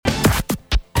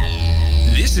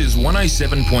This is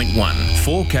 107.1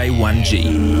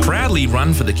 4K1G, proudly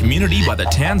run for the community by the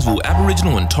Townsville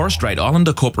Aboriginal and Torres Strait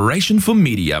Islander Corporation for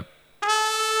Media.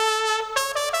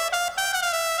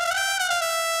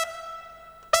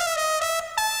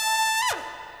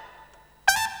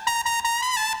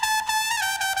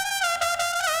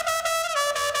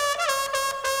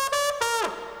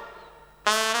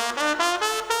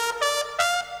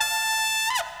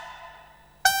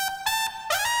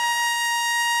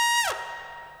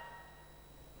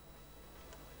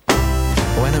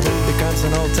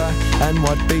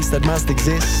 That must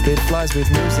exist. It flies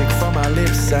with music from our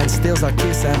lips and steals our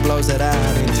kiss and blows it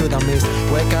out into the mist.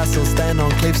 Where castles stand on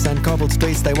cliffs and cobbled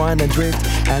streets, they wind and drift,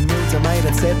 and moods are made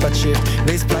and set but shift.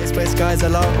 This place where skies are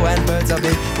low and birds are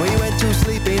big. We went to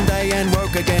sleep in day and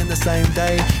woke again the same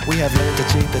day. We have learned to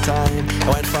cheat the time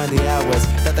and find the hours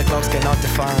that the clocks cannot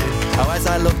define. Oh, as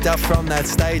I looked up from that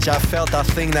stage, I felt a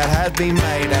thing that had been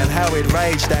made, and how it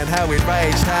raged and how it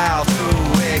raged. How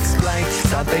to explain?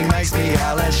 Something makes me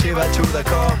howl and shiver to the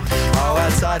core. Oh,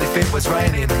 outside if it was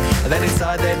raining, then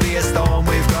inside there'd be a storm.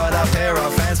 We've got a pair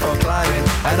of hands for climbing,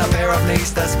 and a pair of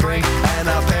knees to spring, and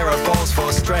a pair of balls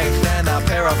for strength, and a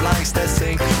pair of lungs to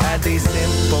sing. And these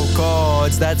simple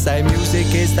chords that say music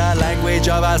is the language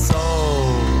of our soul.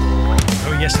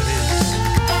 Oh yes it is.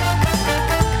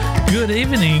 Good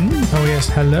evening. Oh yes,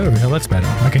 hello. Oh, that's better.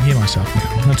 I can hear myself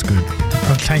now. That's good.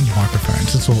 I've changed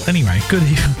microphones. That's all. Anyway, good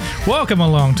evening. Welcome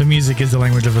along to Music is the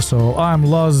Language of Us All. I'm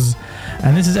Loz,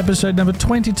 and this is episode number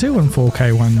 22 on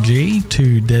 4K1G,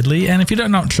 Too Deadly. And if you're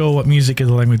not sure what Music is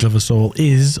the Language of Us All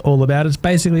is all about, it's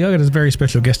basically I got a very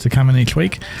special guest to come in each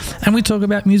week, and we talk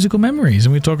about musical memories,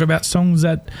 and we talk about songs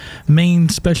that mean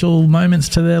special moments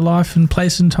to their life and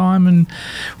place and time, and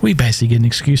we basically get an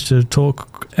excuse to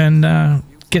talk and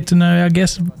get to know our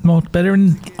guests more better.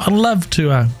 And I'd love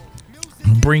to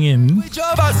bring in... Thank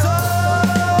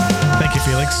you,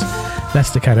 Felix.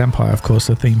 That's the Cat Empire, of course,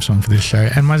 the theme song for this show.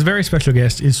 And my very special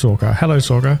guest is Sorcha. Hello,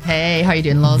 Sorcha. Hey, how you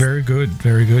doing, Loz? Very good,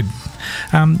 very good.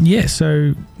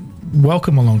 So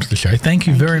welcome along to the show. Thank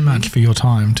you very much for your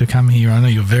time to come here. I know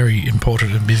you're very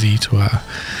important and busy to...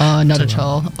 oh, not at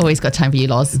all. Always got time for you,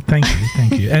 Loz. Thank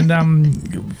you. And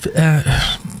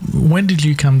when did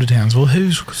you come to Townsville?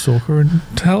 Who's Sorcha? And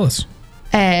tell us.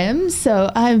 So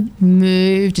I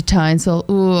moved to Townsville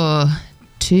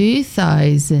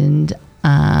 2000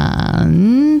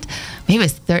 and maybe it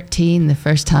was 13 the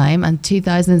first time, and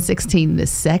 2016 the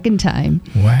second time.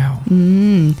 Wow.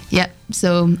 Yeah,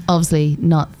 so obviously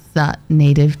not that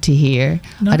native to here.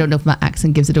 No. I don't know if my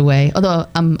accent gives it away, although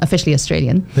I'm officially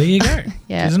Australian. There you go.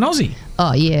 Yeah. She's an Aussie.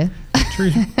 Oh, yeah.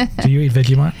 True. Do you eat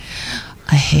Vegemite?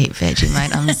 I hate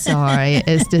Vegemite. I'm sorry.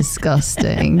 It's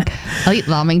disgusting. I eat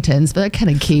lamingtons, but they're kind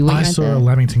of Kiwi. I saw a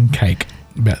lamington cake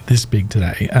about this big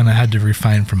today, and I had to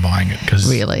refrain from buying it because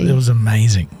really? It was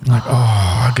amazing.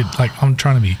 I'm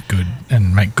trying to be good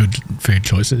and make good food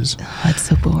choices. Oh, it's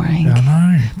so boring. I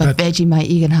know. But Vegemite,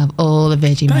 you can have all the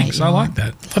Vegemite. Thanks, I like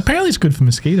that. Apparently it's good for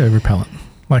mosquito repellent.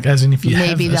 Like, as in if you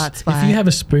have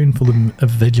a spoonful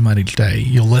of Vegemite each day,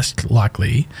 you're less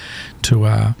likely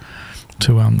to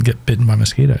get bitten by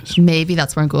mosquitoes. Maybe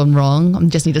that's where I'm going wrong. I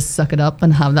just need to suck it up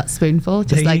and have that spoonful,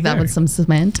 just like that with some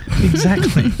cement.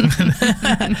 Exactly.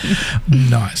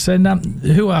 Nice. And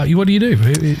who are you? What do you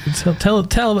do?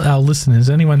 Tell our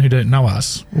listeners, anyone who don't know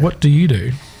us, what do you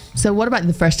do? So what about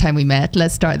the first time we met?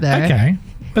 Let's start there. Okay.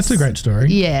 That's a great story.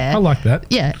 Yeah. I like that.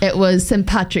 Yeah. It was St.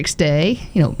 Patrick's Day.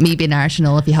 You know, me being Irish and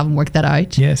all, if you haven't worked that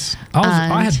out. Yes.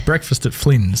 I had breakfast at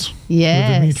Flynn's. Yes.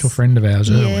 With a mutual friend of ours,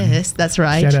 Erwin. Yes, that's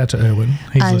right. Shout out to Erwin.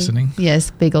 He's listening.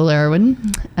 Yes, big old Erwin.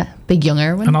 Big young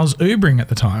Erwin. And I was Ubering at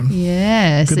the time.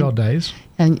 Yes. Good old days.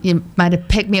 And you might have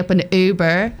picked me up in an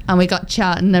Uber, and we got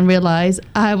chatting and realised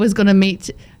I was going to meet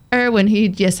Erwin, who you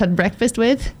just had breakfast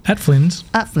with. At Flynn's.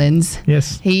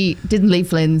 Yes. He didn't leave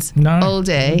Flynn's all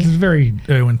day. It's a very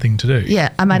Erwin thing to do. Yeah,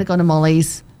 I might have gone to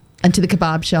Molly's and to the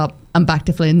kebab shop and back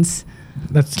to Flynn's.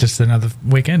 That's just another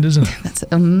weekend, isn't it?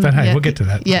 But hey, we'll get to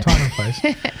that. Yeah. Time and place.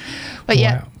 But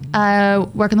yeah, I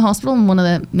work in the hospital. I'm one of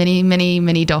the many, many,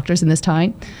 many doctors in this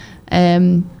town.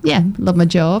 Love my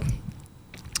job.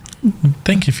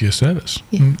 Thank you for your service.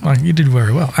 Yeah. You did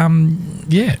very well.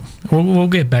 We'll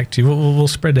get back to you. We'll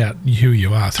spread out who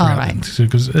you are throughout things,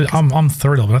 because I'm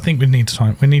thrilled. But I think we need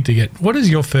to get. What is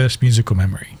your first musical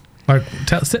memory? Like,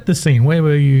 set the scene. Where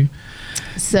were you?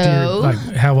 So,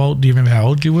 how old? Do you remember how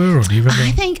old you were, or do you remember?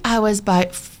 I think I was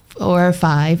about 4 or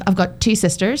 5. I've got 2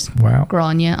 sisters. Wow.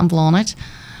 Grania and Blonnet,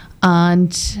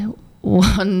 and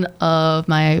one of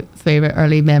my favorite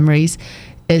early memories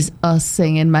is us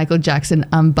singing Michael Jackson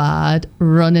and Bad,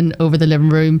 running over the living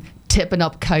room tipping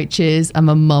up couches and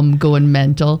my mum going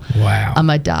mental. Wow. And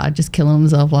my dad just killing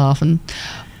himself laughing.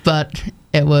 But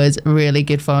it was really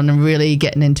good fun and really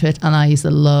getting into it. And I used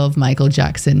to love Michael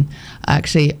Jackson. I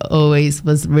actually always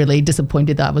was really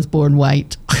disappointed that I was born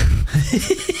white.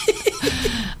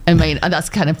 I mean, and that's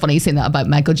kind of funny saying that about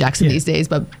Michael Jackson these days,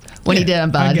 but when he did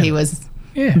Unbad, he was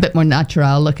a bit more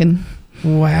natural looking.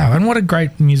 Wow, and what a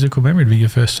great musical memory to be your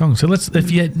first song. So let's,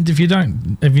 if you're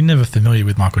never familiar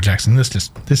with Michael Jackson, this is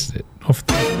it.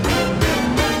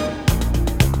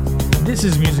 This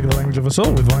is Music of the Language of Us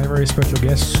All with my very special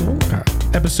guest,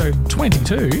 Sorcha. Episode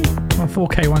 22 on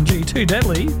 4K1G, Too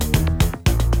Deadly.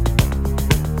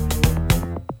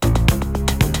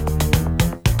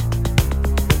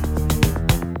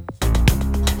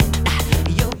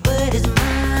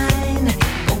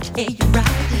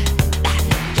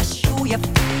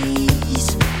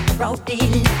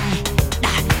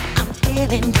 I'm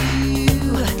telling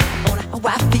you how I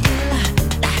feel.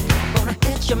 Gonna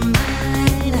hit your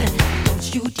mind. Don't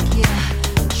you dare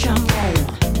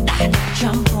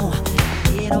jump on,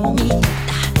 get on me.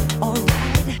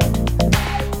 Alright.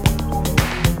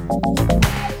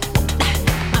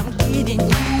 I'm getting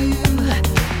you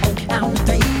on count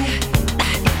 3.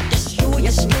 Just show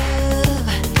your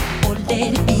stuff or let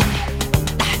it be.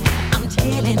 I'm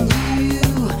telling you,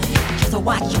 just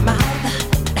watch your mouth.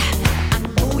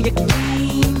 Your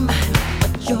game,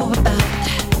 what you're about.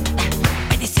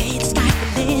 When they say the sky's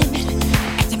the limit,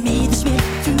 and to me this may be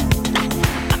true.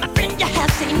 But my friend, you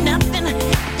have seen nothing.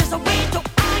 There's a way to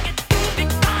argue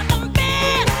because I'm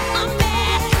bad.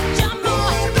 Jump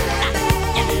on,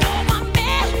 you know I'm bad. You know it. You know I'm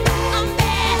bad.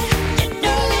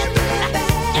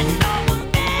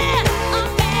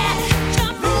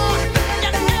 Jump on,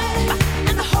 you know.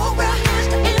 And the whole world has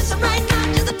to answer right now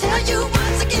just to tell you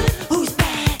once again who's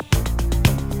bad.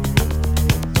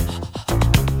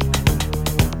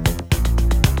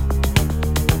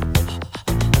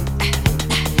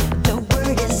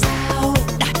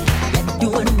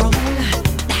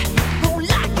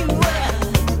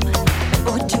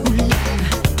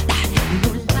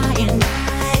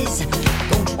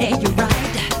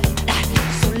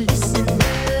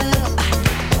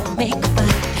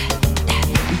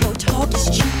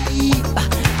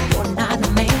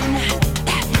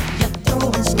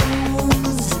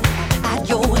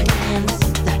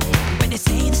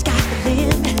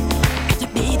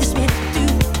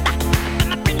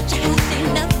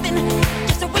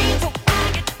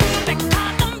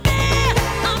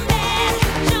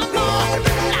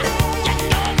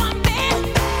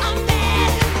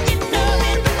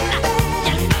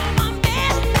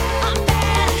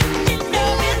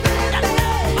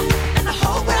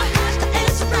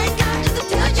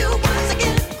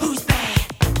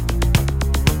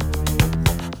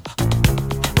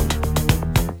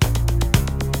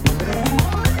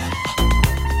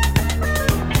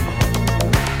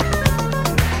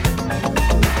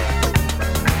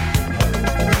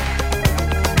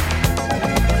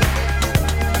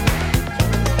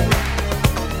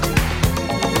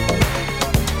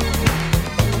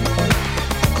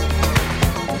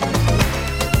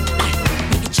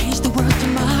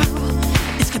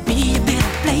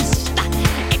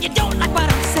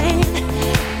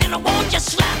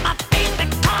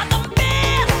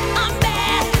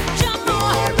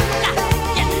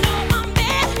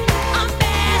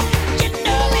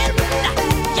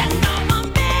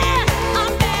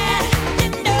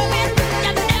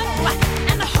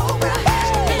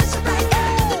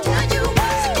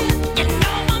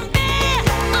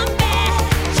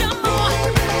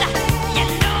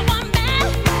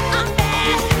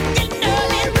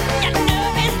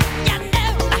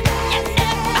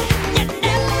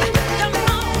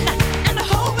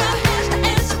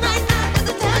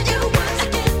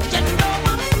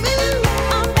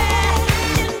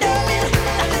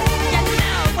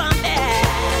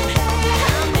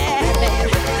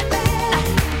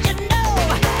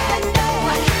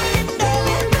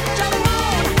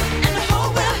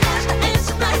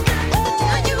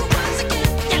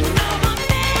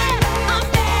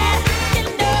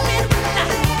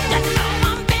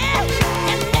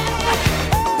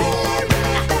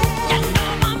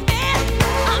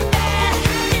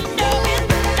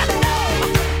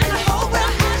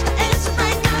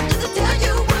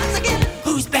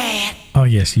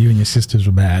 Yes, you and your sisters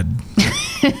were bad.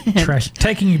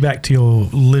 Taking you back to your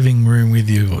living room with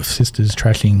your sisters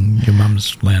trashing your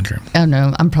mum's lounge room. Oh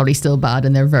no, I'm probably still bad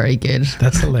and they're very good.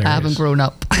 That's hilarious. I haven't grown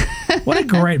up. What a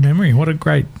great memory. What a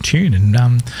great tune. And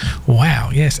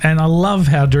wow, yes. And I love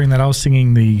how during that I was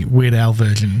singing the Weird Al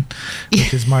version,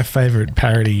 which is my favourite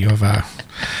parody of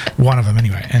One of them,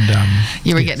 anyway. And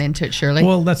You were getting into it, surely.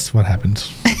 well, that's what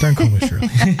happens. Don't call me Shirley.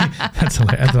 That's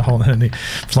a whole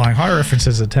flying high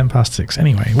references at 6:10.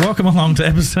 Anyway, welcome along to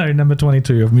episode number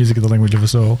 22 of Music is the Language of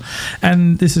Us All.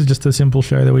 And this is just a simple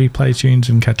show that we play tunes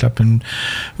and catch up and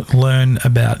learn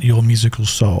about your musical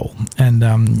soul. And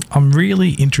I'm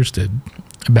really interested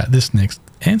about this next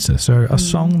answer. So, a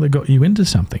song that got you into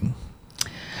something.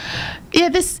 Yeah,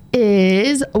 this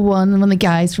is one of the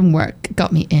guys from work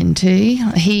got me into.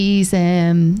 He's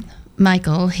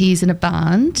Michael. He's in a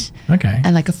band,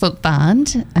 and like a folk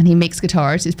band, and he makes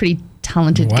guitars. He's a pretty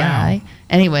talented guy.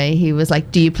 Anyway, he was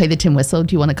like, "Do you play the tin whistle?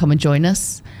 Do you want to come and join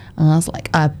us?" And I was like,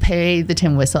 "I play the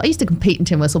tin whistle." I used to compete in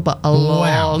tin whistle, but a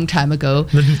long time ago.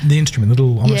 The instrument,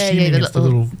 I'm assuming it's the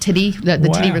little titty, the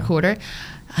titty recorder.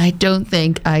 I don't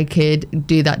think I could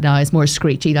do that now. It's more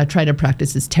screechy. I try to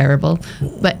practice. It's terrible.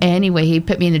 But anyway, he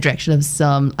put me in the direction of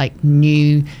some like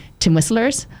new tin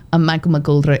whistlers. And Michael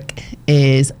McGoldrick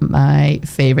is my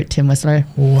favourite tin whistler.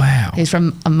 Wow. He's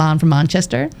from a man from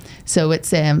Manchester. So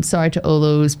it's sorry to all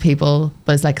those people,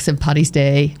 but it's like St. Paddy's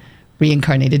Day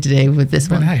reincarnated today with this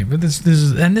one. Hey, but this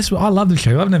is I love the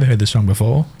show. I've never heard this song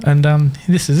before. And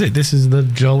this is it. This is the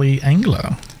Jolly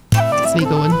Angler. Gets me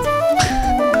going.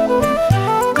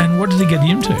 What did he get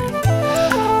you into?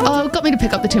 Oh, it got me to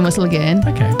pick up the tin whistle again.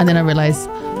 Okay. And then I realised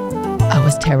I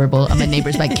was terrible and my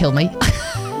neighbours might kill me.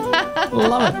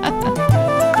 Love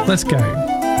it. Let's go.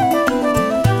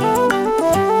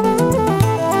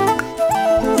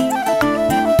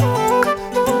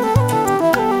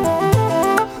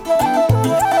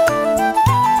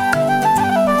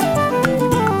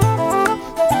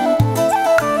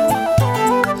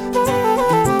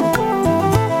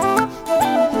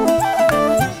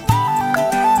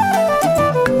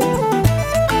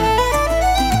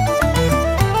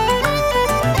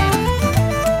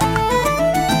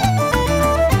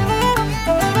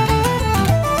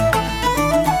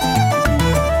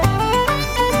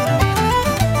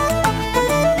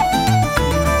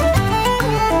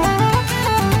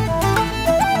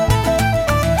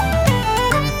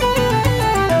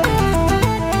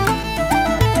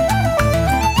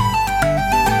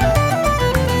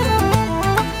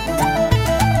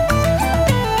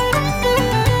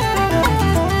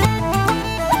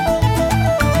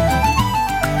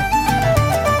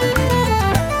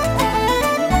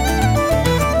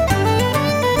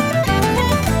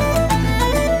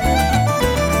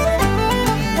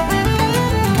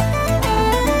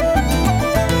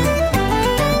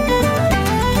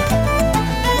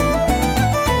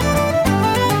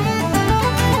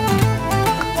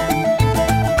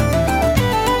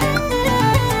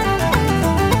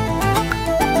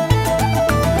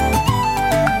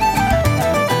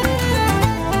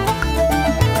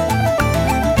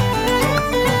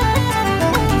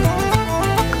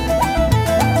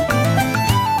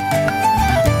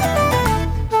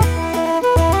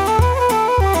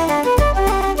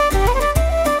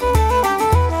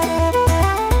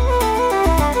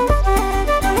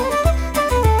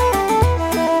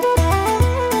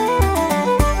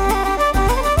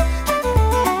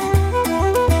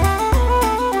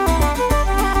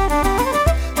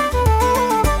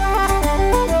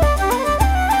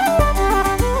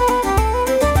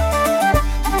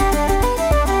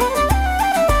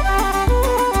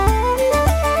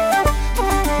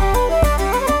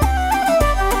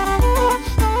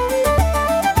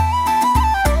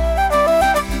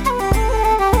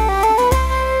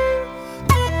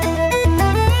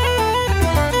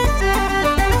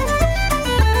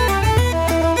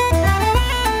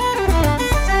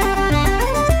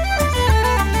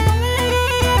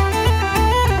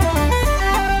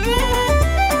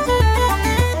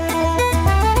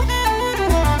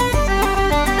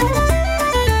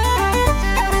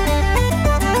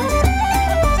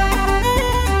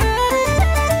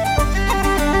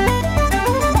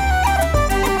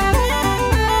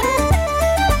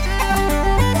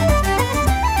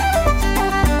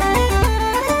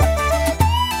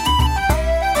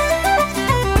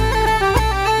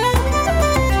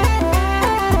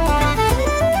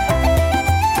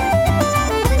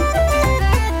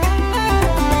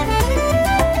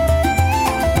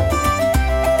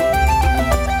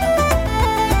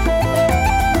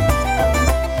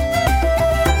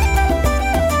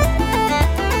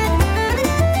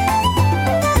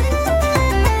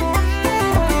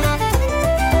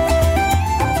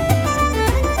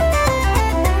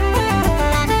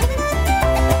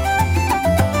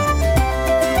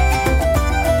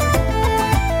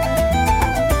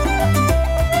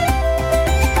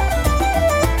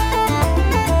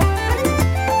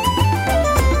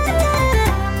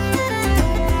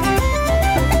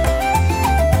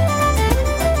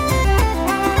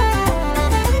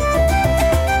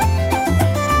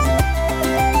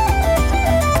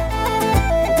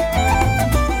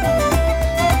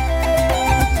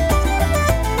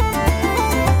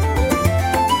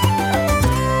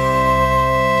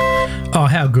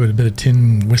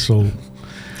 whistle.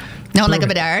 No, like a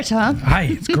bit of art, huh?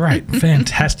 Hey, it's great.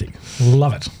 Fantastic.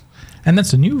 Love it. And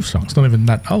that's a new song. It's not even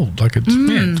that old. Like it's,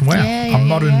 wow. yeah, a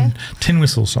modern yeah. tin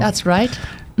whistle song. That's right.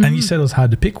 And you said it was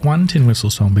hard to pick one tin whistle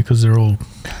song because they're all...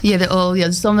 Yeah, they're all,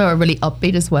 some that are really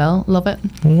upbeat as well. Love it.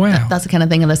 Wow. That's the kind of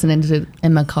thing I listen into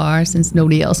in my car since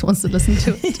nobody else wants to listen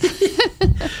to it.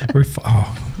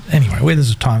 Anyway, where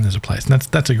there's a time, there's a place. And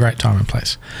that's a great time and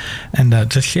place. And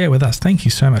to share with us, thank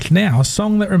you so much. Now, a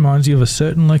song that reminds you of a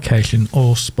certain location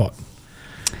or spot.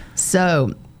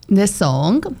 So, this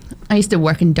song, I used to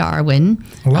work in Darwin.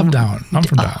 I love Darwin. I'm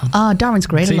from Darwin. Darwin's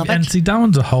great. I love it. And see,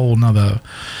 Darwin's a whole nother...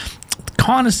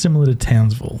 kind of similar to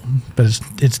Townsville, but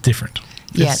it's different.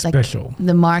 Yeah, it's special. Like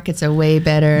the markets are way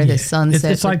better. The sunsets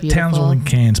it's like are beautiful. Townsville and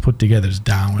Cairns put together as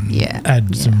Darwin. Yeah,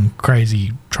 add some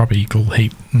crazy tropical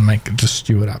heat and make it just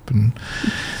stew it up and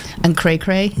craic.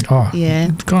 Oh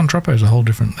yeah. Gone Tropo is a whole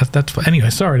different. That's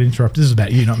anyway. Sorry to interrupt. This is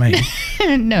about you, not me.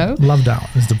 No. Love Darwin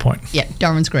is the point. Yeah,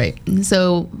 Darwin's great.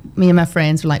 So me and my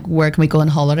friends were like, where can we go on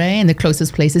holiday? And the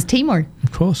closest place is Timor.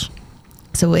 Of course.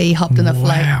 So we hopped on a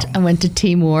flight and went to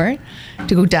Timor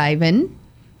to go diving.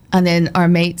 And then our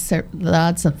mates, the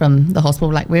lads from the hospital,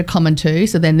 were like, we're coming too.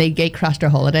 So then they gate crashed our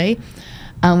holiday.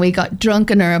 And we got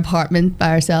drunk in our apartment by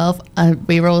ourselves. And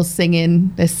we were all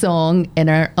singing this song in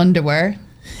our underwear.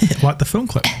 Like the film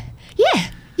clip. Yeah.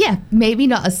 Maybe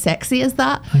not as sexy as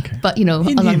that. Okay. But, in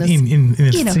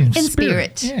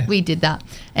spirit, yeah. we did that.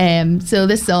 So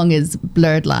this song is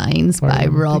Blurred Lines by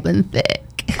Robin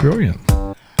Thicke. Brilliant.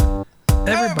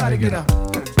 Everybody get up.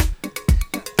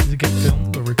 Does it get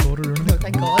filmed or recorded or anything? No,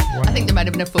 thank God. Wow. I think there might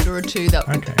have been a photo or two that's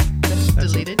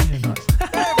deleted. Yeah, nice.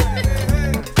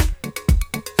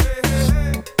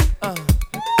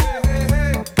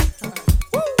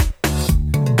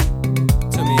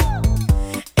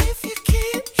 If you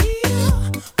can't hear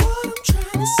what I'm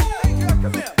trying to say,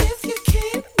 if you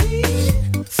can't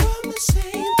read from the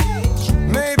same page,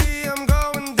 maybe I'm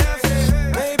going deaf,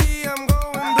 maybe I'm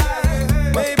going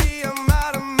blind, maybe I'm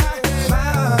out of my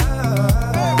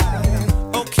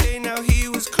mind. Okay, now he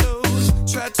was close,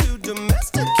 tried to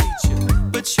domesticate you,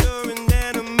 but you're an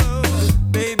animal,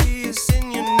 baby, it's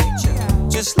in your nature.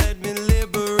 Just let me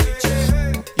liberate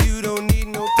you. You don't need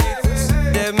no papers.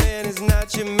 That man is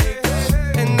not your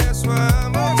maker, and that's why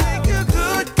I'm gonna take you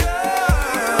good,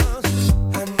 girl.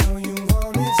 I know you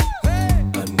want it.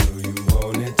 I know you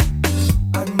want it.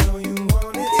 I know you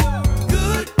want it.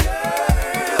 Good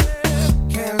girl.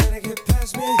 Can't let it get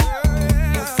past me.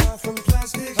 You're far from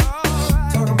plastic.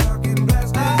 Talking about getting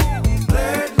blasted.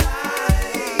 Blurred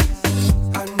lines.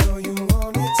 I know you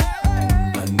want it.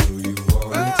 I know you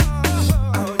want it.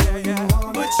 I know you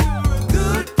want it. But you're a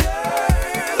good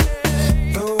girl.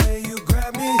 The way you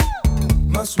grab me,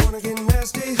 must wanna get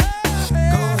nasty.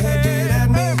 Go ahead, get at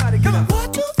me.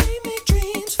 What do we make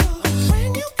dreams for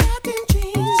when you got them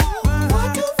jeans on?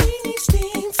 What do we need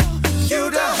steam for? You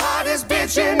the hottest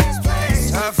bitch in this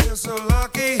place. I feel so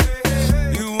lucky.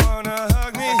 You wanna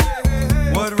hug me?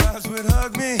 What rhymes with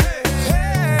hug me?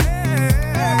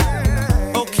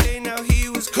 Okay, now he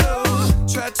was close.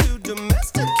 Tried to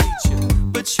domesticate you,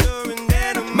 but you're an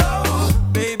animal.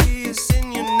 Baby, it's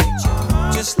in your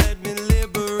nature. Just let me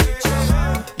liberate you.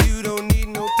 You don't need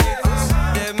no papers.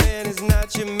 That man is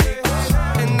not your maker,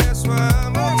 and that's why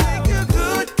I'm gonna take you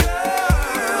good,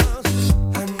 girl.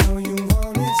 I know you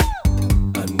want it.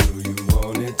 I know you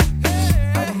want it.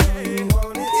 I know you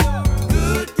want it.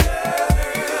 Good girl.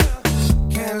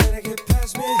 Can't let it get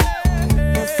past me.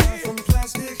 You're far from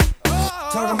plastic.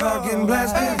 Talking about getting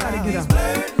blasted. These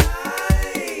blurred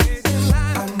lines. I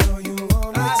know you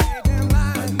want it. I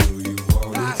know you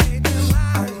want it. I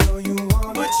know you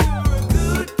want it. But you're a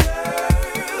good girl.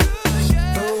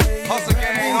 The way you Hustle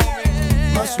gang,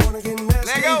 homie. must wanna get nasty.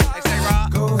 Let go. Hey, say,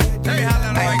 Rob. Go ahead, Let me holler at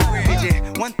him right quick.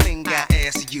 DJ, one thing I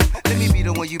ask you, let me be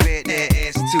the one you bet that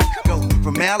ass to. Go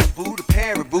from Malibu to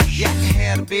Paribu, yeah, I can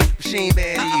have a big machine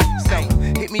bad to you. So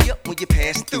hit me up when you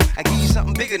pass through. I give you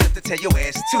something big enough to tell your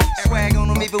ass to. Swag on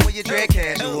them even when you drag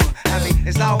casual. I mean,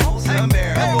 it's almost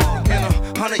unbearable. In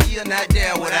 100 years, not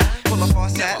there would I pull up on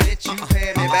side, let you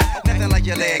pay me back. Nothing like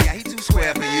your leg guy, he too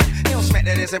square for you. He don't smack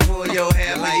that ass and pull your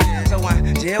hair like that. So I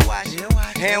jail watch,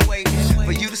 hand wait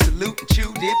for you to salute and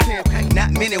chew did pimp.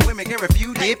 Not many women can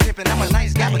refuse did pimpin'. I'm a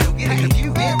nice guy, but don't get it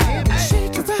confused did pimp.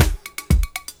 Shake it up.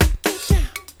 Get down.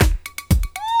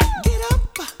 Get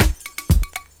up.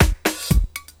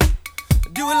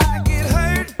 Do it like it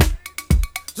hurt.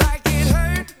 Like it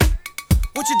hurt.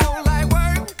 What you don't like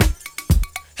work.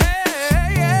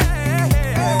 Hey.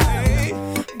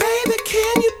 Baby,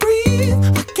 can you breathe?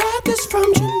 I got this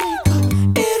from Jamaica.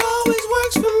 It always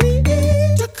works for me.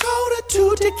 Dakota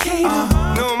to Decatur.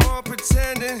 No more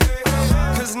pretending.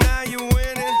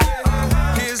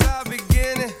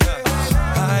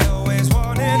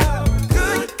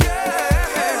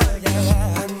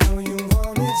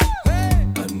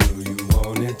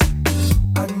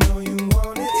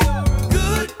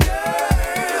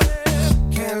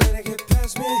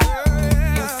 ask me,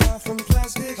 we're far from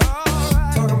plastic.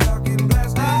 Talking about getting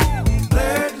blasted.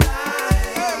 Blurred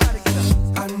lines.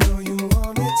 I know you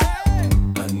want it.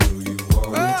 I know you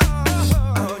want it.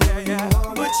 I know you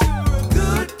want it. But you're a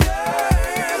good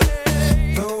girl.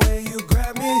 The way you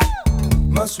grab me,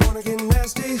 must wanna get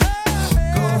nasty. Go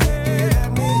ahead, get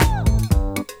at me.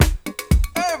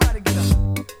 Everybody get up.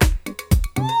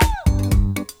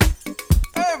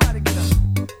 Everybody get up.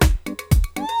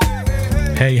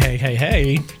 Hey, hey, hey,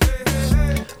 hey.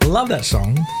 Love that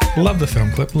song. Love the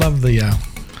film clip. Love the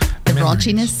memories.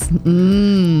 Raunchiness.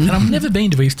 And I've never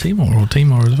been to East Timor or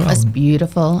Timor as well. It's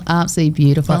beautiful. Absolutely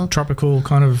beautiful. Like tropical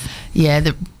kind of. Yeah,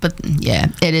 but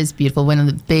it is beautiful. Went on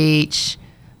the beach.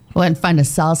 Went and found a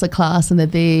salsa class on the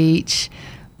beach.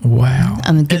 Wow.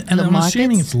 And the I'm markets.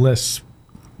 assuming it's less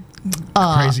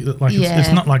crazy. Like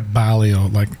it's not like Bali or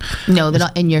like. No, they're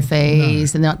not in your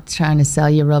face, and they're not trying to sell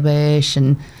you rubbish.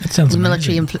 And That sounds the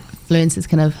military amazing. influence is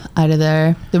kind of out of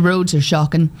there. The roads are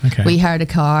shocking. Okay. We hired a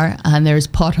car, and there's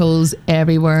potholes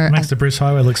everywhere. It makes the Bruce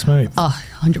Highway look smooth. Oh,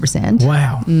 100%.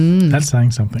 Wow. That's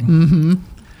saying something.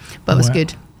 But it was Wow.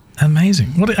 good. Amazing.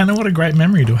 What a great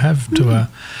memory to have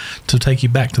to take you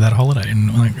back to that holiday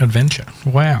and like adventure.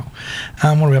 Wow.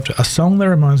 What are we up to? A song that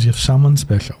reminds you of someone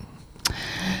special.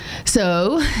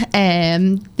 So,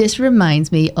 this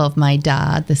reminds me of my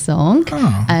dad, the song.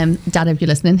 Oh. Dad, if you're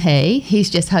listening, hey, he's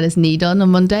just had his knee done on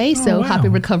Monday, so wow. happy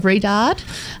recovery, Dad.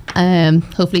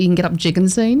 Hopefully you can get up jigging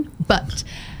soon. But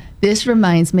this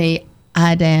reminds me,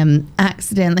 I'd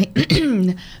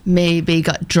accidentally maybe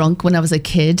got drunk when I was a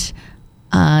kid.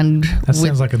 And That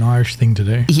sounds like an Irish thing to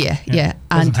do. yeah.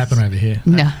 Doesn't happen over here.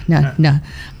 No.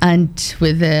 And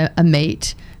with a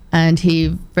mate, and he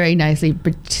very nicely,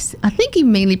 I think he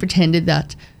mainly pretended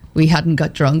that we hadn't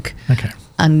got drunk. Okay.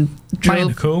 And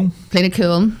Playing it cool. playing it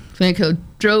cool,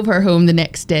 drove her home the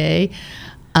next day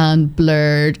and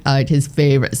blurred out his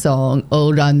favourite song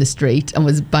all down the street and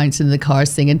was bouncing in the car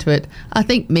singing to it. I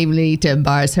think maybe to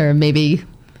embarrass her, maybe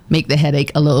make the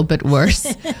headache a little bit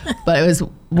worse. But it was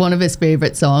one of his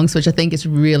favourite songs, which I think is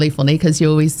really funny because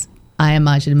I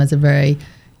imagine him as a very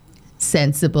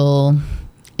sensible,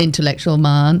 intellectual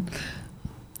man.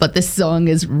 But this song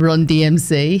is Run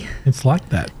DMC. It's like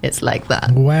that. It's like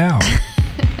that. Wow.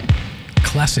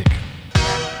 Classic.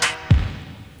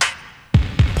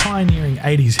 Pioneering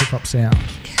 80s hip hop sound.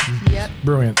 Yep.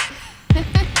 Brilliant.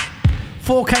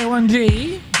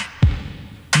 4K1G.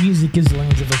 Music is the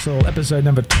language of us all. Episode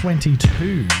number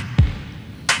 22.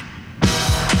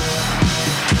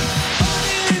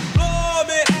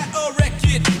 Unemployment at a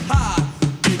record high.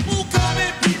 People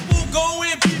coming, people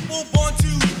going, people born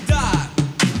to die.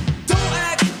 Don't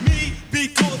ask me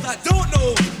because I don't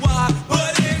know why,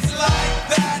 but it's like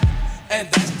that, and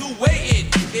that's the way it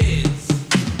is.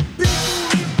 People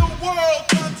in the world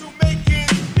come to make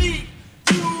it meet.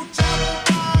 You travel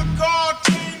by car,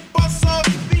 train, bus, or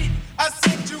feet. I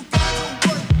said you got to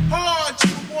work hard.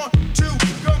 You want to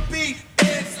compete.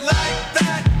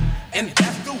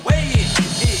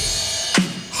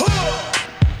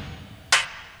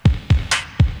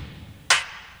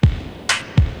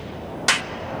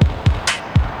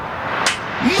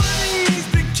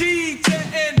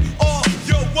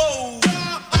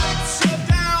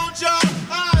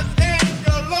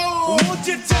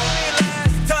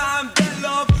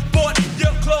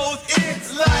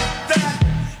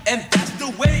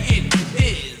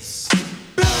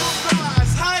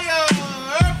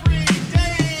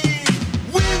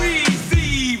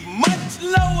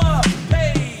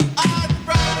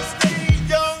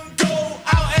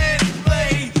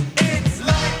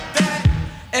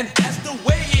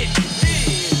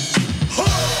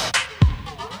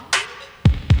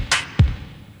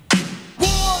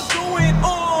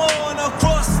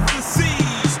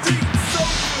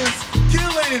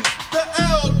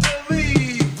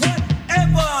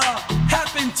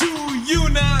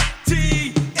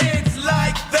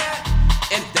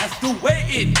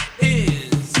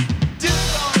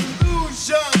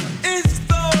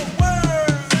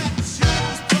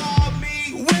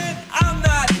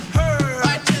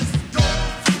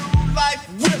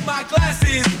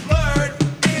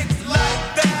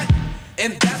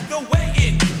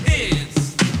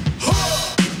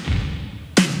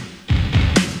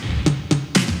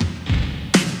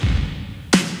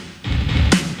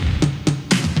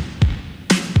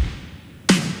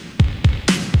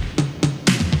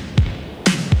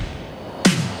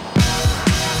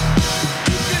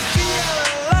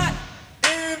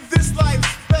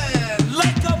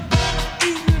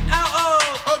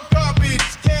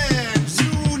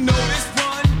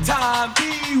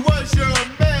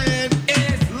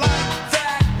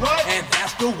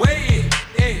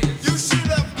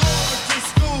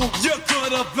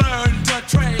 should have learned a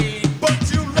trade.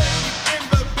 But you laid in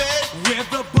the bed where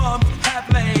the bums have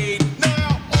laid. Now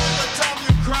all the time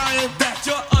you're crying that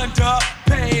you're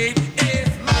underpaid.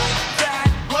 It's like that,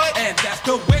 what? And that's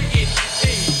the way it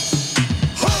is.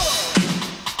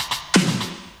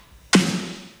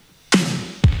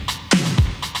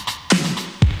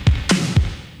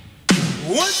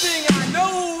 One thing I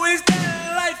know is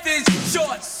that life is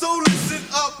short, so listen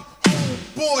up, oh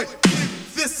boy,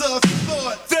 give this a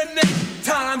thought. The next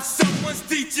time someone's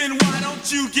teaching, why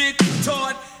don't you get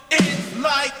taught? It's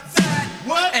like that,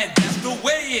 what? And that's the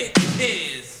way it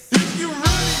is. If you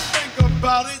really think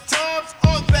about it, times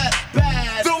aren't that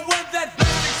bad. The one that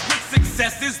basics with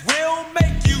successes will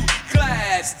make you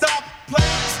glad. Stop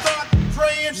playing, start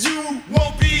praying, you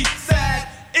won't be sad.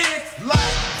 It's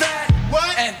like that,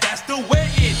 what? And that's the way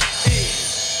it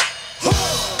is.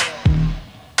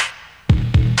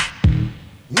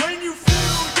 When you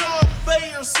feel your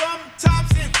failure,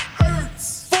 sometimes it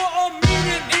hurts. For a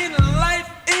meaning in life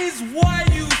is why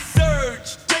you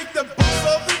search. Take the bus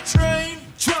or the train,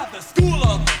 try the school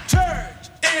or the church.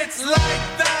 It's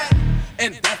like that,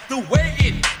 and that's the way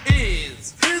it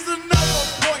is. Here's another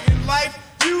point in life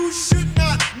you should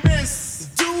not miss.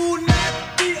 Do not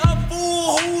be a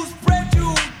fool who's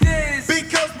prejudiced,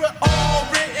 because we're all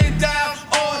written down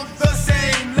on the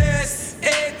same list.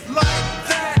 It's like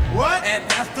that, what? And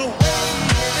that's the way it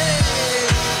is.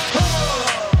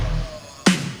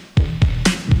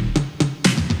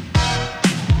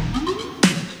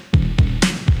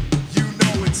 You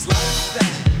know it's like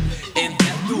that, and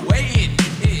that's the way it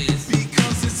is.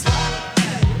 Because it's like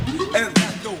that, and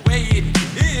that's the way it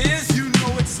is. You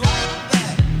know it's like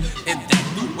that, and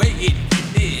that's the way it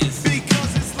is.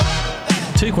 Because it's like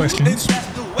that, Two questions. and that's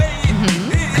the way it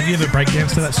is. Have you ever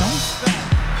breakdanced to that song?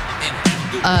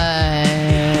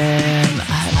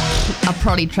 I'll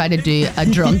probably try to do a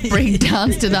drunk break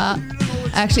dance to that.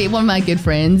 Actually, one of my good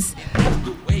friends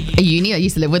at uni I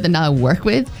used to live with and now I work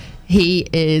with, he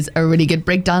is a really good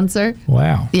break dancer.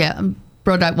 Wow. Yeah,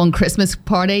 brought out one Christmas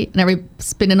party and everybody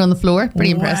spinning on the floor. Pretty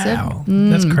impressive. Wow.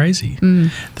 That's crazy. The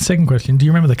second question, do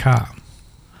you remember the car?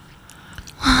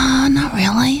 Not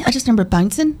really. I just remember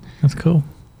bouncing. That's cool.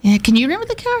 Yeah, can you remember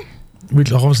the car?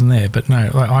 Which I wasn't there, but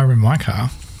no, like, I remember my car.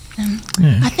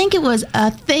 Yeah. I think it was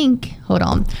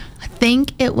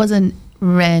a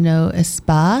Renault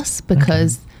Espace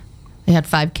because they had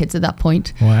 5 kids at that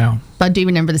point. Wow. But I do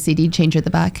remember the CD changer at the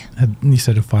back. You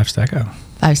said a 5-stacker.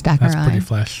 5-stacker. That's pretty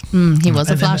flash. He was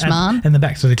a flash man. And the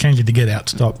back, so they changed it to get out,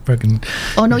 stop, freaking.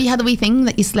 Oh no, you had the wee thing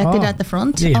that you selected Oh. at the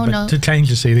front. Yeah, oh but no. to change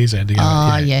the CDs, I had to go.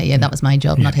 Oh yeah, that was my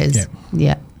job, not his.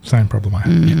 Yeah. Same problem I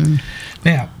had.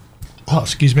 Yeah. Now,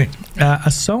 excuse me.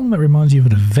 A song that reminds you of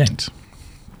an event.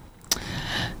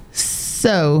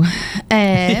 So,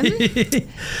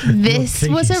 this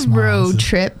cheeky was a smiles. road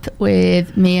trip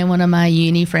with me and one of my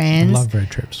uni I friends. love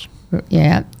road trips.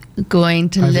 Yeah, going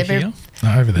to Over Liverpool. here?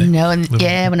 No, over there. No, and Liverpool.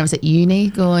 yeah, when I was at uni,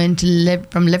 going to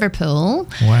from Liverpool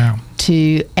Wow.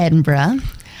 to Edinburgh,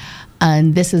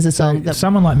 and this is a song that.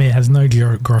 Someone like me has no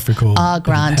geographical.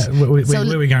 Grand. Where So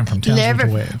are we going from? Townsville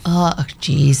to where? Oh,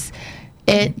 jeez.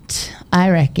 I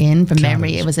reckon, from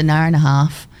memory, Charters. it was an hour and a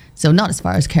half. So not as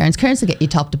far as Cairns. Cairns will get you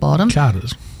top to bottom.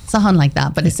 Charters. Something like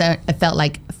that. But it felt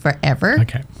like forever.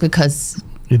 Okay. Because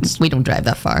we don't drive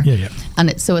that far. Yeah. And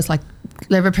it's like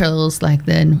Liverpool's like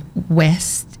then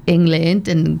West England,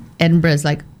 and Edinburgh's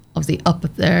like obviously up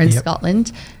there in Yep.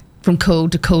 Scotland, from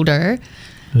cold to colder.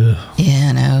 Ugh. Yeah,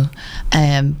 I know.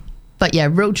 But yeah,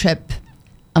 road trip,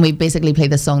 and we basically played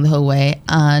this song the whole way.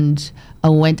 And I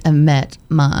went and met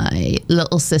my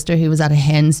little sister who was at a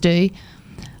hen's do,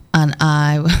 and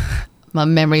my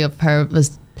memory of her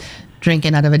was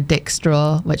drinking out of a dick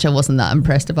straw, which I wasn't that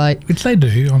impressed about. Which they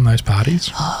do on those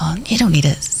parties. Oh, you don't need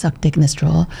to suck dick in a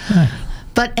straw. No.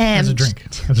 But As a drink.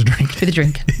 As a drink. for the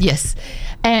drink, yes.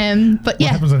 But What yeah,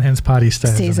 happens on hens parties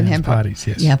stays on hens hen parties,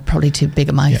 yes. Yeah, probably too big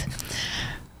a mouth. Yeah.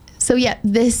 So yeah,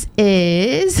 this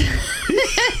is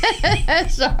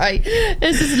sorry,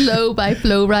 this is Low by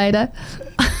Flow Rider.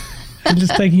 I'm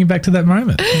just taking you back to that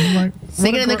moment. I'm like,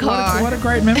 Sing it in the car. What a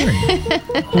great memory.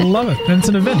 Love it. And it's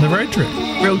an event, the road trip.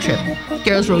 Road trip,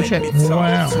 girls' road trip.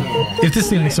 Wow. If this is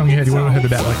the only song you heard, you would have heard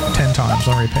about like 10 times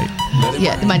on repeat.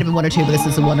 Yeah, there might have been 1 or 2, but this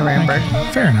is the one I remember.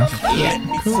 Fair enough. Yeah.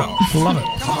 Cool. Love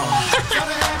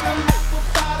it.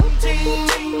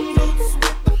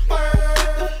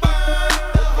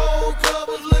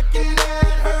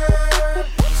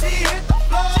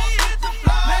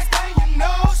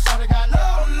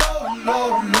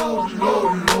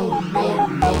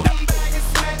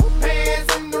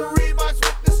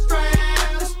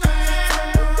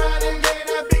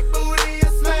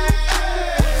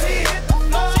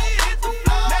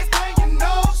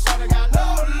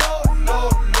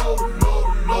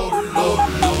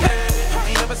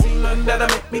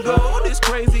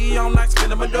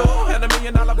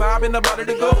 robbing the body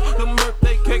to go. Them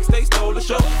birthday cakes, they stole the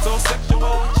show. So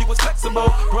sexual, she was flexible,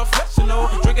 professional,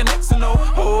 drinking Xano.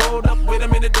 Hold up, wait a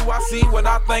minute, do I see what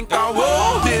I think I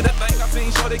will? Did a thing I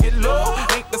seen, sure they get low.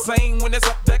 Ain't the same when it's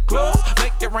up that close.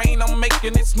 Make it rain, I'm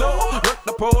making it snow. Work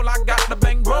the pole, I got the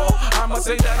bang bro. I'ma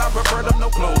say that I prefer them no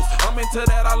clothes. I'm into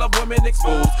that, I love women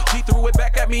exposed. She threw it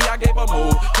back at me, I gave her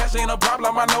more. Cash ain't a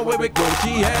problem, I know where it goes.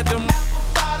 She had them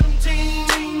bottom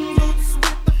jean boots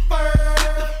with the fur.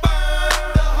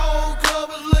 The whole club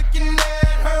was looking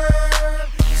at her.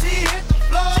 She hit the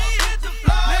floor.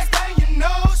 Next thing you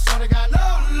know, shorty got low.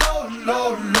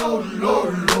 Them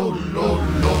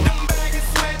baggy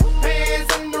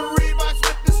sweatpants and the Reeboks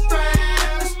with the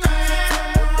straps.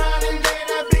 Turn around and gave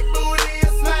that big booty a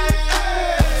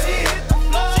smash. She hit the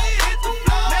floor.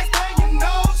 Next thing you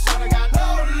know, shorty got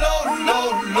low.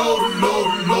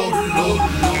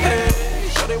 Hey,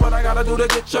 shorty, what I gotta do to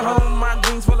get you home? My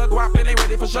jeans full of guap and they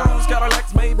ready for shows.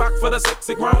 Cadillacs, Maybach for the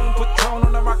sexy grown. Put tone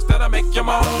on the rocks that'll make you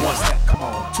moan. One step, come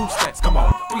on. Two steps, come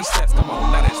on. Three steps, come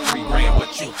on. Now that's $3 grand.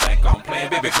 What you think I'm playing?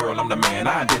 Baby girl, I'm the man.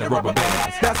 I did a rubber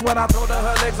band. That's what I told her.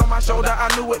 Her legs on my shoulder. I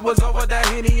knew it was over. That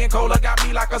Henny and Cola got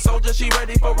me like a soldier. She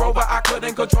ready for Rover. I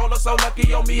couldn't control her. So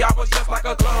lucky on me, I was just like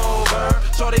a clover.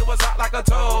 Shorty was hot like a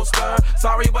toaster.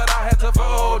 Sorry, but I had to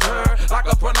fold her like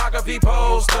a pornography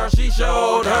poster. She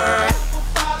showed her.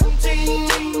 Jean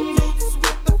boots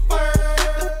with the fur.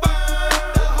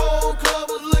 The whole club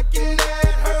was looking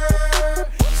at her.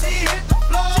 She hit the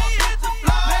floor.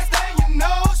 Next thing you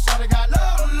know, shorty got low.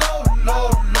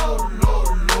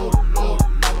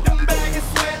 Them baggy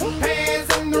sweatpants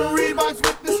and the Reeboks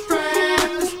with the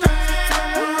straps.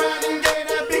 Turn around and gave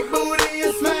that big booty a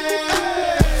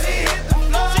smash. She hit the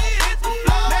floor.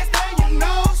 Next thing you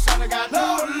know, shorty got low.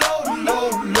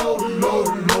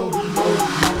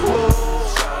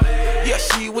 Yeah,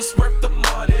 she was worth the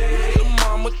money. The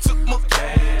mama took my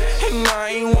cash, and I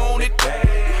ain't want it back.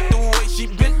 The way she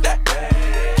bent that back,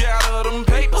 got her them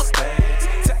paper stacks,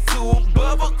 tattoo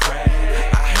above her crack.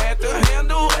 I had to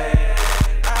handle that.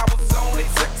 I was on it,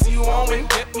 sexy woman,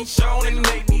 kept me showing, and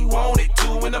made me want it.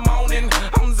 2 in the morning,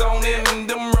 I'm zoning,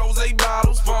 them rosé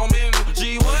bottles foaming.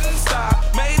 She wouldn't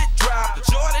stop, made it drop.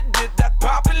 Jordan did that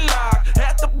pop and lock,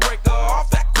 had to break her off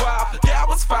that guap. Yeah, I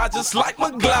was fine just like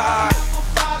my Glock.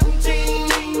 Jean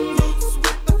boots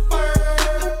with the fur.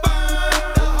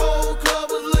 The whole club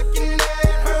was looking at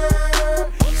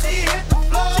her. She hit the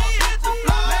floor.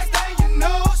 Next thing you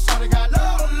know, shorty got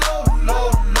low.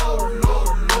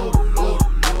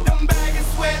 Them baggy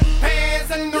sweatpants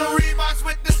and the Reeboks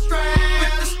with the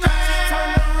straps.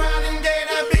 Turned around and gave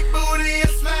that big booty a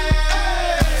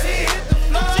smash. She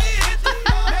hit the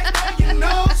floor. Next thing you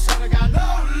know, shorty got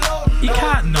low. You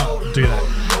can't not do that.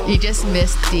 You just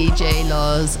missed DJ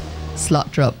Law's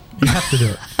slot drop. You have to do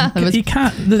it. You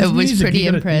can't. It was pretty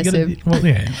impressive. Well,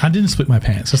 yeah, I didn't split my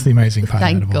pants. That's the amazing part.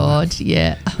 Thank out of all God, that.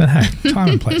 yeah. But hey, time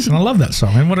and place. And I love that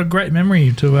song. And what a great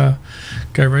memory to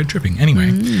go road tripping.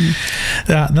 Anyway,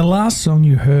 the last song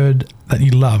you heard that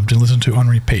you loved and listened to on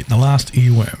repeat, the last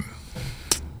Earworm.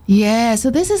 Yeah, so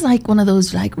this is like one of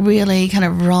those like really kind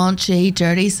of raunchy,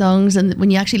 dirty songs. And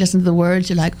when you actually listen to the words,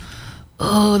 you're like,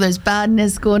 oh, there's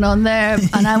badness going on there,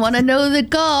 and I want to know the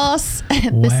goss.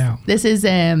 Wow. This is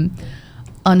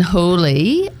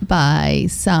Unholy by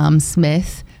Sam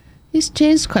Smith. He's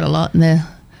changed quite a lot in the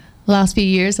last few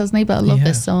years, hasn't he? But I love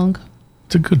this song.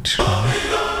 It's a good song.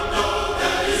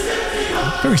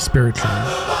 Very spiritual.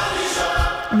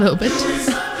 A little bit.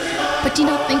 But do you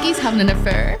not think he's having an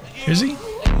affair? Is he?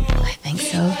 I think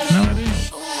so. No idea.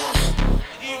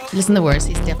 Listen to the words,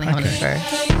 he's definitely having an affair.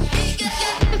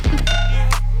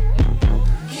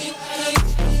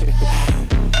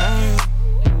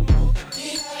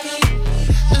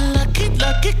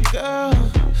 Lucky girl,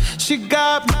 she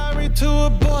got married to a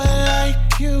boy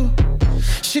like you.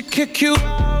 She'd kick you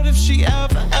out if she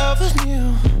ever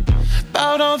knew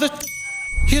about all the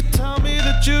you tell me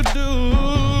that you do.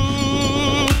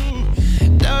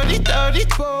 Dirty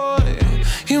boy,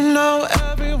 you know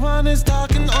everyone is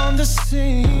talking on the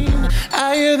scene.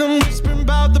 I hear them whispering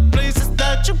about the places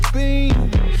that you've been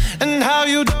and how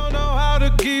you don't know how to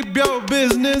keep your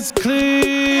business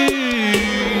clean.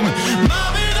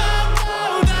 Mommy, don't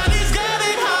know that he's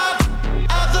getting hot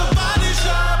at the body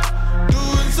shop,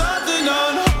 doing something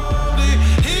unholy.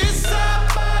 He's sat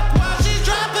back while she's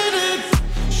dropping it.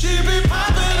 She be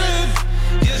popping it,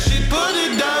 yeah, she put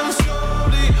it down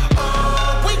slowly.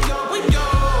 Oh, we go.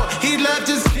 He left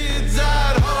his kids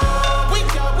at home. We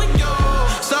go,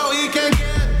 so he can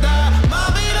get that.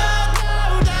 Mommy, don't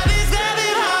know that he's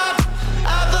getting hot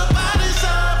at the body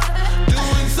shop,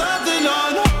 doing something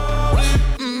unholy.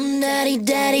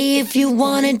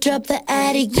 wanna drop the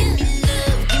attic. Give me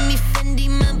love, give me Fendi,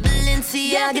 my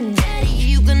Balenciaga daddy.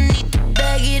 You gon' need to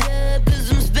bag it up,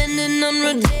 cause I'm spending on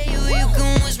Rodeo. You can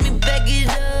wish me back it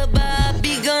up, I'll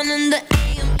be gone in the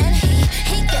AM. And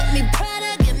he got me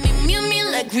Prada, get me Miu Miu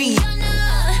like Rihanna.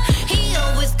 He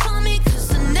always call me cause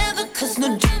I never cause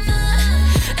no drama.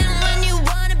 And when you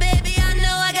want it, baby, I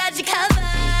know I got you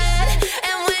covered.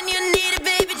 And when you need it,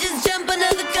 baby, just jump under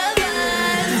the covers.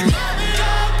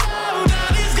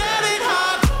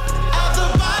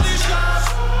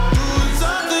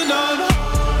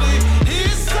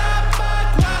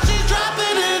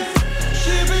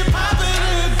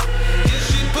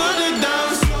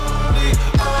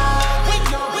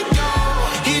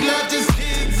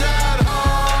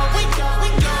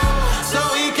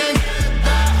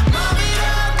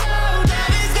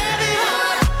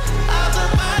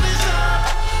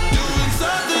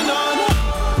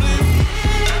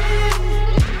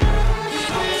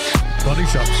 Body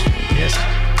shops, yes.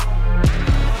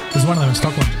 There's one of them in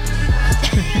Stockholm.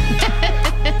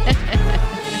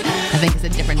 I think it's a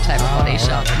different type of body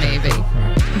shop, okay, maybe. cool.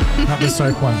 Right. Not the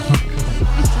soap one.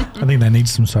 I think they need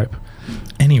some soap.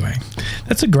 Anyway,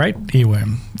 that's a great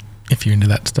earworm if you're into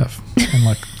that stuff. And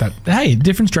like that. Hey,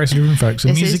 different strokes for different folks.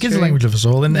 And This music is is the true. language of us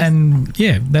all. And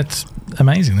yeah, that's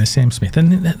amazing. There's Sam Smith.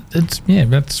 And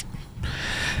that's.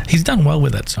 He's done well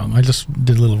with that song. I just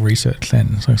did a little research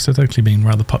then. So it's actually been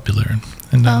rather popular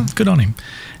and good on him.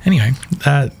 Anyway,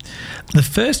 the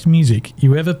first music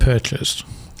you ever purchased,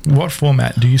 what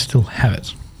format do you still have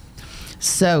it?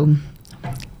 So,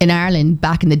 in Ireland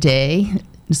back in the day,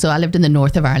 so I lived in the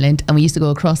north of Ireland and we used to go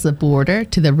across the border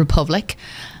to the Republic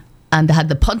and they had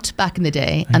the punt back in the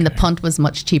day and the punt was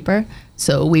much cheaper.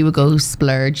 So we would go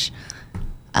splurge.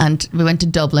 And we went to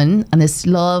Dublin and this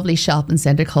lovely shopping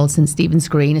centre called St. Stephen's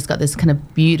Green. It's got this kind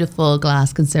of beautiful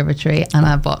glass conservatory and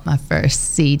I bought my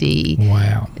first CD.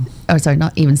 Wow. Oh, sorry,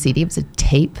 not even CD, it was a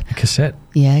tape. A cassette?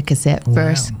 Yeah, cassette. Wow.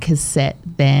 First cassette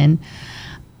then.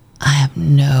 I have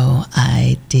no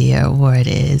idea where it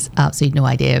is. Absolutely no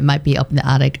idea. It might be up in the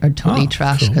attic or totally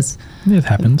trashed because it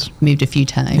happens. Moved a few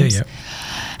times. Yeah.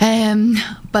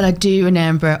 But I do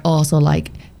remember also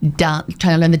like trying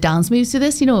to learn the dance moves to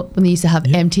this, you know, when they used to have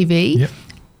MTV. Yep.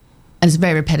 And it's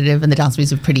very repetitive and the dance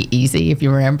moves are pretty easy if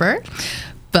you remember.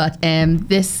 But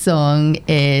this song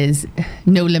is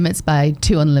No Limits by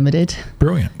Two Unlimited.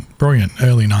 Brilliant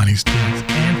early 90s dance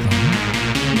anthem.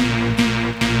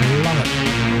 Love it.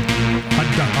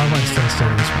 I won't stand still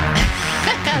with this one.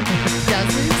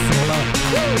 Dozens. Love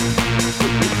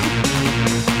it.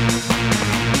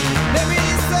 Let me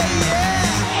say yeah.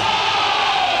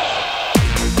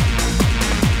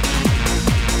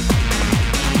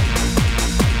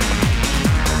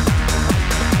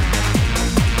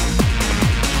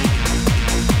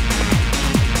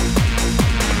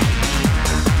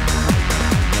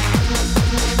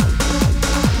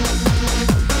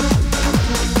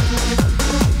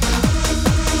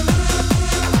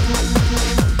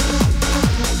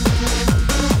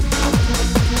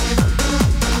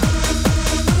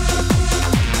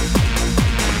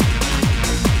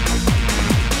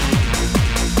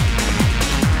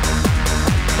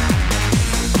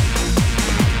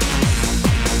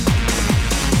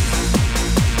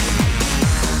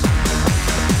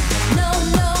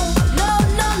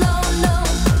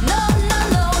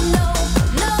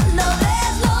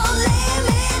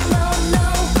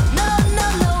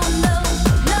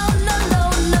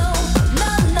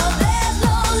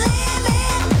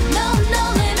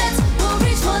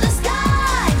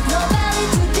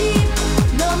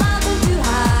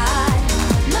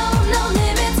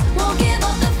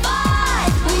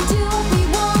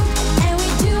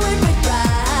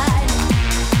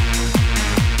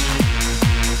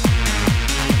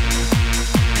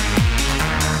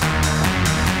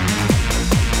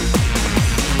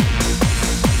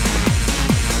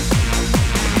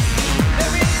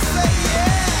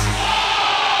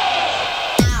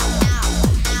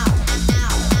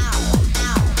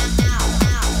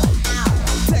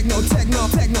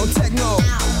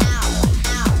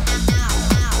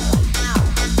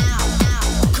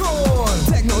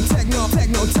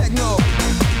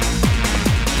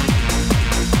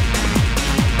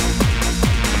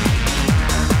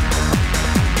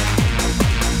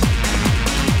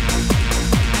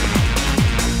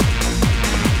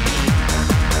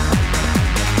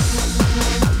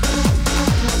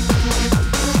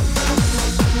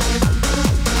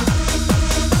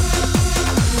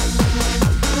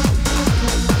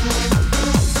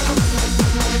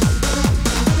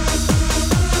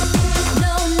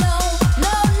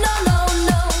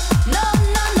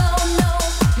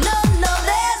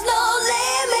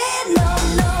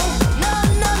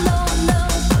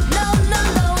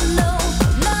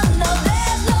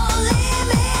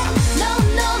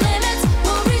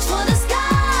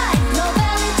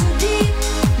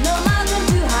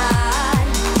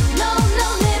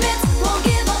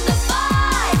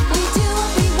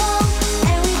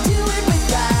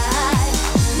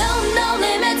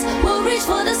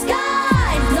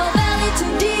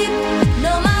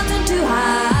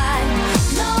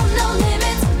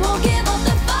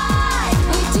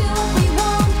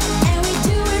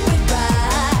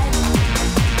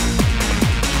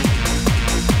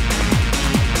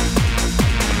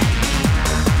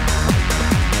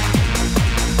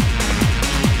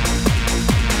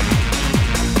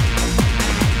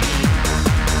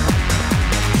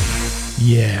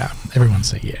 everyone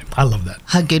say yeah. I love that.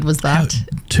 How good was that?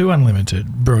 Too Unlimited,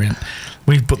 brilliant.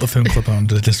 We put the film clip on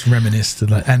to just reminisce to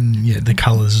that, and yeah, the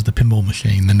colours, the pinball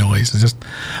machine, the noise. It's just,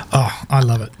 I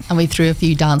love it. And we threw a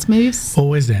few dance moves.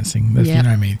 Always dancing. If you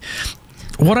know me.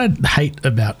 What I hate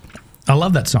about, I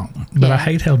love that song, but I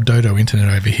hate how Dodo Internet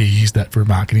over here used that for a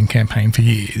marketing campaign for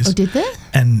years. Oh, did they?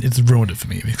 And it's ruined it for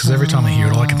me because every time I hear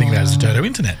it, all I can think about is Dodo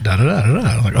Internet. Da da da da da.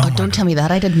 I'm like, Oh, don't tell me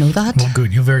that. I didn't know that. Well,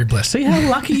 good. You're very blessed. See how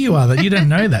lucky you are that you don't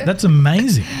know that. That's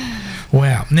amazing.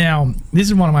 Wow. Now, this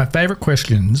is one of my favourite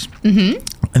questions in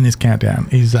this countdown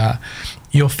is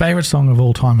your favourite song of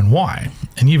all time and why?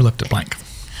 And you've left it blank.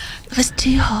 It was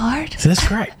too hard. So that's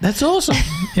great. That's awesome.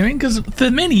 I mean, because for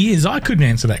many years I couldn't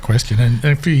answer that question, and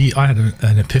a few years, I had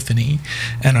an epiphany,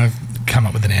 and I've come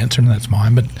up with an answer, and that's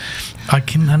mine. But I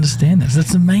can understand this.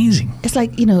 That's amazing. It's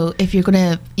like, if you're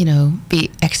going to,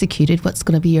 be executed, what's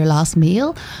going to be your last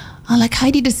meal? I'm like, how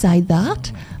do you decide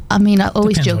that? I mean, I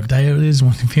always Depends joke. what day it is.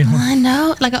 What funeral. I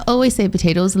know. Like, I always say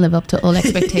potatoes and live up to all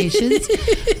expectations.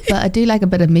 But I do like a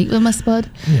bit of meat with my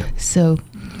spud. Yeah. So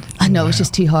I know it's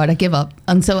just too hard. I give up.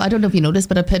 And so I don't know if you noticed,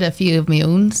 but I put a few of my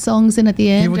own songs in at the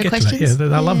end. Yeah, we'll get to that.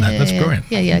 Yeah, I love that. That's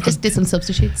brilliant. Yeah. Just did some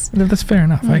substitutes. That's fair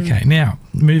enough. Okay. Now,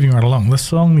 moving right along, the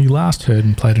song you last heard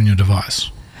and played on your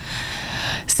device.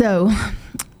 So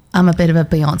I'm a bit of a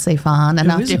Beyonce fan.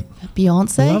 And Who is after it?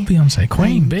 Beyonce. Love Beyonce.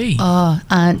 Queen Bee.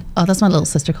 That's my little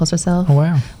sister calls herself. Oh,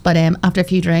 wow. But after a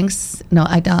few drinks,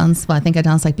 I dance. Well, I think I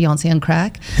dance like Beyonce on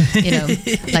crack.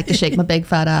 Like to shake my big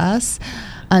fat ass.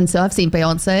 And so I've seen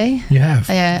Beyonce. You have?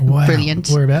 Wow. Brilliant.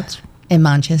 Whereabouts? In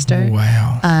Manchester.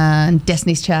 Wow. And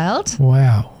Destiny's Child.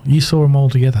 Wow. You saw them all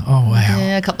together. Oh, wow.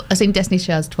 Yeah, I've seen Destiny's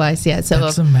Child twice. Yeah. So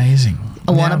that's amazing.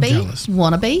 A Now I'm Wannabe. jealous.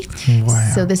 Wannabe.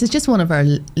 Wow. So this is just one of our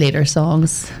later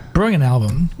songs. Brilliant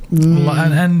album.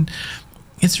 And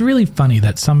it's really funny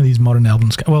that some of these modern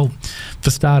albums, well, for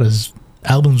starters,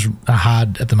 albums are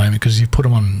hard at the moment because you put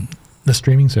them on the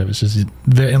streaming services.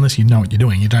 Unless you know what you're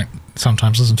doing, you don't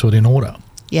sometimes listen to it in order.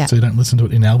 Yeah. So you don't listen to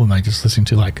it in album, they just listen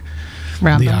to like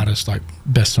Random. the artist, like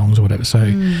best songs or whatever.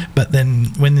 So, but then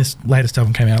when this latest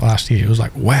album came out last year, it was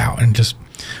like, wow. And just,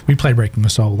 we played Breaking My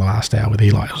Soul the last hour with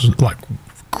Eli. It was like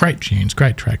great tunes,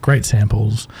 great track, great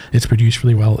samples. It's produced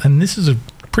really well. And this is a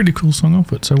pretty cool song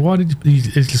off it. So why did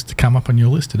it just come up on your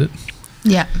list, did it?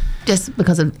 Yeah, just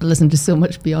because I listened to so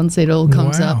much Beyonce, it all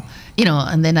comes Wow. up.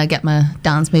 And then I get my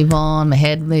dance move on, my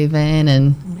head moving,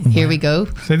 and here we go.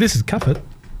 So this is Cuff It.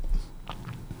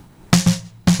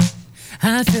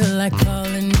 I feel like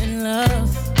falling in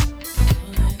love.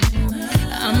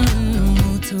 I'm in the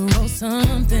mood to roll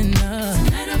something up.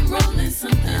 Tonight I'm rolling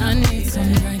something. I need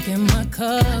some drink in my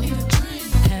cup.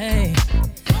 Hey,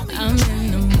 I'm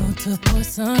in the mood to pour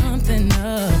something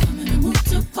up.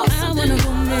 I wanna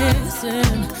go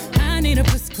missing. I need a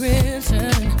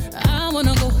prescription. I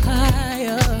wanna go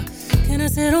higher. Can I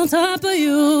sit on top of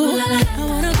you? I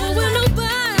wanna go where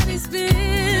nobody's been.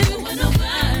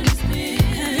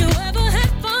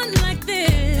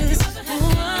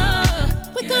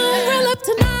 Roll up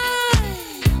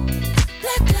tonight,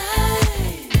 black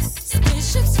lights,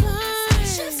 spaceships fly.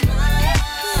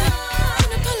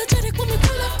 Unapologetic when we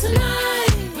pull up tonight.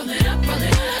 Roll it up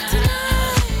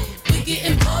tonight. We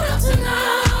getting pulled up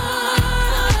tonight.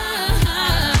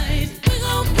 We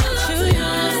gon' pull up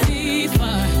tonight. See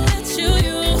far, let you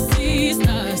see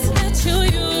stars, let you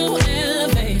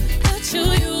elevate, let you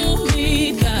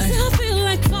meet God. 'Cause I feel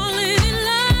like falling in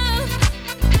love.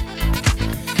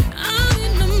 I'm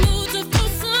in the mood to pull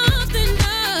something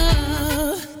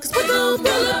up. 'Cause we gon'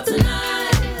 pull up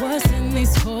tonight. What's in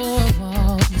these four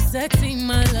walls? You sexy,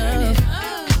 my love.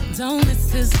 Don't miss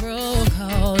this roll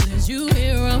call. Did you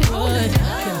hear a word?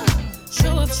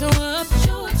 Show up, show up,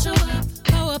 show up, show up.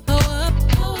 Pow up, pow up,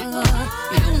 pow up.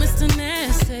 You Mr.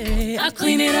 Nasty, I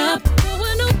clean it up. Go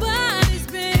where nobody's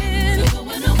been. Go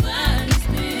where nobody's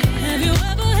been. Have you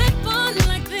ever had fun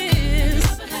like this?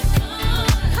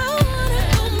 I wanna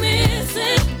go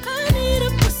missing. I need a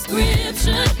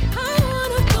prescription. I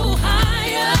wanna go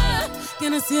higher.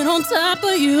 Gonna sit on top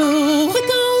of you. We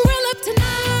gon' roll up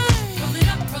tonight. Roll it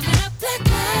up, black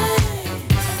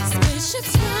lights.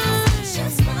 Spaceships fly.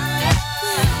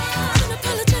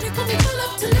 Unapologetic when we pull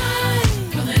up tonight.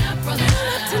 Roll it up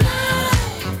tonight.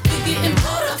 We getting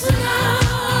pulled up tonight.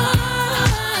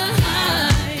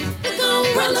 We gon'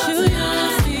 roll up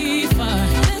tonight. See far,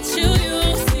 let you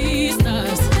see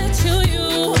stars, let you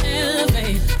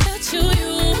elevate, let you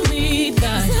meet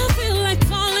God. 'Cause I feel like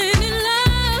falling in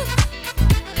love.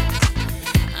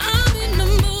 I'm in the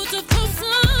mood to pull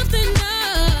something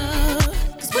up.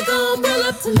 'Cause we gon' roll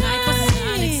up tonight.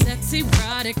 Hypersonic, sexy,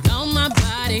 erotic on my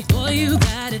body. Boy, you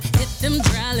got it. Hit them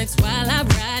hydraulics while I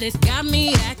ride it. Got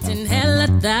me acting hella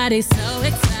That is so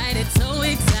excited, so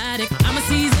exotic. I'm a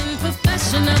seasoned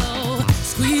professional.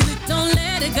 Squeeze it, don't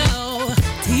let it go.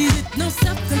 Tease it, no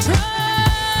self-control.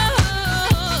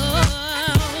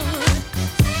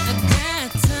 I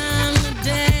got time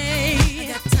today. I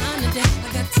got time today. I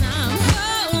got time.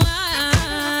 Oh,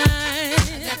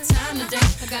 I got time today.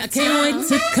 I can't wait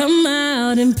to come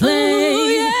out and play. Ooh,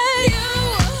 yeah, you.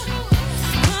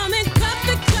 Come and cuff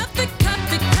it, cuff it,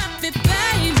 cuff it, cuff it,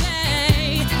 baby.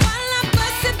 While I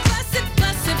bust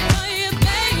it for you,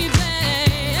 baby.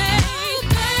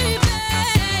 Baby.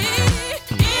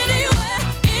 Anywhere,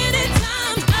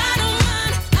 anytime, I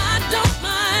don't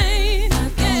mind.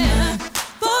 Yeah.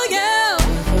 For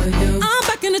you, I'm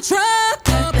back in the truck.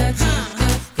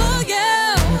 For you,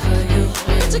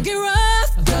 to get rough.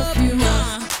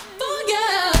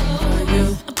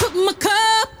 I put my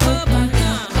cup up.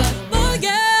 For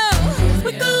you,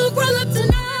 we gon' roll up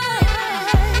tonight.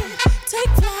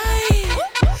 Take flight,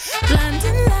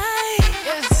 blinding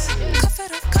lights. Cuff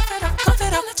it up, cuff it up, cuff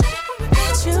it up.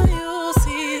 Bet you you'll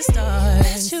see stars.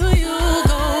 Bet you you'll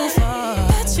go far.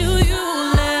 Bet you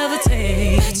you'll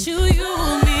levitate. Bet you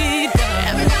you'll meet God.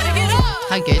 Everybody get up.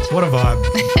 How good. What a vibe.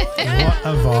 What a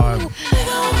vibe.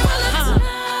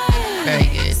 Very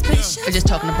good. We're just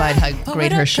talking about how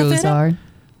great her shows are.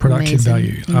 Production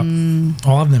Amazing. value.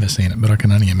 Oh, I've never seen it, but I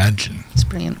can only imagine. It's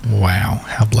brilliant. Wow,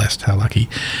 how blessed, how lucky.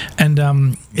 And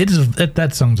that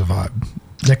song's a vibe.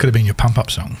 That could have been your pump-up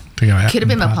song to go out. Could have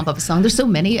been my party. pump-up song. There's so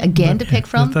many, again, to pick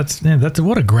from. That's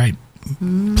what a great...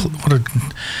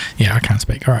 I can't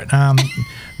speak. All right.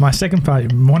 My second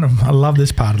part, I love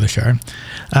this part of the show.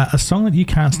 A song that you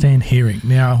can't stand hearing.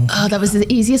 Now... Oh, that was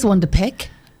the easiest one to pick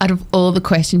out of all the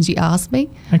questions you asked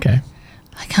me. Okay.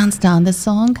 I can't stand this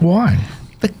song. Why?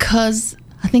 Because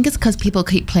I think it's because people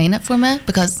keep playing it for me.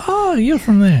 Because you're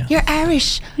from there. You're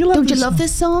Irish. Don't you love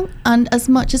this song? And as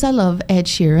much as I love Ed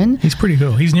Sheeran, he's pretty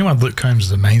cool. His new one, Luke Combs,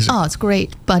 is amazing. Oh, it's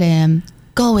great. But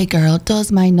Galway Girl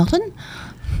does my nothing.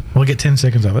 We'll get 10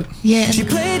 seconds of it. Yeah. She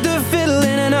played the fiddle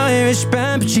in an Irish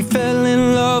band, but she fell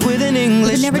in love with an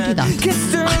English never man. do that.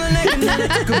 Kissed her on the neck and then I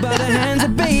took her by the hands.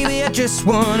 And baby, I just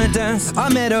wanna dance. I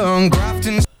met her on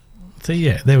Grafton. So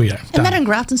yeah, there we go. I met her on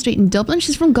Grafton Street in Dublin.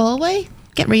 She's from Galway.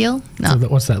 Get real. No. So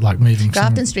what's that like moving?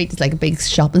 Grafton Street is like a big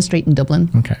shopping street in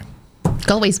Dublin. Okay.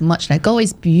 Galway's much like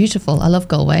Galway's beautiful. I love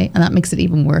Galway, and that makes it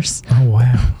even worse. Oh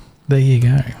wow. There you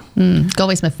go.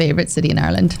 Galway's my favourite city in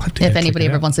Ireland. If anybody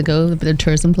ever wants to go, a bit of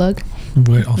tourism plug.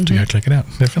 We'll have to go check it out,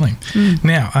 definitely.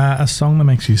 Now, a song that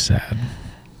makes you sad.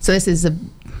 So this is a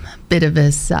bit of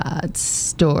a sad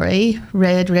story.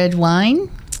 Red, Red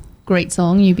Wine. Great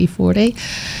song, UB40.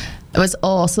 It was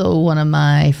also one of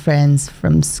my friends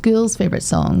from school's favourite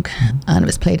song, and it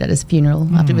was played at his funeral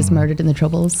after he was murdered in the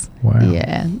Troubles. Wow.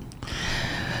 Yeah.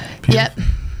 Beautiful. Yep.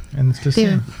 And it's just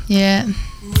yeah.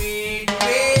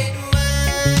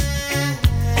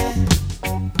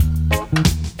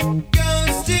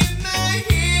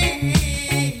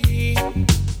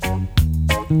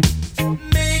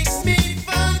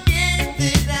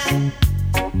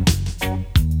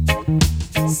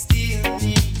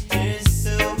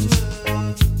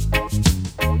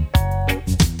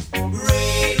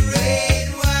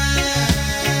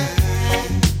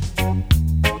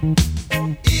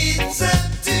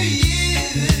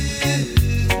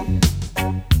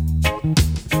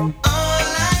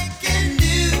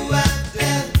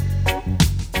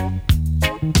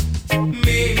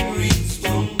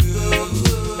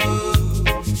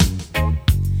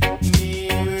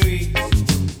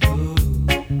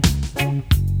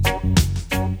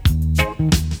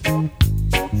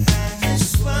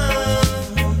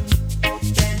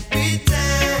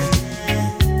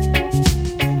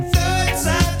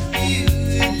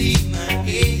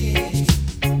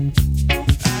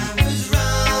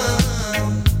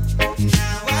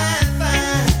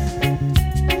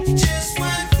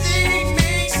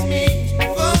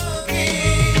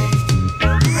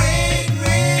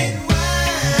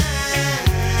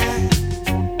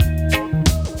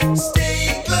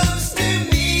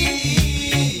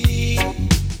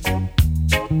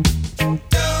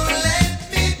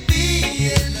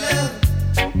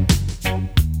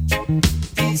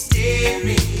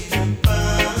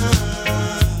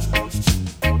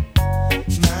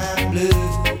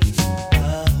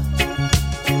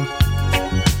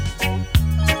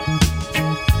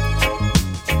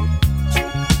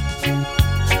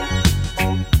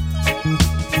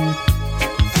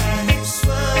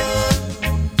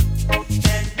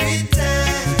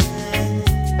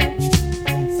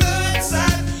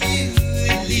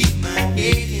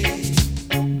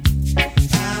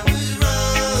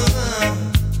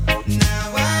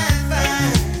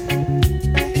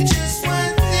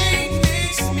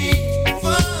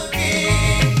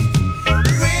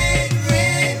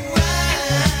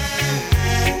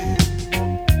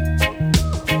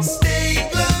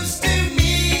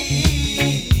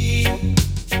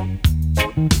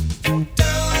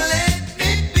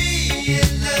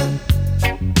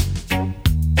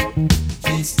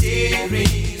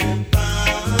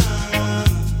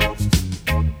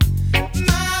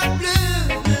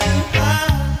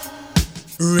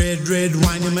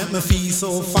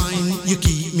 fine. You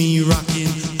keep me rocking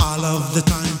all of the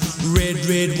time. Red,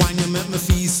 red wine, you make me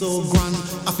feel so grand.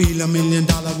 I feel $1 million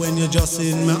when you're just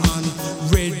in my hand.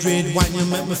 Red, red wine, you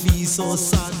make me feel so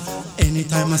sad.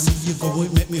 Anytime I see you go,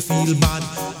 it make me feel bad.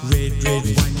 Red, red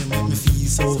wine, you make me feel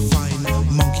so fine.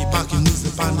 Monkey packing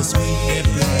music on the sweet red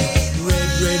line. Red,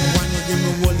 red wine, you give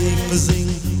me whole heap of zing.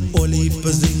 Whole heap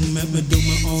of zing, make me do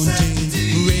my own thing.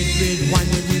 Red, red wine,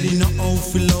 you really know how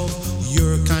to love.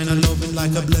 You're kind of loving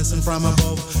like a blessing from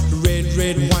above. Red,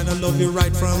 red wine, I love you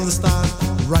right from the start.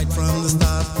 Right from the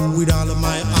start, with all of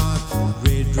my heart.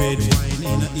 Red, red wine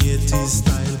in a 80s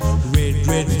style. Red,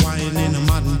 red wine in a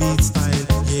modern beat style.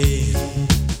 Yeah.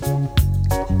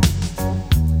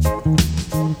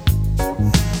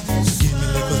 Give me a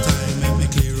little time, let me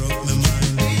clear up my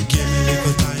mind. Give me a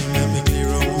little time, let me clear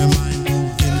up my mind.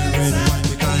 Give me red wine,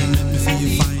 because let me feel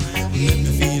fine. Let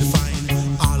me feel fine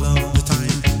all of the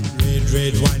time. Red,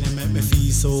 red wine, it make me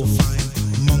feel so fine.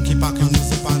 Monkey packing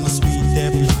music on a sweet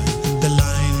depth line. The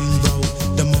line broke,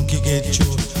 the monkey get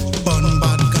choked. Bun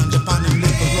bad ganja pan and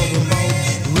liquor rubber bout.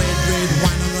 Red, red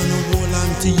wine, I'm gonna hold on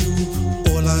to you.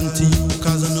 Hold on to you,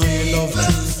 cause I know you love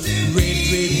truth. Red,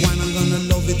 red wine, I'm gonna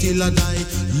love it till I die.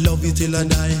 Love you till I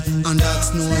die, and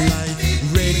that's no lie.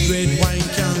 Red, red wine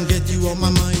can't get you on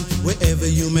my mind. Wherever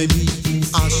you may be,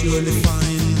 I'll surely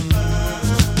find.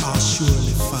 I'll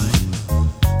surely find.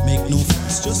 Make no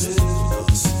fuss, just live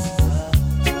with us.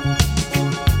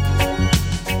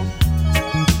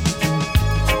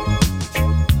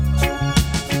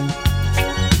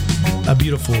 A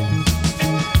beautiful,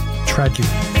 tragic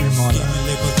reminder.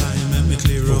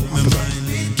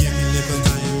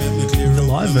 The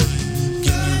live version.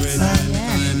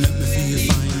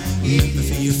 Make me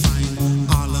feel fine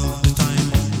all of the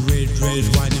time. Red, red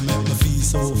wine, you make me feel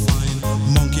so fine.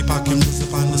 Monkey packing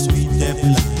music on the sweet depth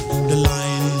line. The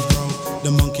line broke,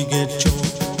 the monkey get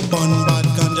choked. Bun bad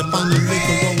ganja pan the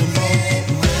liquor rolling bout.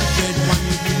 Red, red wine,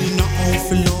 you really not all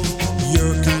for love.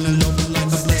 You're kind of loving like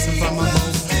a blessing from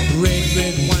above. Red,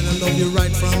 red wine, I love you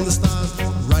right from the start.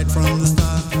 Right from the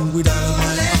start, with all of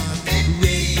my heart.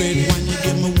 Red, red wine, you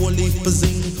give me whole heap of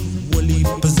zing. Whole heap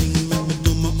of zing, make me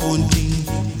do my own thing.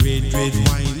 Red, red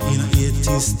wine in a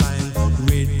 80s style.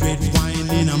 Red, red wine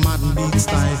in a modern beat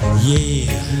style.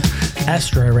 Yeah.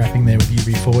 Astro rapping there with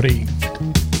UB40.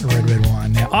 Red, red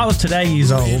wine. Now, I was today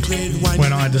years old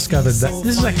when I discovered that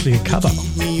this is actually a cover. And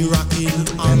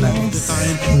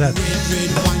that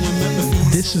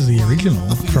this is the original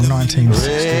from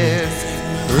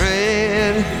 1960.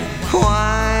 Red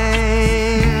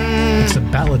wine. It's a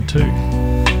ballad too.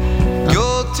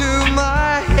 Go to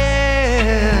my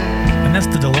head. And that's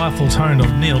the delightful tone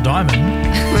of Neil Diamond.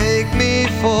 Make me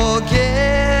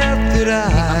forget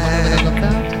that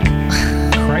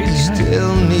Crazy,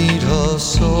 still need her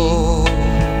soul.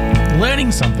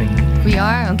 Learning something. We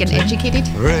are. I'm getting educated.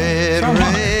 Red,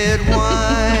 red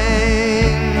wine.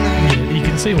 Yeah, you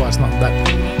can see why it's not that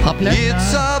popular.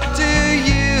 It's up to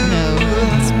you. No,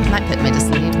 it might put me to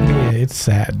sleep. Yeah, it's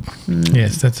sad.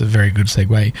 Yes, that's a very good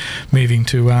segue. Moving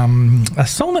to a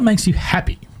song that makes you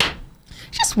happy.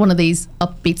 Just one of these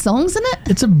upbeat songs, isn't it?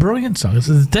 It's a brilliant song. It's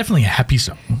definitely a happy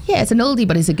song. Yeah, it's an oldie,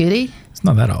 but it's a goodie. It's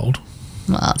not that old.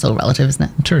 Well, it's all relative, isn't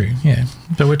it? True, yeah.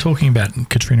 So we're talking about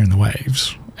Katrina and the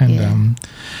Waves, and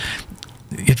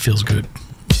it feels good.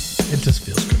 It just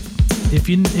feels good. If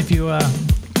you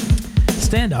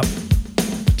stand up,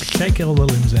 shake all the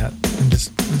limbs out, and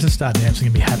just start dancing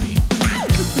and be happy.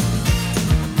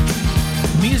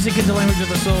 Music is the language of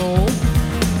the soul.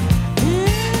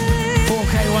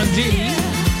 4K1G.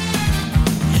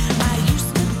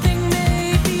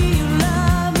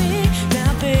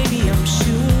 Baby, I'm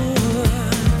sure.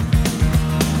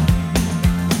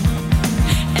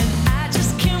 And I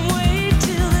just can't wait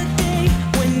till the day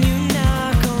when you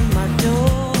knock on my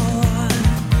door.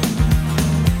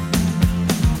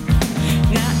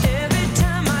 Now every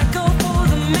time I go for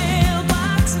the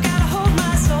mailbox, I gotta hold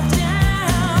myself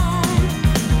down.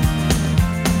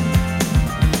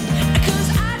 'Cause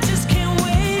I just can't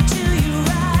wait till you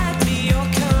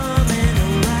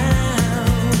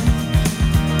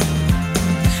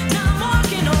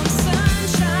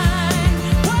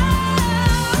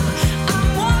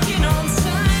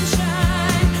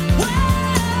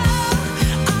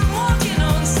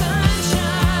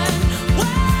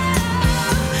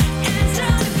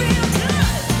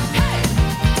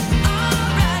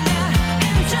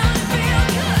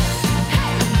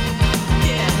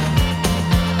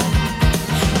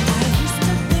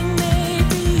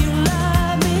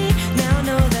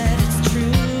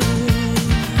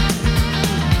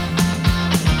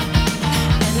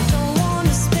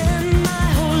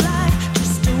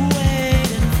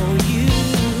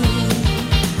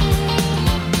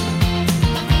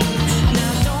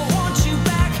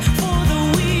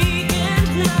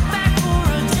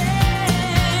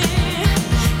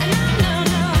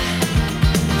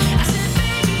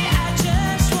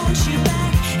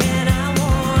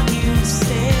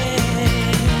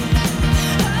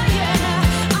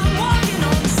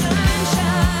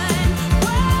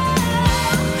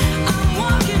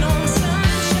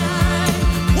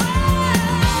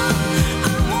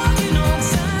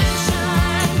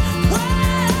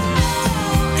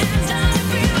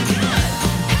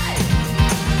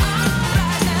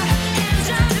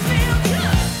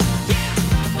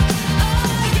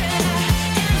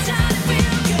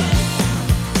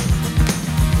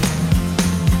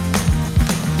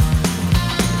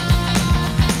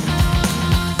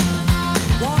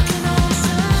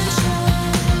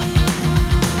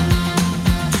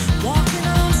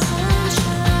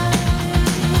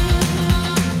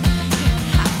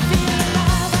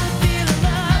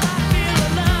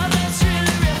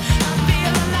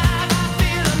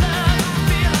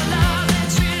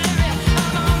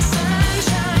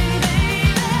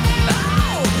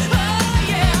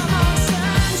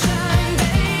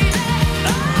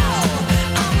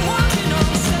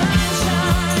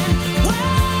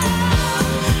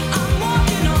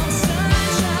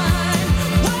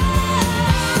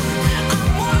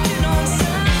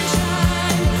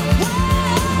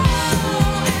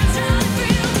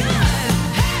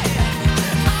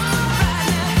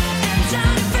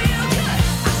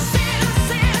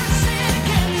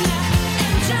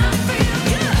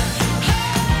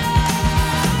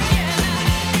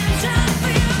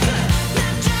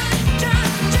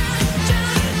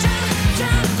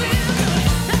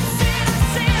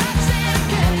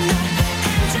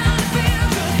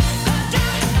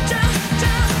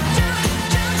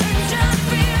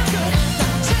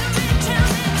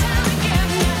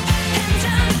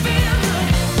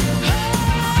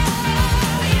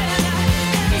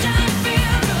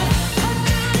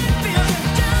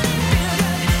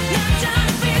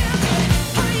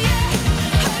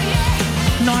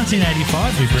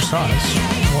 1985 to be precise.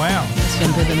 Wow.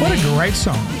 Younger than What me. a great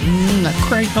song.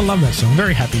 Great. I love that song.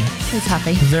 Very happy. It's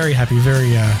happy. Very happy. Very,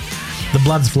 the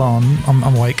blood's flowing. I'm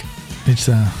awake. It's,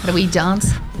 Do we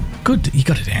dance? good. You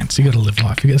got to dance. You got to live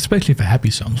life. Especially for happy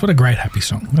songs. What a great happy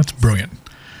song. That's brilliant.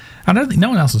 I don't think no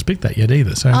one else has picked that yet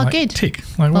either. So good. Tick.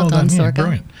 Well done, done. Yeah, Sorcha.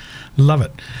 brilliant. Love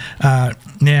it.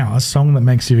 Now, a song that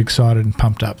makes you excited and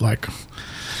pumped up. Like,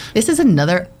 This is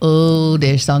another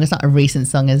oldish song. It's not a recent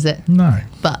song, is it? no.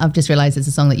 But I've just realised it's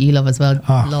a song that you love as well,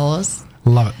 Oh. Laws.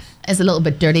 Love it. It's a little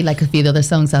bit dirty like a few of the other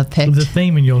songs I've picked. There's a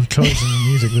theme in your choice in the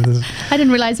music. There's- I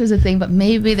didn't realise there was a thing, but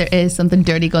maybe there is something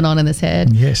dirty going on in his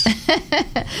head. yes.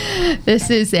 This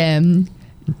is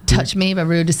Touch Me by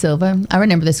Ru de Silva. I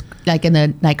remember this like in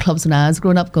the nightclubs when I was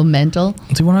growing up, going mental.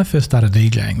 See, when I first started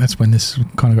DJing, that's when this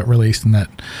kind of got released in that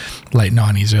late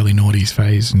 90s, early noughties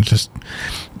phase, and just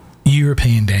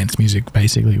European dance music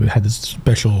basically had this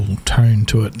special tone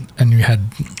to it. And you had,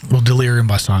 Delirium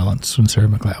by Silence and Sarah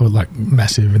McLachlan were like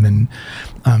massive, and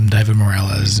then David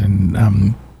Morales and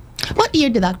What year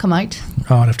did that come out?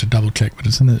 I'd have to double check, but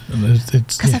it's in the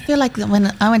it's Because I feel like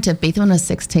when I went to Ibiza when I was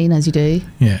 16, as you do,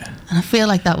 yeah. and I feel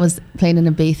like that was playing in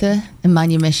Ibiza in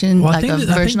Manumission, like a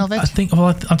version of it. I think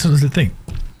that's the thing.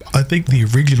 I think the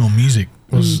original music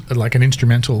was like an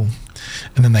instrumental,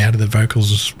 and then they added the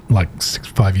vocals like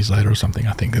 5 years later or something.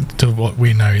 I think to what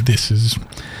we know, this is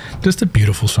just a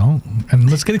beautiful song. And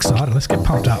let's get excited. Let's get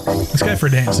pumped up. Let's go for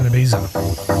a dance in Ibiza.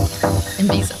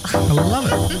 Ibiza. I love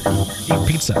it. Eat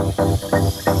pizza.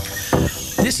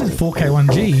 This is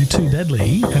 4K1G, Too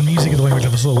Deadly, and music of the language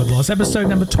of us all with Loss. Episode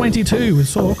number 22 with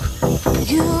Sork.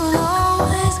 You'll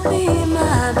always be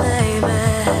my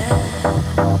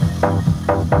baby.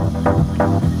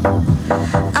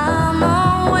 I'm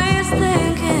always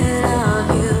thinking of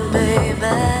you,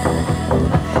 baby.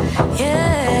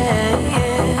 Yeah,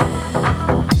 yeah.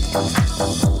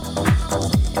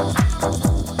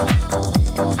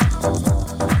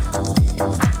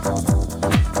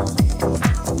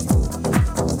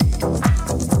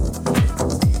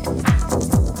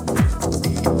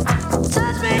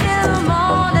 Touch me in the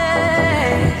morning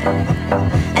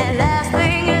and last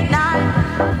thing at night.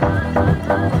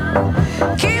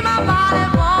 Keep my body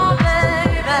warm,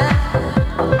 baby.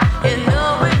 You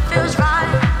know it feels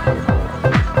right.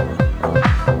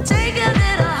 Take a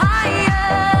little higher.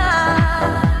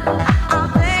 I'm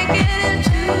thinking it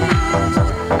too.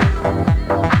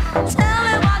 Tell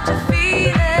me what you're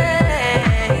feeling.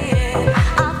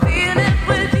 I feel it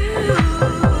with you.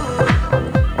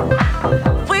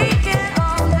 We can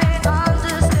only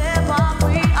understand what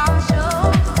we are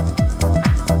shown.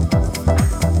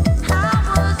 How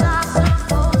was I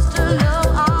supposed to know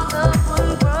our love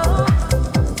would grow?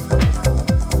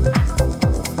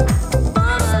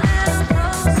 Move a little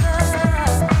closer,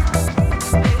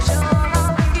 make sure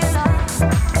I'm picking up.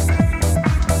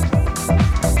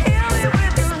 Heal me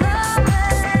with your loving.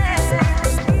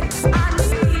 I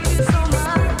need you so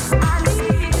much. I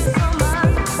need you so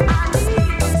much. I need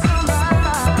you so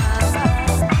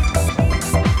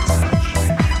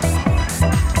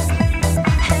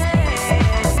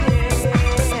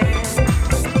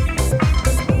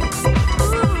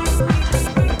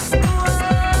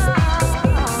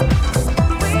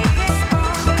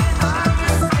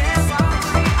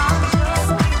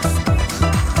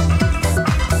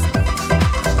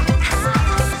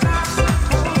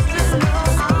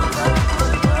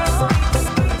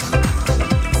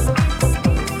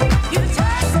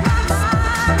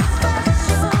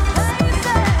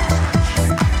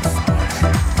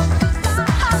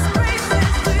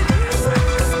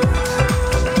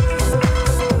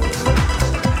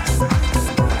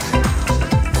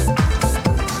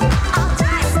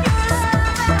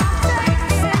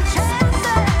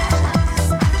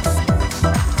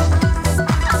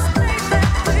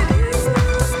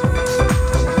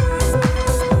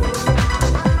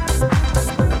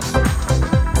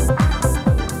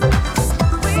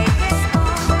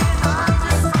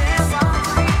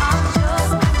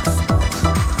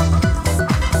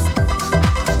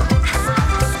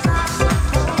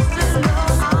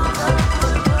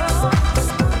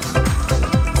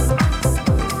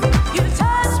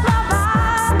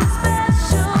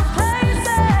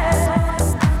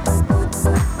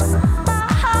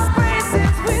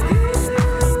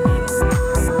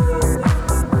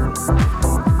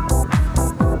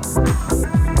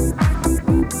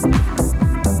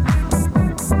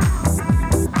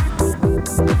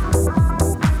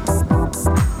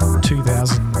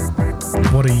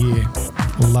What a year.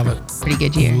 Love it. Pretty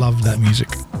good year. Love that music.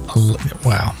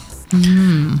 Wow.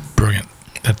 Brilliant.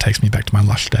 That takes me back to my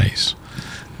Lush days.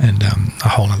 and a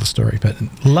whole other story. But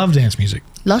love dance music.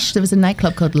 Lush. There was a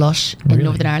nightclub called Lush in Really?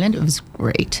 Northern Ireland. It was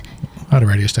great. I had a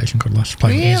radio station called Lush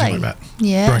playing music Really? like that.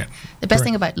 Yeah. Brilliant. The best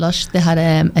thing about Lush, they had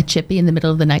a chippy in the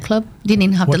middle of the nightclub. You didn't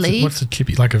even have to leave. What's a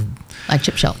chippy? Like a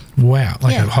chip shop. wow,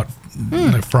 like Yeah. a hot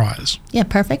like fries. Yeah,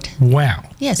 perfect. Wow.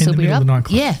 Yeah, in so the we middle were of up. the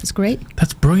nightclub. Yeah, it's great.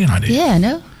 That's a brilliant idea. Yeah, I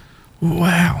know.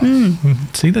 Wow.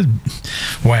 See that?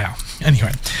 Wow.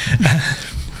 Anyway,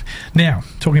 now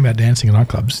talking about dancing in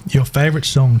nightclubs, your favourite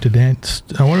song to dance?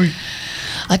 What are we?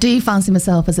 I do fancy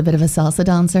myself as a bit of a salsa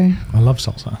dancer. I love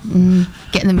salsa.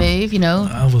 Get in the move, you know.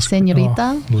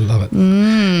 Senorita. Oh, love it.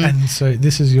 And so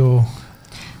this is your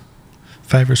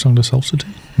favourite song to salsa to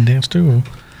and dance to? Or?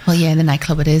 Well, yeah, in the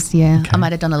nightclub it is, yeah. Okay. I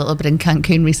might have done a little bit in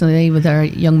Cancun recently with our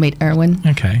young mate Erwin.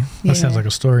 Okay. That Yeah. sounds like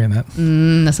a story in that.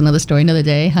 That's another story, another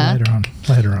day, huh?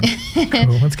 Later on.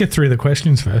 Cool. Let's get through the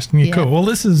questions first. Yeah, Yeah. cool. Well,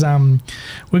 this is, we're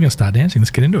going to start dancing. Let's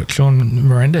get into it. Shawn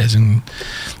Menendez and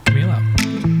Camila.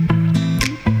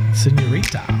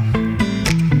 Senorita.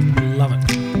 Love it.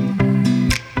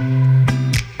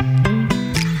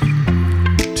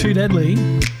 Too Deadly.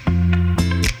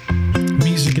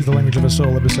 Music is the Language of Us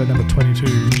All, episode number 22.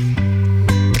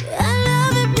 I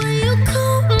love it when you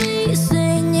call me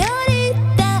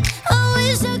señorita. I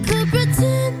wish I could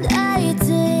pretend I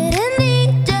didn't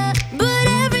need ya, but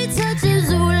every touch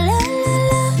is ooh la la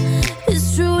la.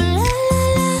 It's true la la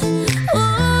la. Oh,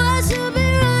 I should be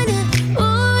running.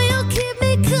 Oh, you keep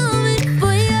me coming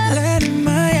for ya. Land in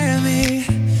Miami,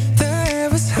 the air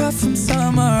was hot from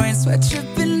summer rain, sweat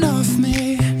dripping off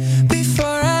me. Before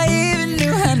I even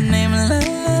knew her name, la la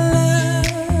la.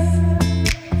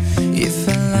 You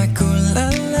felt like ooh la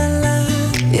la la,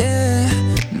 yeah,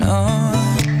 no.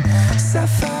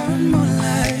 Sapphire and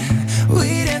moonlight,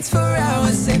 we danced for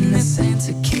hours in the same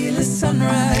tequila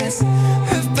sunrise.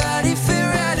 Her body fit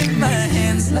right in my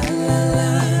hands, la la la.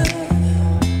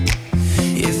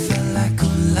 You felt like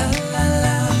ooh la la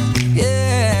la,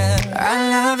 yeah. I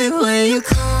love it when you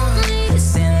call me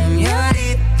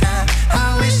señorita. I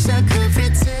wish I could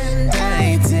pretend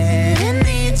I didn't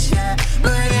need ya,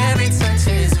 but every touch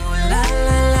is ooh la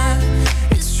la la.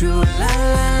 It's true la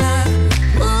la la.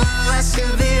 Oh, I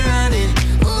should be running.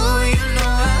 Oh, you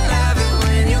know I love it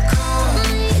when you call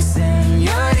me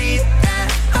señorita.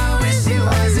 I wish it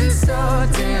wasn't so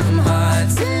damn hard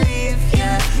to leave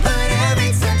ya, but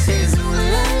every touch is ooh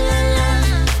la la la.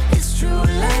 It's true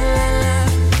la la la.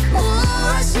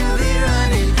 Oh, I should be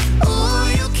running. Oh,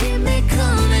 you keep me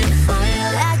coming for ya.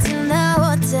 Back in the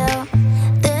hotel,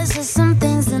 there's just some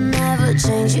things that never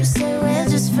change. You say we're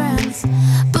just friends,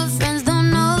 but friends don't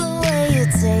know the way you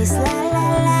taste. La la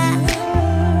la.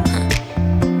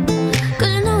 'Cause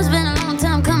you know it's been a long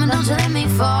time coming. Don't you let me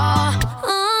fall.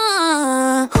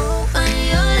 On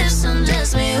your lips,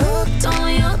 undress me, hooked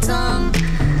on your tongue.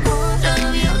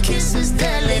 Love your kisses,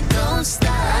 deadly, don't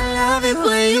stop. I love it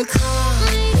when you call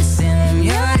me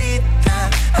señorita.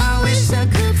 I wish I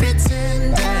could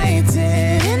pretend I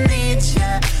didn't need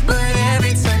ya, but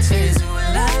every touch is ooh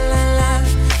la la la.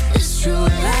 It's true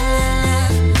la la la.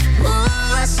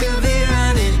 Oh, I should be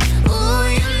running. Oh,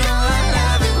 you know I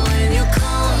love it when you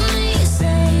call me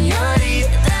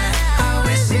señorita. I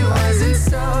wish it wasn't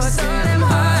so damn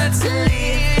hard to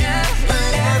leave ya,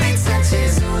 but every touch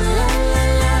is ooh la la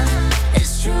la.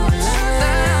 It's true la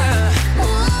la la.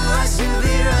 Oh, I should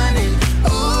be running.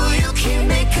 Oh, you keep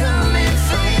me coming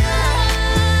for ya.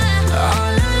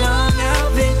 All along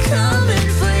I've been coming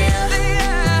for ya,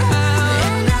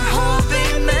 and I hope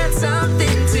it meant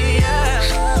something to ya.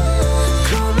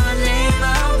 Call my name,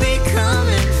 I'll be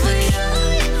coming for ya,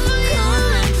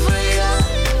 coming for ya,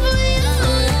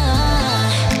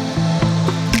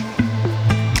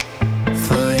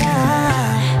 for ya.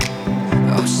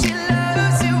 Oh, she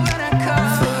loves it when I call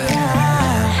for ya.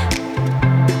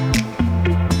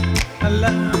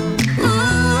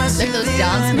 Ooh, I should those be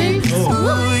dance running. moves.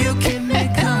 Ooh, you keep me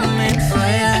coming for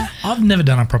ya. I've never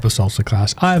done a proper salsa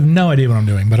class. I have no idea what I'm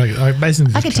doing, but I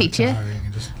basically just I can start teach you. diving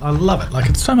and I love it. Like,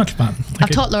 it's so much fun. I've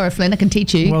taught Laura Flynn, I can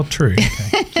teach you. Well, true.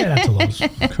 Okay. Yeah, that's a lot.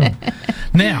 Cool.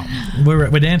 Now, we're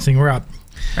dancing. We're up.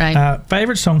 Right.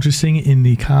 Favorite song to sing in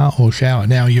the car or shower?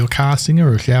 Now, you're a car singer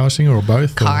or a shower singer or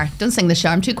both? Car. Don't sing the show.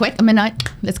 I'm too quick. I'm out.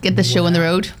 Let's get this show on the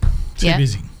road. Too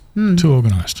busy. Too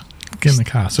organised. Get in the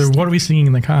car. So, what are we singing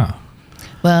in the car?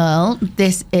 Well,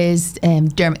 this is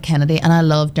Dermot Kennedy, and I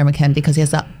love Dermot Kennedy because he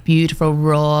has that beautiful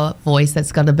raw voice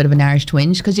that's got a bit of an Irish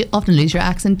twinge, because you often lose your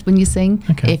accent when you sing,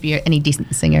 Okay. if you're any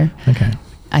decent singer, Okay.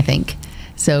 I think.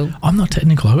 So I'm not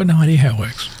technical. I've got no idea how it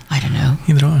works. I don't know.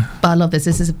 Neither do I. But I love this.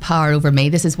 This is a power over me.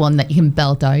 This is one that you can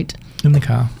belt out. In the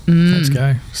car. Let's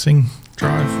go. Sing.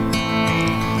 Drive.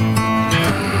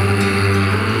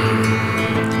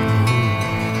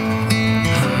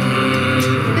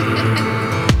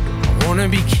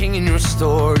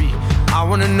 story. I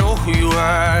wanna know who you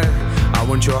are. I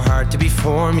want your heart to be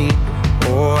for me.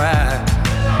 Oh, I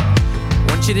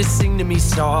want you to sing to me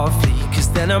softly, 'cause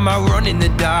then I might run in the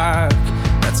dark.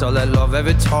 That's all that love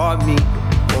ever taught me.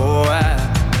 Oh, I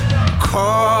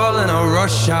call and I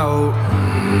rush out,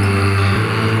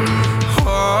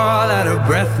 all out of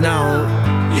breath now.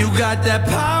 You got that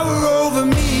power over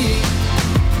me.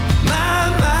 My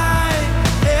mind,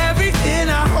 everything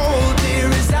I hold dear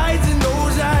resides in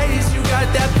those eyes. You got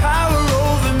that power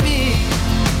over me.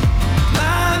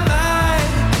 My mind,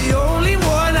 the only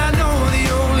one I know, the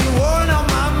only one on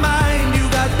my mind. You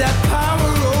got that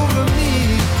power over me.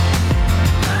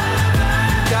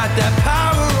 Got that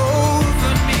power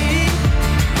over me.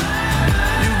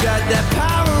 You got that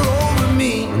power over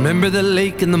me. Remember the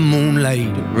lake in the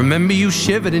moonlight. Remember you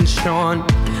shivered and shone.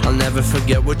 I'll never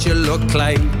forget what you looked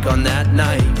like on that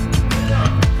night.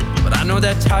 But I know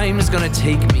that time is gonna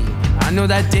take me. I know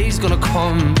that day's gonna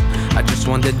come. I just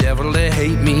want the devil to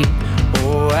hate me.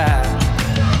 Oh, I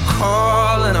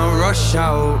call and I rush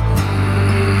out,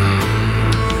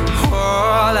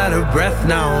 all out of breath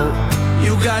now.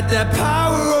 You got that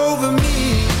power over me.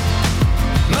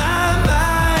 My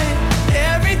mind,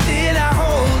 everything I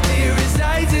hold dear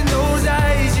resides in those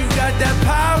eyes. You got that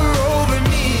power over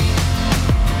me.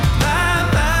 My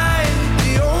mind,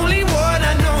 the only one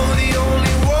I know, the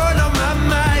only one on my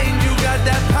mind. You got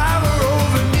that power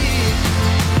over me.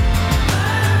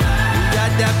 You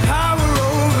got that power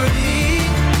over me.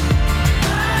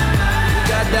 You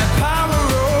got that power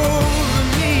over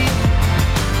me.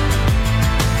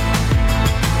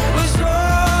 It was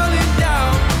rolling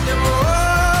down, they were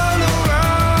all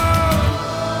around.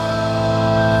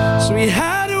 So we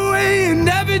had a way and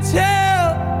never tell.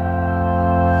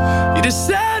 You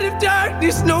decide if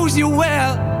darkness knows you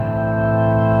well.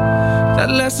 That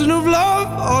lesson of love,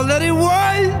 all that it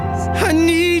was, I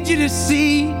need you to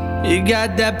see. You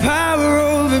got that power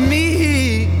over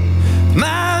me.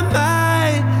 My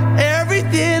mind,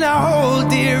 everything I hold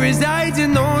dear resides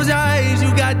in those eyes. You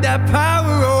got that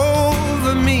power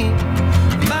over me.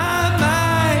 My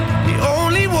mind, the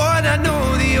only one I know,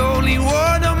 the only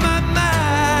one on my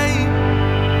mind.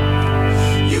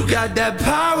 You got that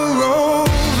power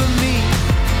over me.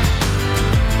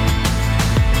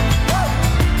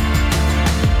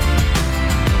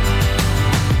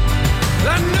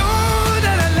 I know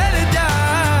that I let it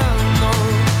down, no,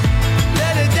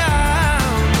 let it down,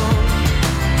 no.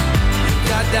 You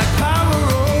got that power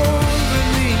over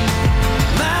me.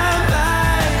 My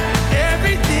mind,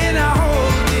 everything I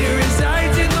hold dear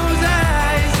resides in those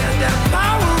eyes. Got that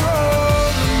power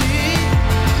over me.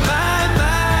 My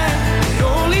mind, the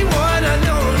only one I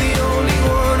know, the only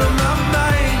one on my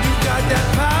mind. You got that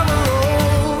power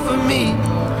over me.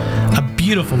 A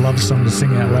beautiful love song to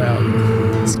sing out loud.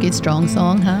 It's a good, strong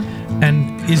song, huh?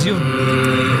 And is your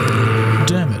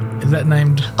Dermot, is that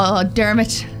named? Oh,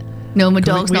 Dermot. No, my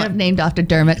dog's we not have- named after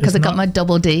Dermot because I It's got not? my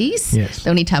double D's. Yes.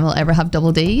 The only time I'll ever have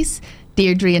double D's.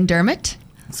 Deirdre and Dermot.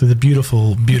 So the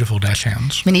beautiful, beautiful dash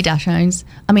hounds. Mini dash hounds.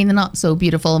 I mean, they're not so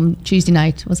beautiful. On Tuesday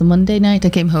night, was a Monday night, I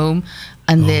came home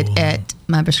and they'd ate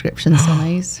my prescription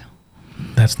sunnies.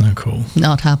 That's no cool.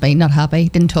 Not happy, not happy.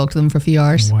 Didn't talk to them for a few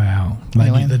hours. Wow. They,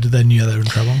 Anyway. they knew they were in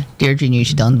trouble. Deirdre knew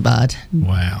she'd done bad.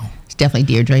 Wow. It's definitely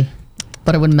Deirdre.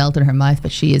 But I wouldn't melt in her mouth,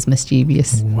 but she is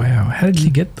mischievous. Wow. How did you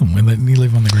get them when you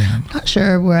live on the ground? Not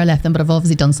sure where I left them, but I've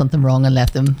obviously done something wrong and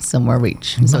left them somewhere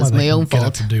reach. So it's my own Get up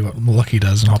fault. to do what Lucky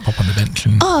does and hop up on the bench.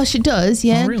 And, Oh, she does,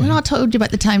 yeah. Oh, really? I not told you about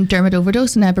the time Dermot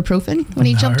overdosed on ibuprofen when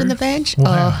he jumped No. on the bench.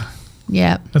 Wow. Oh,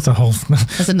 yeah. That's a whole...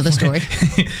 That's another story. I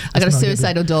got a not good.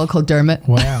 suicidal dog called Dermot.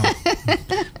 Wow.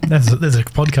 There's a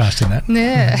podcast in that.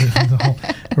 Yeah. There's a whole-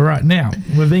 right, now,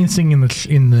 we've been singing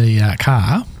in the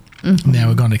car. Mm-hmm. Now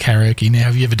we're going to karaoke. Now,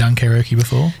 have you ever done karaoke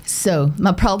before? So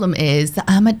my problem is that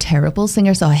I'm a terrible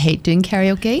singer, so I hate doing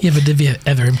karaoke. Yeah, but have you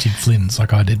ever emptied Flynn's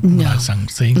like I did when I sung?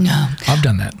 See? No. I've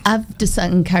done that. I've just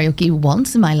sung karaoke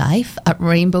once in my life at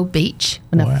Rainbow Beach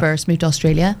when I Wow. first moved to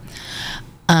Australia.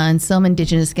 And some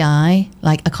Indigenous guy,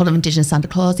 like I called him Indigenous Santa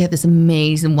Claus, he had this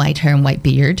amazing white hair and white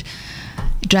beard,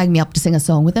 dragged me up to sing a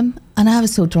song with him. And I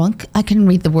was so drunk, I couldn't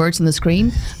read the words on the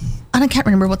screen. And I can't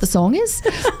remember what the song is.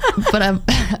 But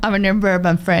I remember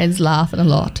my friends laughing a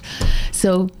lot.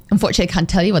 So unfortunately, I can't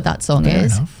tell you what that song Fair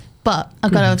is. enough. But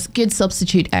I've got a good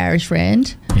substitute Irish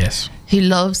friend Yes. who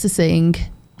loves to sing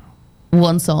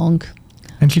one song.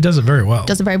 And she does it very well.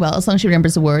 Does it very well as long as she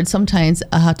remembers the words. Sometimes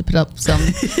I have to put up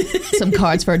some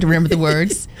cards for her to remember the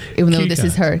words, even though Key this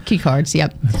is cards. her key cards.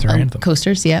 Yep, That's her anthem.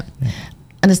 coasters. Yep,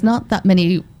 and there's not that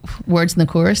many words in the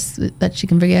chorus that she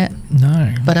can forget.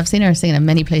 No. But I've seen her singing in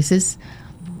many places.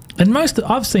 And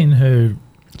I've seen her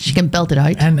She can belt it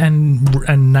out.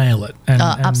 and nail it. And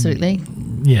absolutely.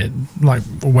 Yeah, like,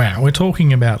 wow. We're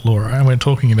talking about Laura, and we're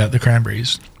talking about the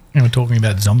Cranberries, and we're talking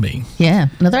about Zombie. Yeah,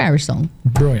 another Irish song.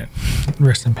 Brilliant.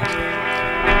 Rest in peace.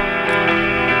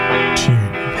 Tune.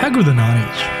 How good are the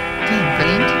 90s? Yeah,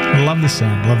 brilliant. I love this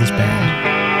sound. I love this band.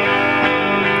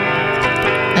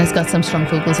 And it's got some strong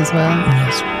vocals as well.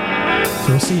 Yes.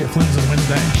 So we'll see you at Flynn's on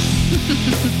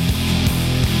Wednesday.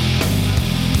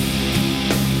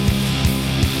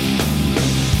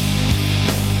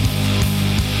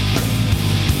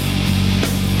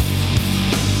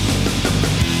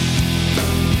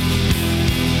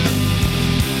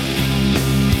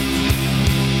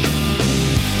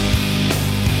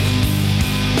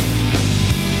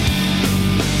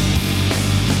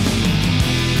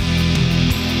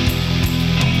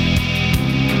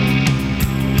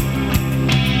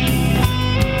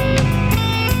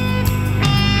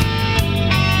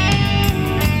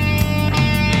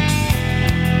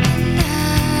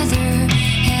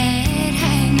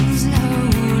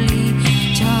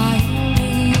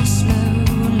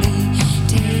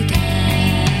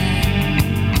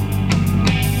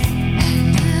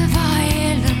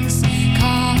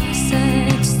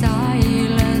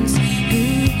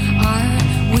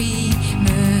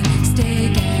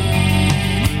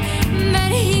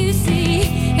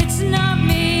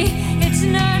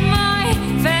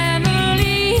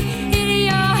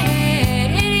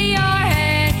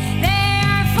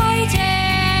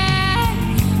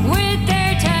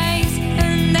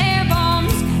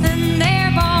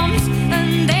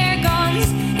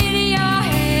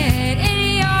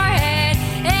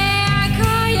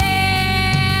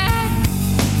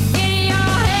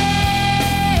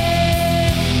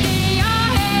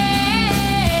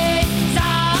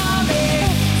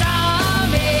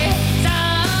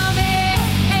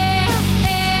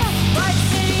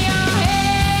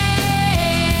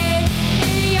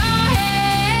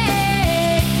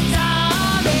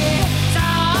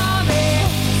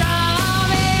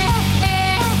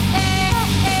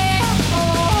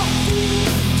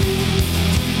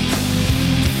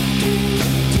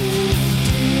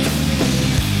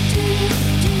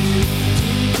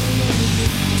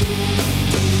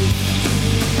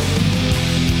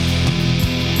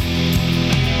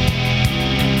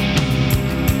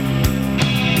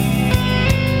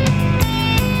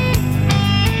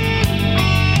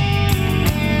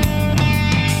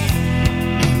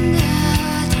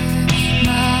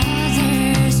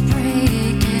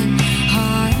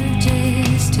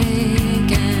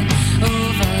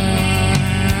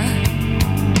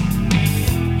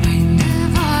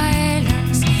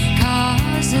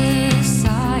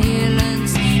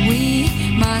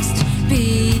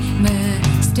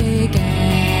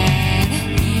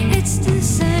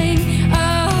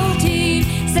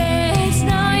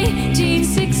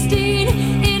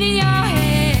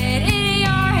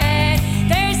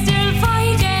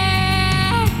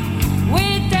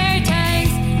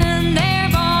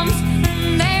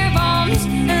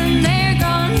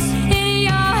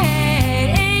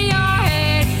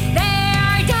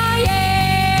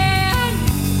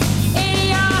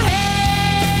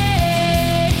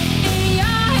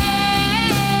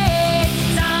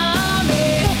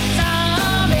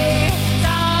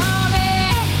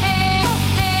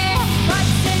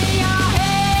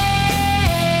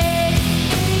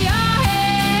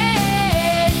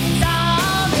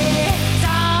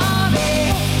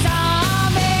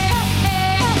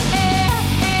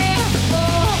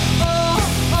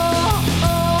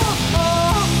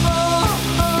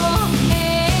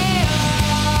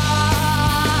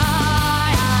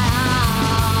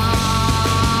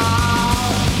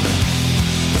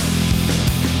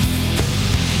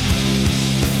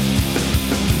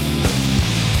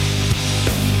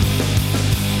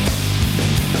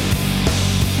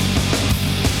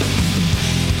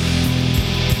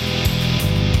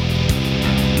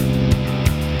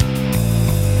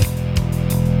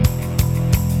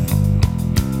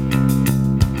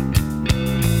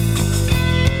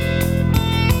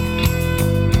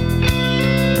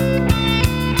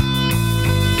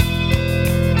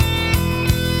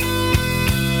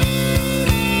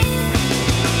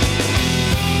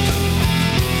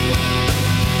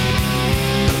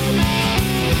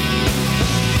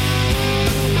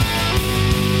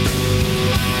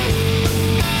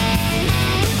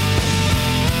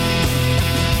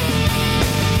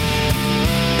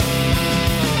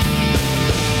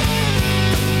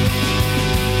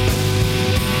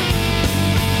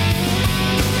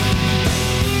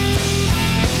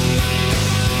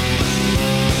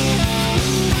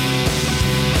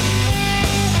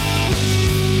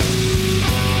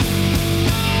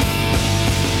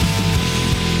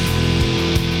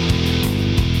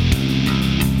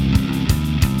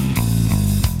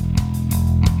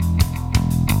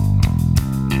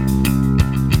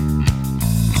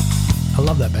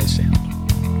 Friday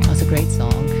sound. That's a great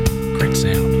song. Great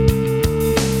sound.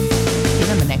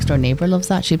 Even my next door neighbour loves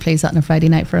that. She plays that on a Friday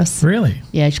night for us. Really?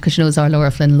 Yeah, because she knows our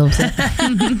Laura Flynn loves it.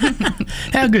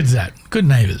 How good's that? Good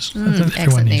neighbours.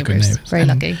 Excellent neighbours. Very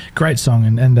lucky. Great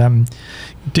song. And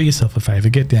do yourself a favour.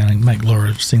 Get down and make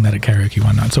Laura sing that at karaoke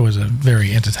one night. It's always a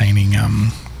very entertaining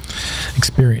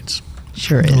experience.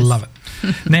 Sure is. Love it.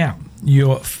 Now,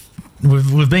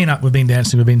 we've been up, we've been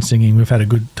dancing, we've been singing, we've had a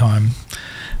good time.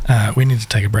 We need to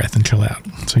take a breath and chill out.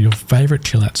 So your favourite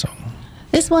chill out song?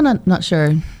 This one, I'm not sure.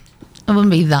 It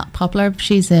wouldn't be that popular.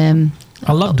 She's I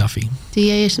love Duffy. Do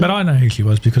you? But I know who she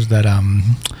was because of that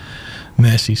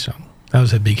Mercy song. That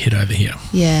was her big hit over here.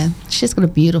 Yeah, she's got a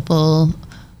beautiful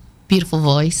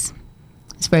voice.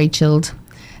 It's very chilled.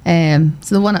 So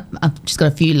the one she's got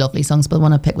a few lovely songs, but the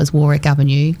one I picked was Warwick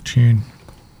Avenue. Tune.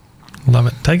 Love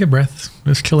it. Take a breath.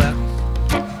 Let's chill out.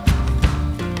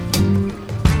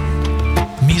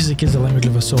 Music is the Language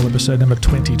of Us All, episode number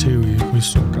 22 with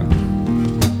Sorcha.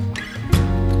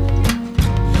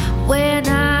 When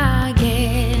I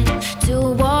get to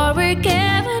Warwick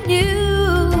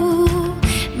Avenue,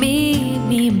 meet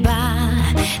me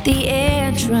by the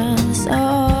entrance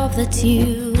of the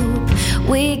tube.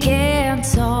 We can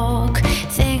talk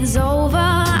things over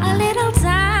a little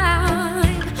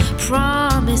time.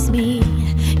 Promise me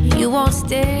you won't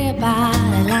stay by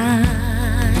the line.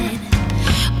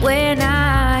 When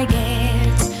I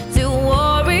get to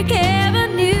Warwick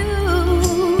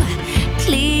Avenue,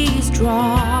 please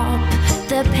drop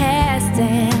the past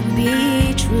and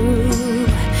be true.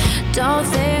 Don't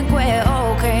think we're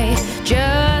okay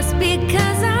just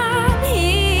because I'm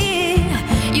here.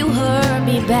 You hurt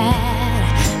me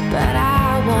bad, but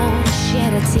I won't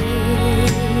shed a tear.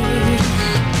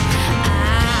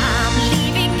 I'm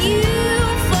leaving you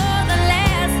for the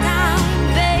last time,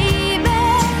 baby.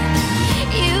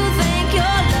 You think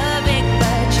you're loving,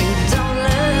 but you don't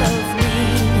love me.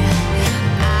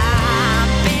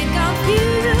 I've been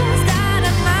confused out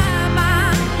of my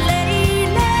mind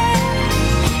lately.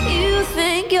 You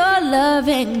think you're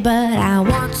loving, but I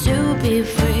want to be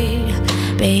free.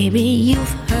 Baby,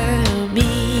 you've hurt me.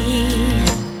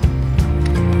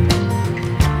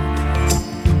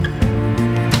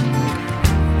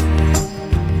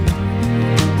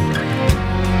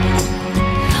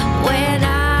 When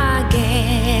I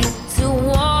get to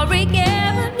Warwick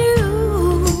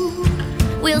Avenue,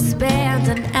 we'll spend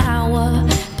an hour,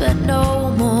 but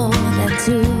no more than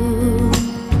two.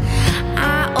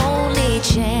 Our only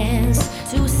chance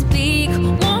to speak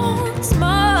once more.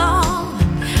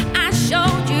 I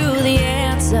showed you the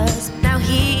answers, now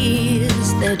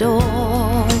here's the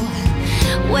door.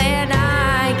 When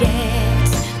I get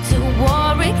to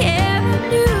Warwick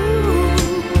Avenue,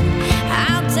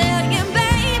 I'll tell you,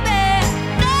 baby,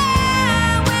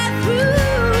 now we're through.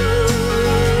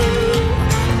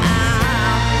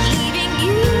 I'm leaving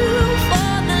you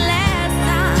for the last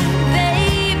time,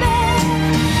 baby.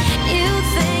 You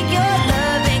think you're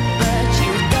loving, but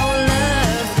you don't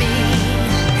love me.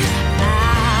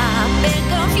 I've been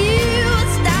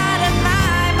confused out of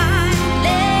my mind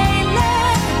lately.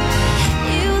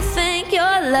 You think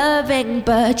you're loving,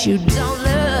 but you don't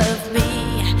love me.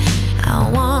 I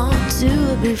want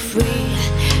to be free.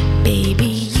 Baby,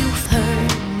 you've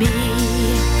hurt me.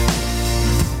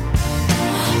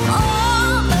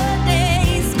 All the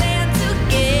days spent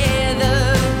together,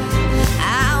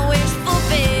 I wish for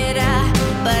better,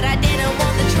 but I didn't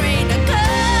want the train to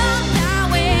come.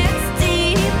 Now it's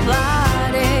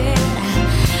departed.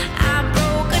 I'm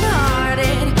broken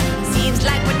hearted. Seems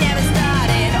like we never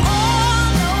started. All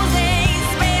those days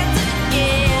spent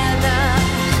together,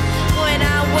 when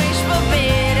I wish for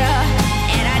better,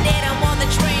 and I didn't want the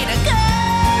train to come.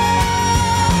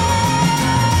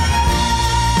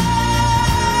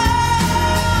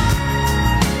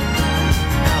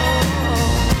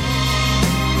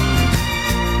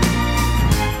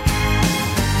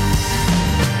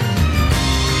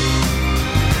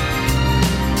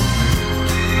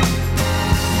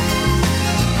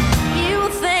 You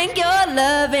think you're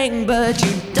loving, but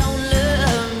you don't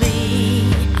love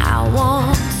me. I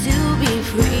want to be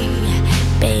free.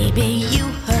 Baby, you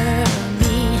hurt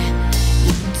me.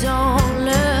 You don't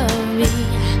love me.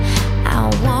 I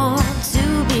want to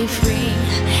be free.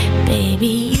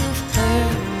 Baby, you've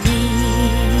hurt me.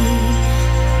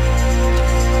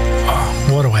 Oh,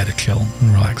 what a way to chill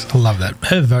and relax. I love that.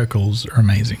 Her vocals are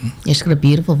amazing. Yeah, she's got a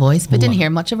beautiful voice, but didn't Love hear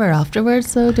much of her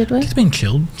afterwards, though, did we? She's been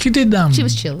chilled. She did. She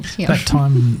was chilled, yeah. That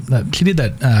time that she did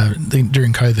that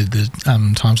during COVID. There's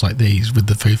times like these with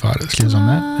the Foo Fighters. She was on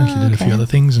that, and she did a few okay. other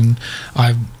things. And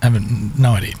I haven't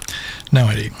no idea.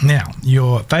 Now,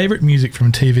 your favourite music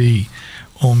from TV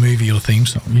or movie or theme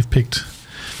song. You've picked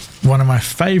one of my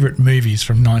favourite movies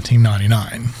from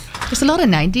 1999. There's a lot of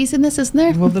 90s in this, isn't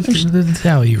there? Well, that's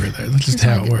our era, though. That's just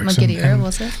how it works. My good era,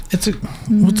 was it? It's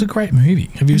a great movie.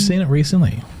 Have you seen it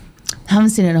recently? I haven't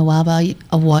seen it in a while, but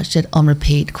I watched it on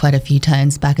repeat quite a few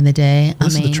times back in the day.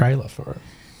 This is the trailer for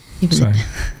it. So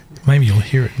maybe you'll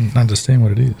hear it and understand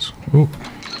what it is. Ooh.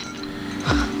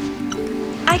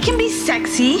 I can be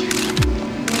sexy.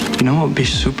 You know what would be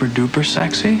super duper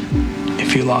sexy?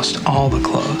 If you lost all the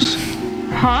clothes.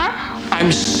 Huh?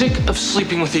 I'm sick of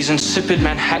sleeping with these insipid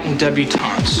Manhattan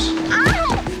debutantes.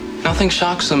 Ow! Nothing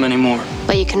shocks them anymore.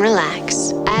 But you can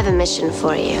relax. I have a mission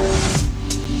for you.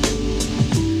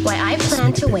 Why I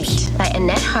Plan to Wait by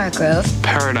Annette Hargrove.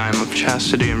 Paradigm of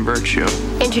chastity and virtue.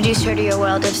 Introduce her to your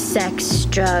world of sex,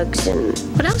 drugs, and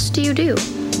what else do you do?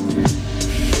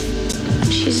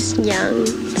 She's young,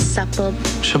 supple.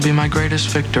 She'll be my greatest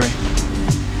victory.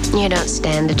 You don't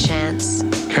stand a chance.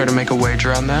 Care to make a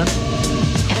wager on that?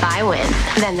 If I win,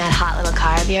 then that hot little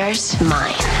car of yours,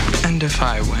 mine. And if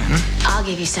I win? I'll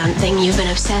give you something you've been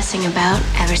obsessing about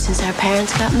ever since our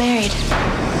parents got married.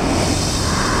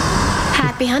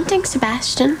 Happy hunting,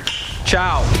 Sebastian.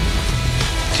 Ciao.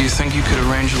 Do you think you could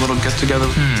arrange a little get-together?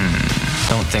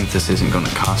 Don't think this isn't gonna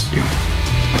cost you.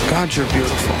 God, you're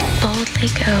beautiful. Boldly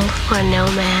go where no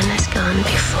man has gone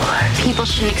before. People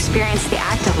shouldn't experience the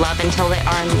act of love until they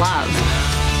are in love.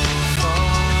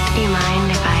 Do you mind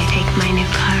if I take my new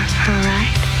car for a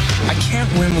ride? I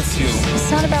can't win with you. It's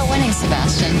not about winning,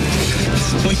 Sebastian.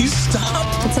 Please stop.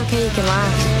 It's okay, you can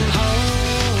laugh.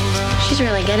 She's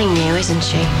really getting you, isn't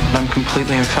she? I'm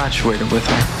completely infatuated with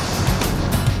her.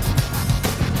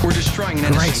 We're destroying an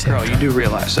innocent girl. You do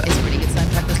realize that. It's a really good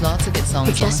soundtrack. There's lots of good songs.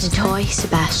 You're just a toy,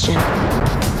 Sebastian.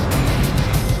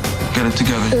 Get it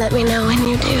together. Let me know when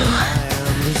you do.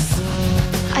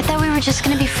 I thought we were just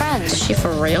gonna be friends. Is she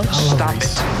for real? Stop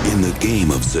it. In the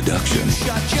game of seduction,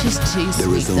 She's too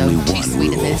there is sweet, only though. Too one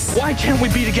sweet in rule. this. Why can't we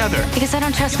be together? Because I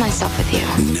don't trust myself with you.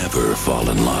 Never fall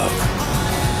in love.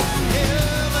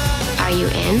 Are you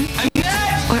in?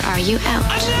 Or are you out?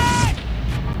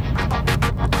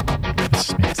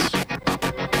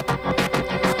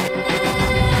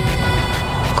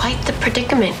 Quite the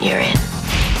predicament you're in.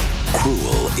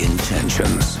 Cruel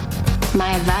intentions.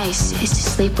 My advice is to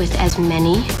sleep with as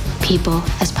many people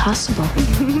as possible.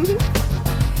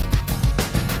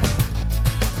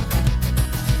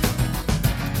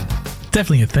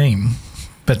 Definitely a theme,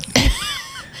 but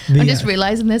I'm just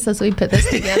realising this as we put this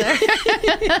together.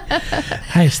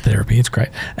 hey, it's therapy. It's great.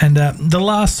 And the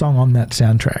last song on that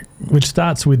soundtrack, which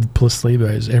starts with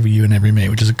Placebo's Every You and Every Me,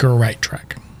 which is a great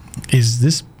track, is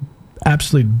this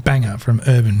absolute banger from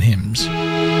Urban Hymns.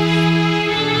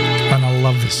 And I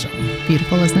love this song.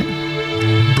 Beautiful, isn't it?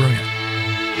 Brilliant.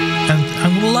 And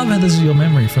I love how this is your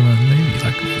memory from a movie.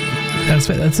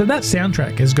 So that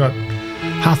soundtrack has got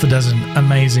half a dozen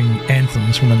amazing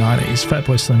anthems from the 90s.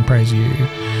 Fatboy Slim, Praise You.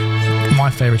 My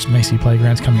favourite's Macy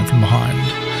Playground's Coming Up From Behind.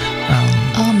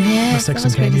 Yeah, the Sex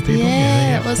and Candy people.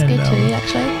 Yeah, it was good too,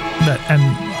 actually. And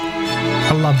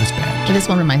I love this band. But this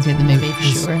one reminds me of the movie for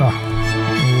sure. Oh,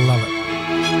 love it.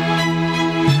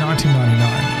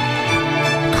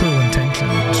 1999. Cruel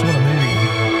Intentions. What a movie.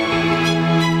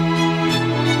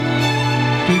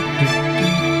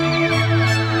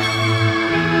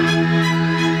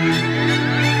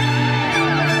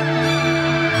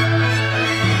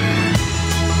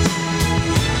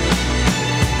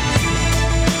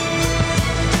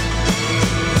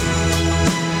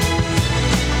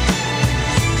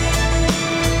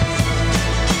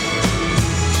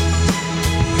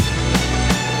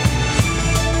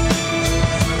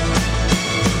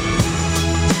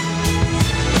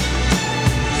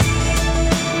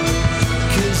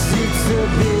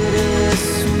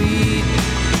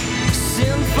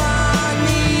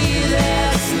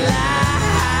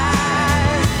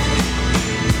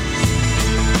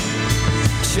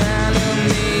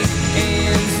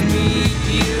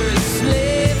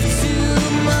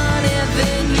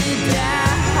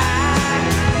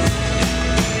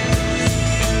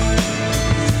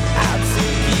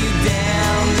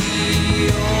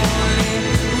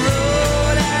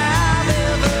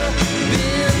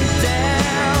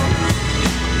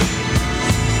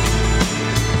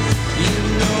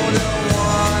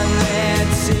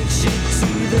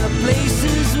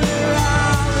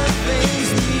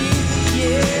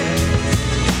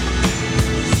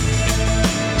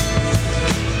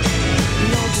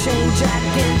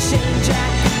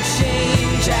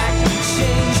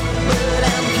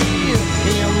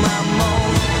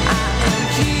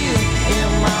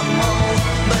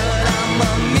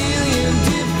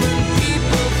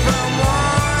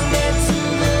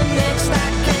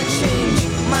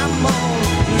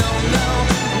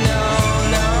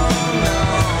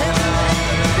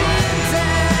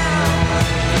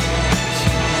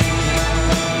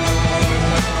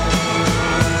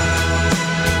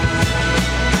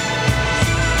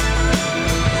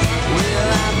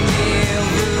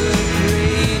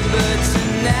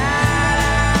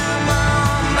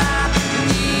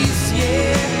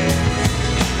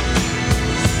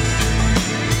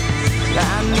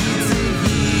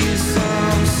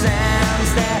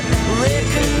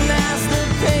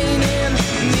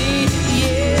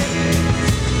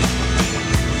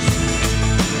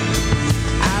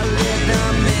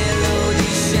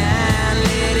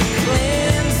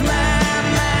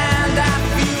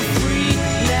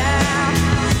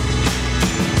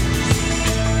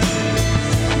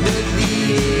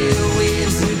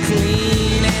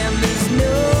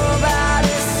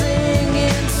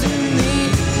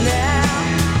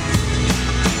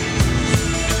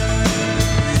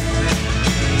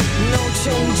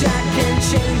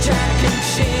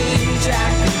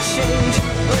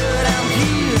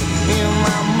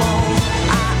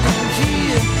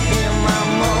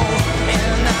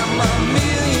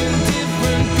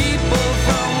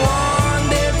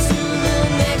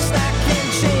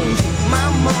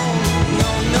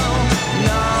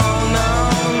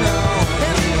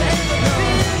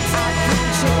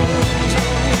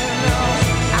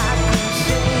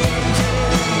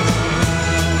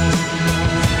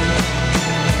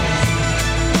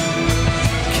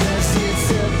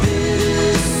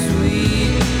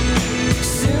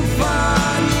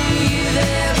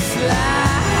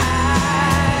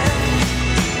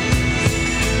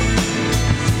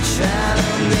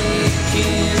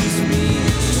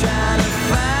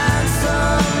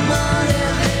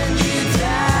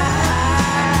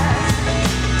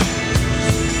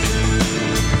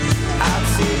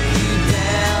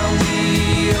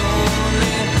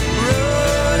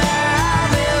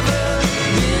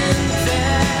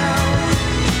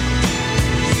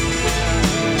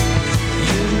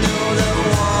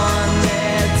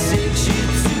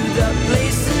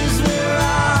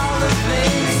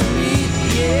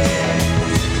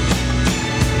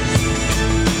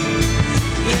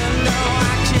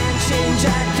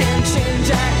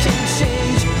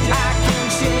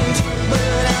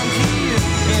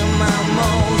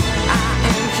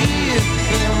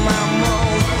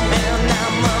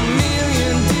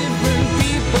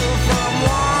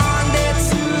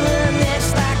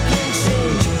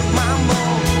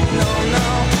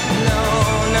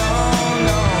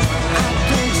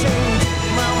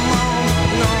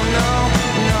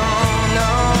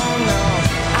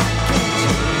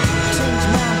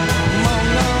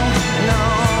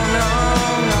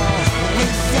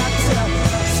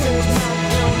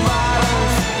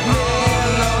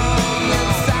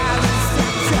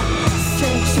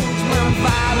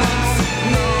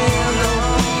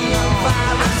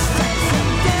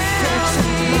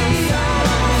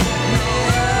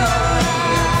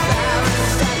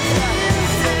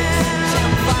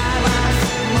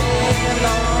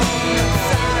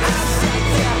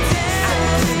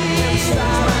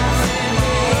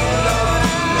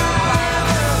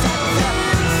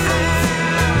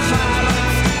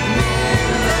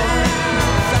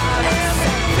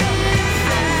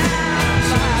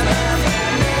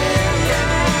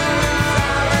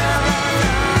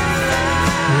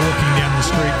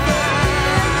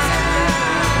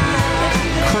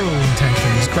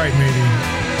 Great movie.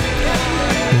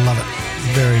 Love it.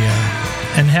 Very.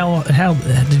 And how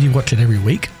did you watch it every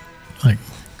week? Like,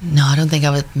 no, I don't think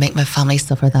I would make my family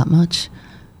suffer that much.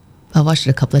 I watched it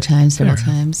a couple of times, several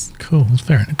times. Cool. It's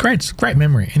fair. Great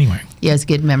memory. Anyway. Yeah, it's a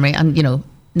good memory, and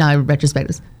now in retrospect, it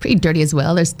was pretty dirty as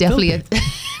well. There's definitely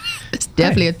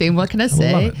a theme. What can I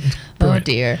say? Oh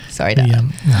dear. Sorry, Dad.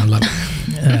 I love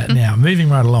it. Now, moving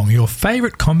right along, your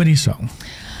favorite comedy song.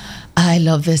 I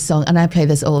love this song, and I play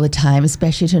this all the time,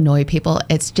 especially to annoy people.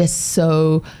 It's just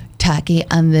so tacky,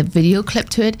 and the video clip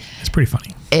to it, it's pretty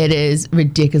funny. It is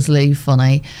ridiculously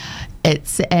funny.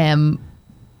 It's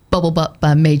Bubble Butt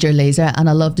by Major Lazer, and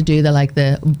I love to do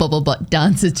the bubble butt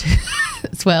dances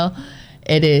as well.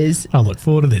 It is. I look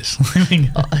forward to this.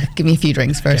 Give me a few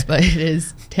drinks first, but it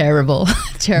is terrible,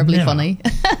 terribly funny.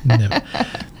 Never.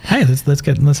 Hey,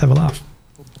 let's have a laugh.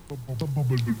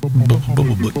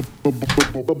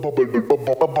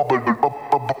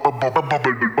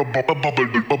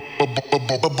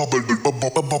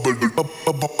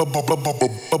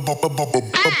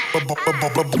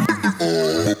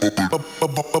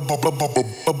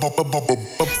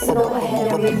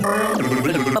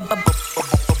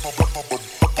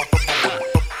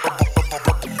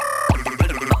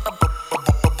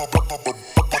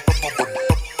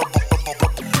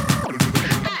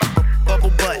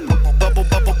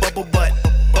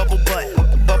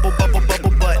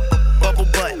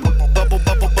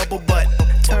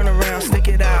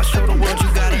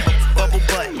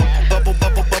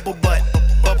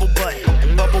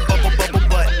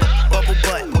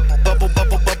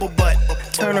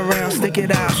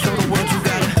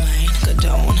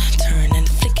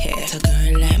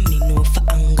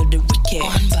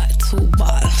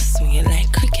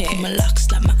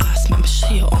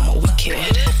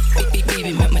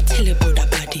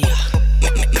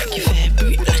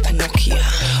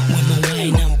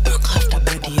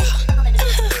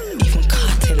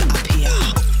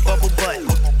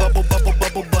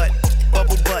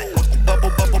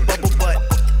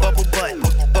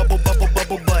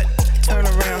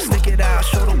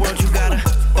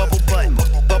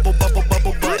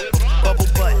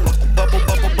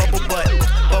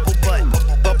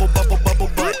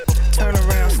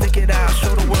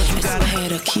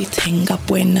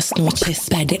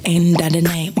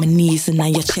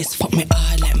 Your chest, fuck me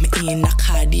all, let me in a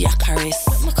cardiac arrest.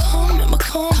 Make me come,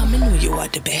 come and know you are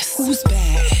the best. Who's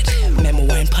bad? Memo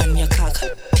wine pan your cock.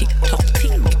 Tick tock,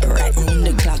 tick, right round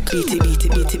the clock. Beat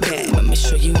it bad. Let me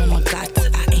show you what I got.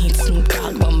 I ain't Snoop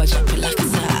Dogg, but I'ma drop it like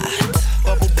it's hot.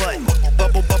 Bubble butt,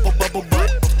 bubble bubble bubble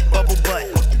butt, bubble butt,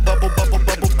 bubble bubble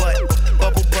bubble butt,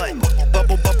 bubble butt,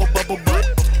 bubble bubble bubble butt.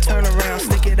 Turn around,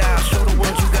 stick it out, show the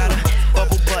world you got a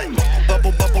bubble butt,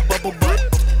 bubble bubble bubble butt,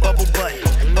 bubble butt,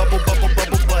 bubble bubble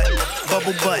bubble butt,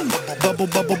 bubble butt, bubble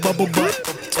bubble bubble butt.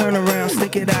 Turn around,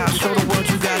 stick it out, show the world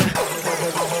you got a.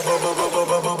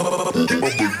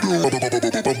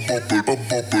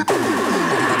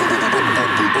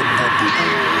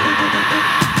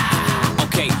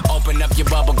 Okay, open up your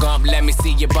bubble gum. up, let me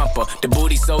see your bumper. The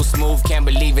booty so smooth, can't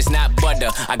believe it's not butter.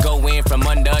 I go in from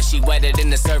under, she wetter than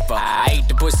the surfer. I ate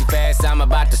the pussy fast, I'm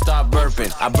about to start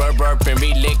burping. I burp and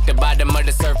re-lick the bottom of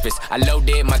the surface. I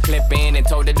loaded my clip in and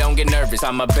told her don't get nervous.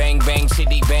 I'm a bang bang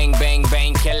shitty bang bang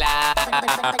bang killer.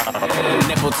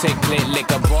 Nipple tick clit lick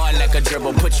a ball like a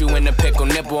dribble. Put you in a pickle,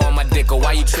 nipple on my dick.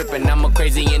 Why you tripping? I'm a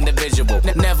crazy individual.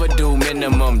 Never do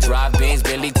minimum. Drive Benz,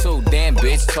 Billy too. Damn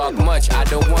bitch, talk much. I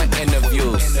don't want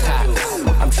interviews.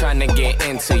 Ha. I'm trying to get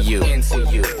into you.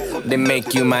 Then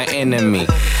make you my enemy.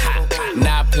 Ha.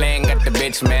 Not playing, got the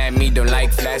bitch mad. Me don't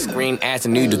like flat screen ass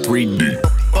and need a 3D.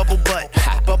 Bubble butt,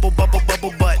 bubble bubble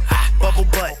bubble butt, bubble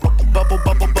butt, bubble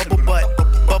bubble bubble butt,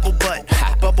 bubble butt,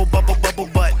 bubble bubble bubble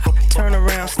butt. Turn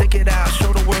around, stick it out,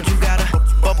 show the world you got a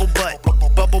bubble butt,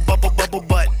 bubble bubble bubble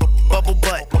butt, bubble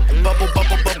butt, bubble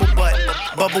bubble bubble butt,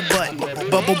 bubble butt,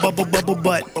 bubble bubble bubble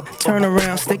butt. Turn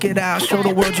around, stick it out, show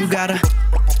the world you got a.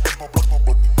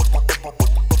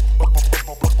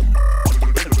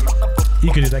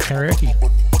 You could do that karaoke.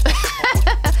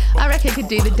 I reckon I could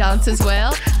do the dance as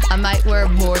well. I might wear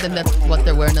more than what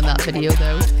they're wearing in that video,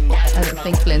 though. I don't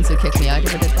think Flynn's would kick me out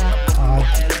if I did that.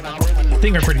 I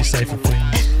think we're pretty safe at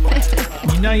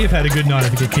Flynn's. You know you've had a good night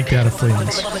if you get kicked out of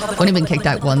Flynn's. Only been kicked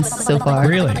out once so far.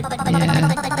 Really?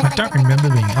 Yeah. I don't remember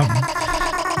being...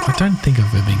 I don't think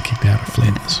I've ever been kicked out of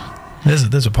Flynn's.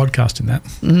 There's a podcast in that.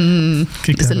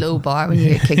 It's a low bar when you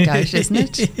get kicked out, isn't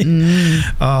it?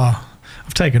 Oh,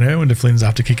 I've taken Erwin to Flynn's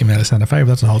after kicking him out of Santa Fe, but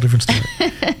that's a whole different story.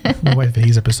 We'll wait for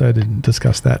his episode to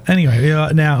discuss that. Anyway,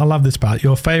 now I love this part.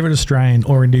 Your favourite Australian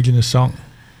or Indigenous song?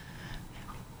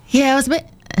 Yeah, I was a bit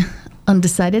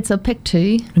undecided, so I picked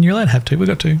two. And you're allowed to have two. We've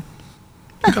got two.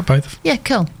 We've got both. Yeah,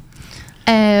 cool.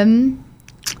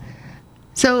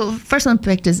 So first one I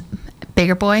picked is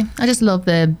Bigger Boy. I just love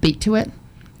the beat to it.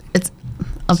 It's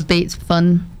upbeat, it's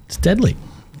fun. It's deadly.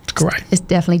 It's great. It's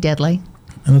definitely deadly.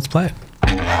 And let's play it.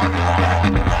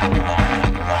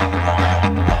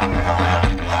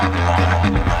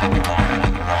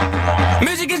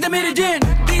 Music is the mitigen.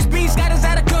 These beats got us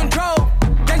out of control.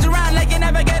 Dance around like you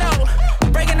never get old.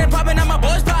 Breaking and popping on my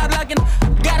boys pop locking.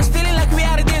 Got us feeling like we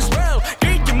out of this world.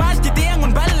 Drink your mask, you dang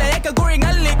on balle. Eka going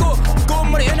alle go. Go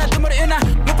more in to more in.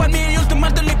 Mupan me use to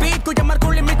martily beat. Go jamar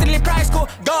cool limitedly price go.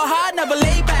 Go hard, never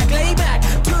lay back, lay back.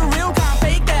 Too real, can't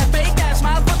fake that, fake that.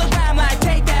 Smile for the gram like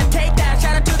take that, take that.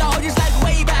 Shout out to the OGs like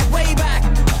way back, way back.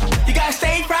 You got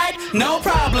stage fright? No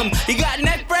problem. You got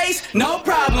neck brace? No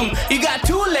problem. You got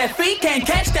two left feet, can't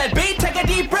catch that beat. Take a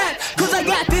deep breath, cause I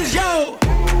got this, yo.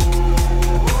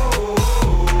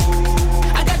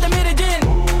 I got the mitigen.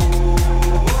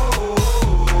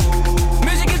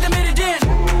 Music is the mitigen.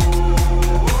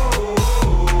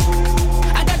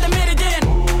 I got the mitigen.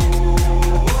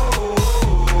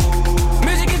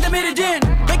 Music is the mitigen.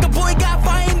 Make a boy got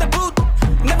fire in the boot.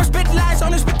 Never spit lies,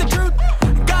 only spit the truth.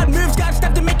 God moves, got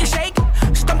stuff to make you shake.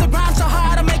 Stomp the ground so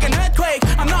hard I make an earthquake.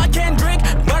 I'm not Kendrick,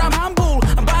 but I'm humble.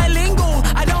 I'm bilingual,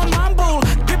 I don't mumble.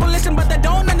 People listen but they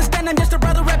don't understand. I'm just a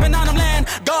brother rapping on them land.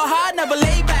 Go hard, never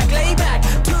lay back, lay back.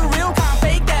 Too real, can't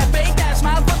fake that, fake that.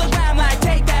 Smile for the gram like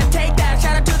take that, take that.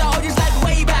 Shout out to the OGs like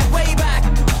way back, way back.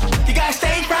 You got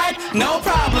stage fright? No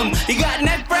problem. You got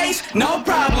neck brace? No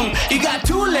problem. You got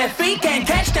two left feet, can't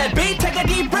catch that beat. Take a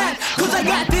deep breath, cause I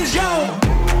got this, yo.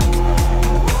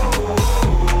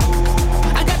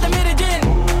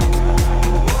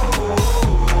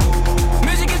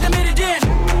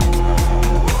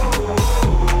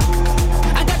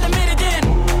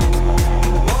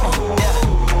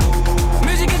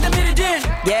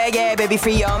 Yeah, baby,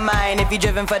 free your mind. If you're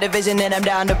driven for the vision, then I'm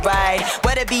down to ride.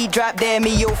 Where the beat drop, there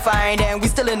me you'll find. And we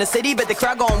still in the city, but the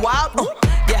crowd going wild.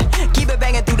 Yeah, keep it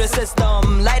banging through the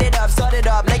system. Light it up, start it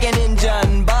up like an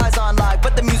engine. Bars on lock,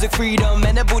 but the music freedom.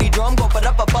 And the booty drum, go put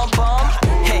up a bump bump.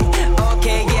 Hey,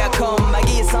 okay, yeah, come. I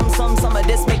give you some of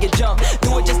this, make it jump.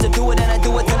 Do it just to do it, and I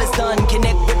do it till it's done.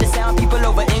 Connect with the sound, people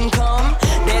over income.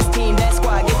 There's team, that's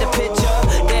squad, get the picture.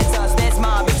 That's us, that's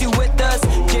mob, if you with us.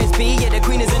 Just be, yeah, the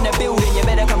queen is in the building. You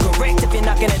better come correct if you're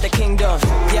knocking at the kingdom.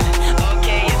 Yeah,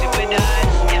 okay, is it with us?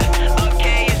 Yeah,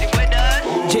 okay, is it with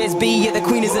us? Just be, yeah, the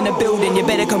queen is in the building. You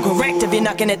better come correct if you're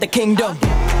knocking at the kingdom.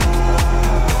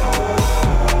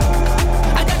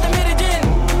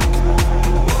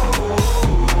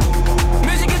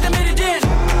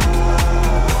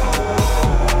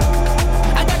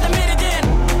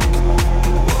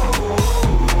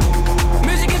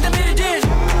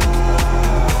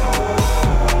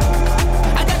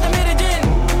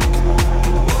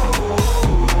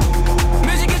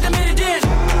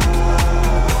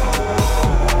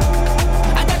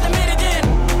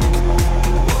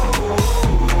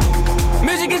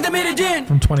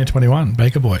 Only 21,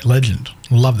 Baker Boy, legend.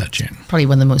 Love that tune. Probably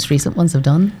one of the most recent ones I've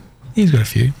done. He's got a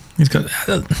few. He's got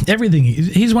everything.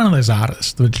 He's one of those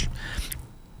artists which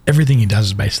everything he does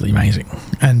is basically amazing.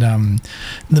 And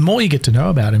the more you get to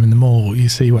know about him and the more you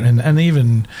see what, and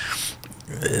even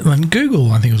when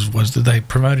Google, I think it was that they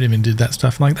promoted him and did that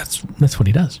stuff. Like that's what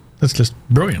he does. That's just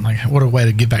brilliant. Like what a way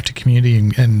to give back to community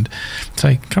and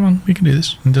say, come on, we can do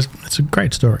this. And just it's a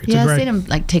great story. It's I've seen him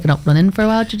like taking up running for a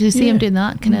while. Did you see him doing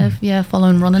that? Kind of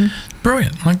following running.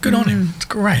 Brilliant. Like good on him. It's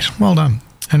great. Well done.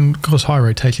 And of course, high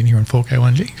rotation here on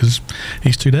 4K1G because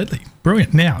he's too deadly.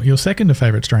 Brilliant. Now, your second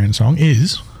favourite Australian song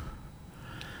is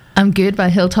I'm Good by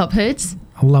Hilltop Hoods.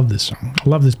 I love this song. I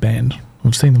love this band.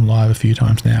 I've seen them live a few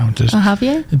times now. Oh, have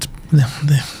you? It's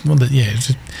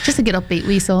it's just a good upbeat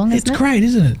wee song, isn't it? It's great,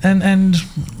 isn't it? And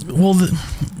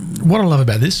what I love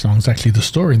about this song is actually the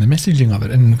story and the messaging of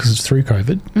it, and because it's through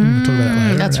COVID. We'll talk about that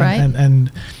later. That's right.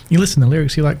 And you listen to the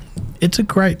lyrics, you're like, it's a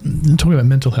great talking about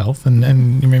mental health, and I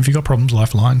mean, if you've got problems,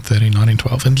 Lifeline, 13, 19,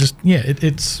 12, and just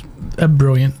it's a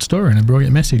brilliant story and a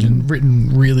brilliant message and written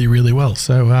really, really well.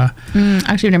 So I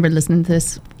actually remember listening to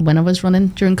this when I was running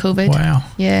during COVID. Wow.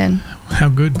 Yeah. How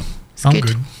good. I'm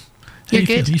good. You're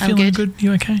good. You feeling good?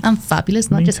 You okay? I'm fabulous,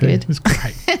 not Me just too. good. It's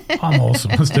great. I'm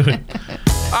awesome. Let's do it.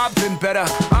 I've been better,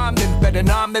 I'm in better, and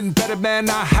I'm in better, man,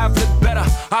 I have lived better.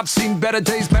 I've seen better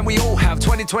days, man, we all have.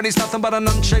 2020's nothing but an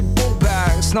unshaped ball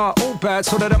bag. It's not all bad,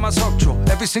 so that I'm a sock drawer.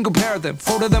 Every single pair of them,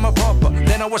 fold of them are proper.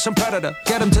 Then I watch some Predator,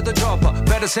 get them to the chopper.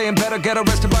 Better saying better, get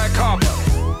arrested by a cop.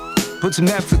 Put some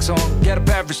Netflix on, get a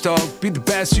beverage, dog. Be the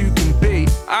best you can be.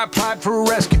 I applied for a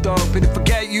rescue dog, but if I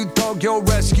forget you, dog, you're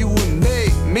rescuing me.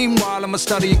 Meanwhile, I'ma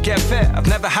study and get fit. I've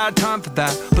never had time for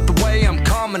that, but the way I'm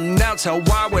coming out's how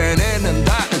I went in, and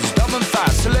that is dumb and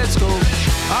fast. So let's go.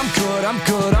 I'm good,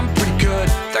 I'm pretty good.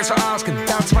 Thanks for asking,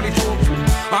 that's 24.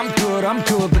 I'm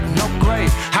good, but not great.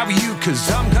 How are you?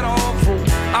 Cause I'm kinda awful.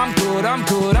 I'm good,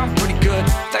 I'm pretty good.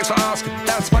 Thanks for asking,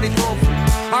 that's 24.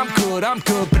 I'm good,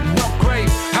 but not great.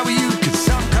 How are you? Cause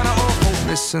I'm kinda awful.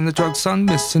 Missing the drugs, son,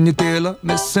 missing your dealer,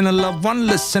 missing a loved one.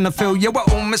 Listen, I feel you, we're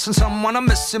all missing someone. I'm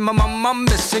missing my mum, I'm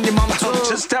missing your mum too.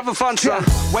 Just having fun, son.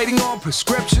 Waiting on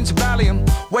prescriptions of Valium,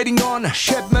 waiting on a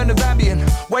shipment of Ambien,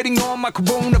 waiting on my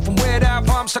corona from Weird Al.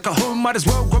 I'm stuck at home, might as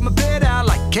well grab my bed out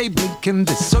like Kate Blinken.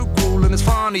 This so cool and it's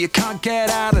funny, you can't get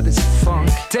out of this funk.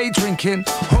 Day drinking,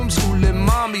 homeschooling,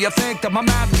 mommy, I think that my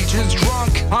math teacher's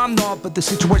drunk. I'm not, but the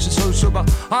situation's so sober.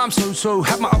 I'm so,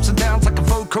 have my ups and downs like a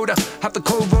vocoder. Have the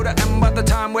cold voter, and by the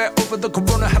time we're over the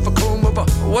corona, have a comb over.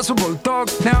 What's a road dog?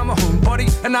 Now I'm a homebody,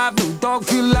 and I have no dog,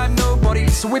 feel like nobody.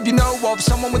 So if you know of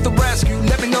someone with a rescue,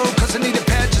 let me know, cause I need a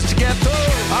pet just to get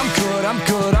through. I'm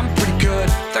good, I'm pretty good.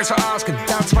 Thanks for asking,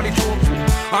 that's 24.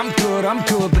 I'm good,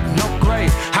 but not great.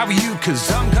 How are you?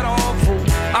 Cause I'm kinda awful.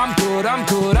 I'm good,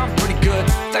 I'm pretty good.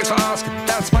 Thanks for asking,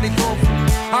 that's 24.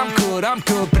 I'm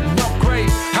good, but not great.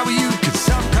 How are you? Cause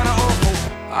I'm kinda awful.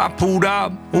 I pulled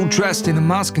up, all dressed in a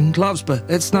mask and gloves, but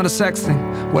it's not a sex thing.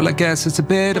 Well, I guess it's a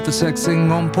bit of a sex thing.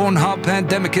 On Pornhub,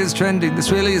 pandemic is trending.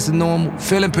 This really isn't normal.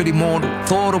 Feeling pretty mortal.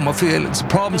 Thought on my feelings, the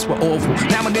problems were awful.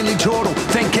 Now I'm nearly chortle,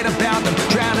 thinking about them.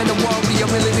 Drowning the world, I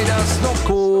really need a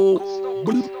snorkel.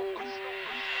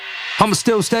 I'ma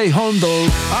still stay home though.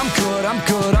 I'm good,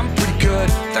 I'm pretty good.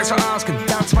 Thanks for asking,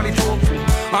 that's 24.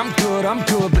 I'm good,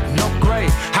 but not great.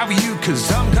 How are you?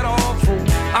 Cause I'm kinda awful.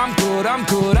 I'm good, I'm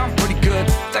pretty good.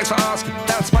 Thanks for asking,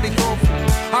 that's 24.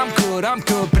 I'm good,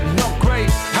 but not great.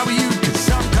 How are you?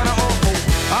 Cause I'm kinda awful.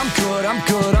 I'm good,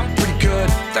 I'm pretty good.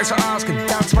 Thanks for asking,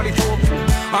 that's 24.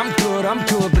 I'm good,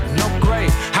 but not great.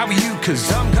 How are you?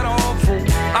 Cause I'm kinda awful.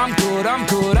 I'm good,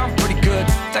 I'm pretty good.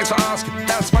 Thanks for asking,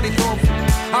 that's 24.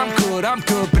 I'm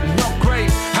good, but not great.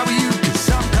 How are you?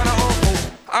 Cause I'm kinda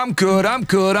awful. I'm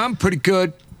good, I'm pretty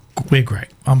good. We're great.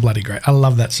 I'm bloody great. I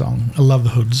love that song. I love the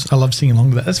Hoods. I love singing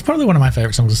along to that. That's probably one of my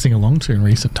favourite songs to sing along to in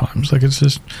recent times. Like it's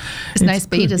a nice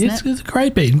beat, isn't it? It's a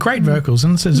great beat and great vocals,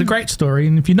 and it's a great story.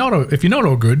 And if you're not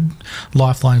all good,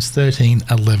 Lifeline's 13,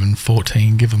 11,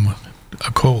 14. Give them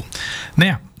a call.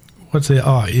 Now, what's the?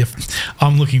 Oh, if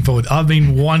I'm looking forward. I've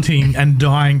been wanting and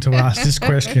dying to ask this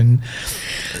question.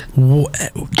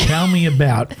 Tell me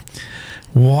about.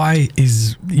 Why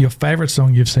is your favourite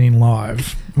song you've seen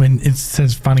live, when it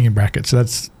says funny in brackets, so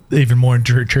that's even more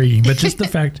intriguing, but just the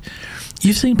fact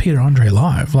you've seen Peter Andre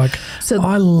live. Like, so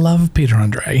I love Peter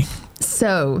Andre.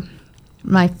 So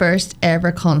my first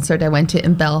ever concert I went to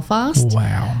in Belfast.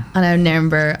 Wow. And I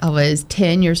remember I was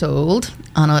 10 years old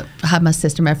and I had my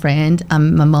sister, my friend,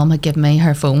 and my mum had given me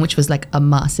her phone, which was like a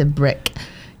massive brick,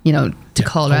 to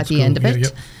call her at the end of it.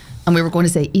 Yep. And we were going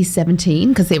to say E17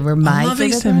 because they were my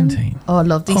favorite band. Oh, I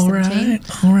loved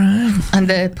E17. All right. And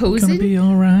the posing. Gonna be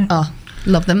all right. Oh,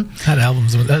 Love them. That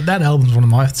album's one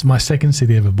of my second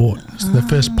CD ever bought. It's the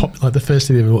first the first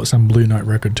CD I ever bought, some Blue Note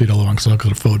record, $2 one, because I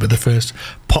could afford. But the first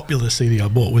popular CD I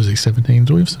bought was the 17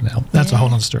 Williamson album. That's a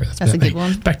whole other story. That's a good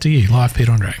one. Back to you, live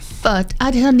Peter Andre. But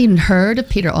I hadn't even heard of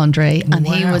Peter Andre, and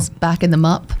he was backing them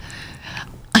up.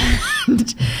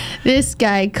 And this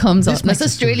guy comes on. This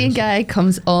Australian guy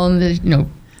comes on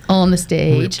the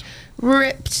stage.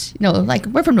 Ripped, like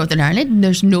we're from Northern Ireland and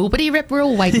there's nobody ripped, we're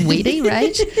all white and weedy,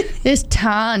 right? This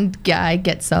tanned guy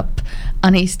gets up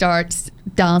and he starts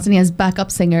dancing. He has backup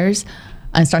singers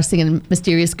and starts singing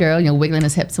Mysterious Girl, wiggling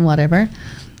his hips and whatever,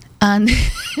 and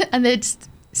the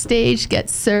stage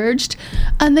gets surged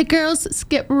and the girls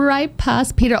skip right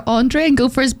past Peter Andre and go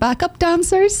for his backup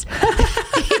dancers.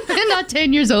 Even at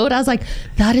 10 years old, I was like,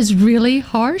 that is really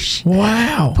harsh.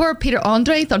 Wow. Poor Peter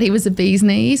Andre thought he was a bee's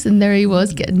knees, and there he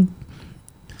was getting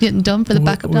done for the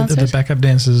backup dancers. The backup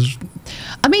dancers.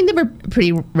 I mean, they were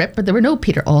pretty ripped, but there were no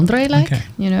Peter Andre,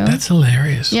 That's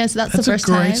hilarious. Yeah, so that's the first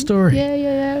time. That's a great story.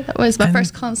 Yeah. That was my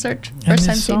first concert. First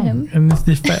time seeing him. And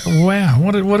wow,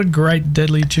 what a great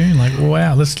deadly tune. Like,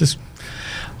 wow,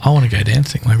 I want to go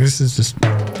dancing. Like, this is just,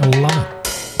 I love it.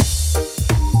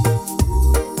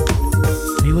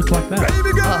 He looked like that.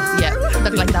 Oh, yeah.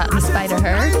 Looked like that in the spider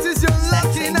hair. Sexy.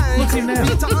 Look at him now.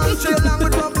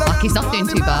 Like, he's not doing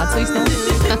too bad, so he's not.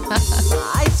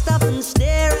 I stop and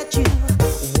stare at you,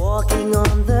 walking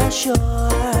on the shore.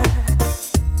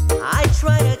 I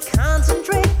try to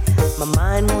concentrate, my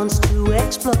mind wants to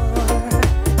explore.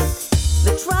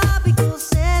 The tropical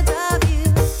scent of you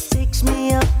takes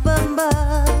me up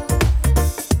above.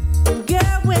 And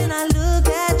girl, when I look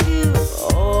at you,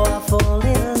 oh, I fall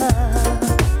in love.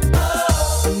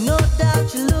 No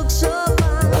doubt you look so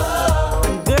fine.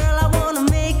 And girl, I wanna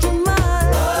make you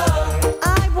mine.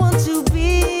 I want to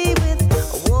be with a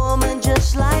woman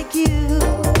just like you.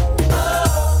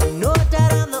 No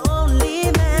doubt I'm the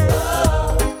only man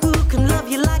who can love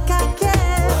you like I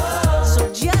can. So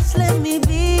just let me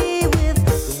be with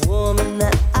the woman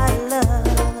that I love.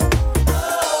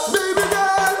 Baby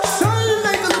girl, shine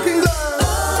like a looking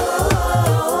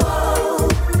Oh,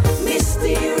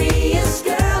 mysterious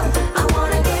girl, I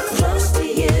wanna get close to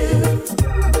you.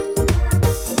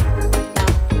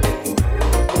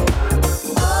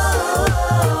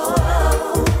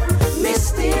 Oh,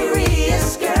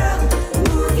 mysterious girl,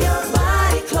 move your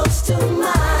body close to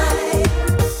mine.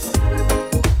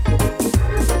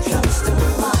 Close to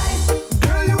mine.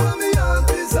 Girl, you want me on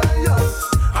desire.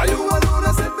 Are you alone?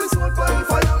 I set me soul on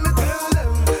fire. Me tell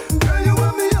them. Girl, you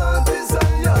want me on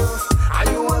desire. Are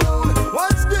you alone?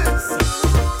 What's this?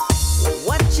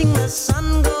 Watching the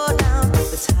sun go down,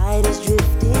 the tide is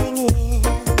drifting in.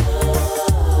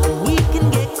 We can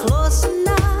get closer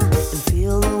now and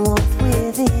feel the warmth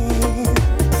within.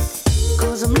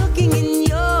 'Cause I'm looking in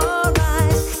your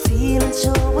eyes, feeling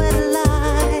so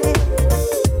alive.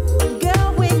 And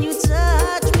girl, when you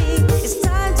touch me, it's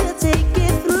time to take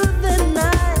it through the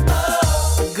night.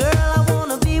 Girl, I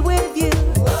wanna be with you.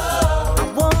 I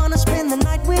wanna spend the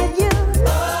night with you.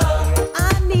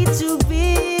 I need to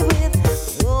be with the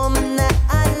woman that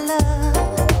I love.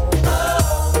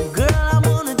 Girl, I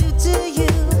wanna do to you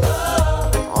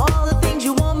all the things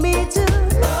you want me to.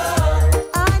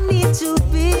 I need to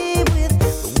be with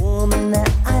the woman that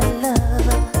I love.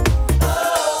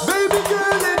 Baby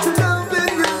girl, let your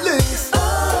loving release. Oh,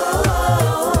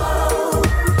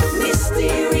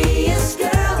 mysterious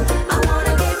girl, I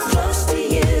wanna get close to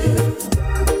you.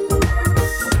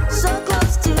 So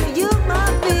close to you, my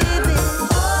baby.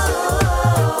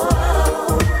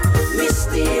 Oh,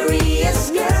 mysterious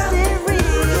girl,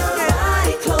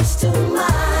 body close to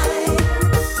mine.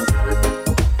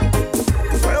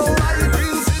 Well, I've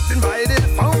been sitting by the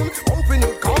phone, hoping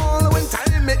you call when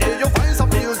time me hear your voice. I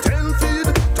feel 10 feet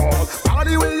tall.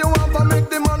 Body where you want to make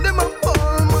them on them a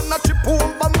ball. Man, I trip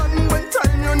over man when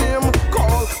time your name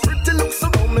call. Pretty looks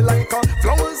around me like a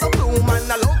flowers of bloom.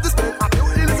 And I love the smell of your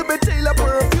Elizabeth Taylor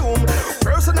perfume.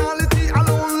 Personality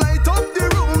alone light up the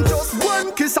room. Just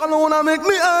one kiss alone I make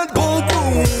me heart go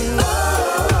boom.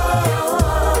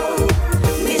 Oh,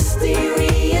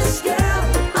 mysterious girl,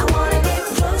 I wanna get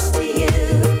close to you.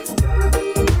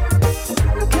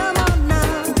 Come on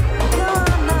now, come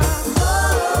on now.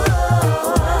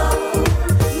 Oh,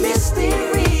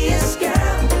 mysterious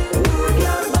girl, move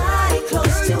your body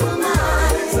close to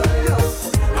mine.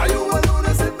 Are you alone? I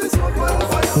set me so on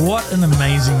fire. What an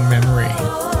amazing memory.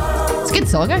 It's a good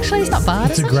song, actually. It's not bad.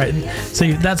 It's a great.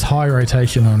 See, that's high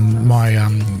rotation on my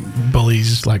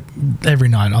bullies. Like every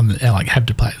night, I like have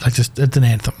to play it. Like just it's an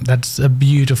anthem. That's a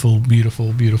beautiful,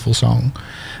 beautiful, beautiful song.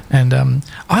 And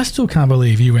I still can't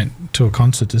believe you went to a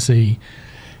concert to see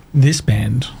this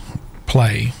band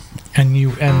play, and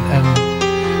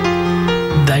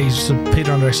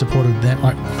Peter Andre supported them.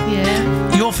 Like,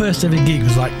 Yeah. your first ever gig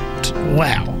was like,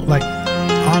 wow. Like,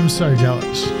 I'm so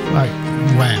jealous. Like,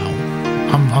 wow.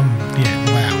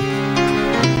 Wow.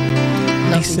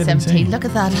 Lovely 17. Look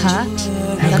at that hat.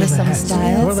 That is some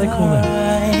style. What do they call that?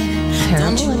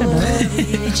 Terrible. I don't know.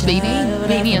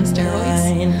 Beanie on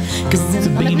steroids. It's a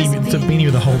beanie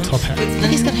with a whole top hat.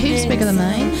 He's got hoops bigger than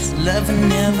mine.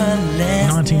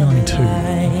 1992.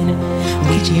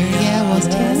 Yeah, I was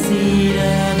 10.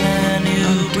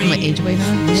 I'm giving my age away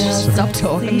now. Stop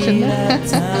talking, shouldn't I?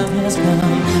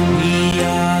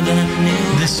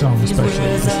 This song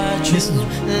especially. This is.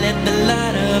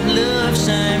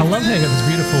 I love how it got this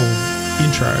beautiful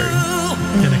intro,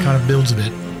 and it kind of builds a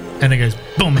bit, and it goes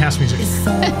boom, house music. It's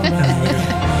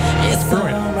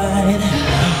brilliant.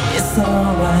 It's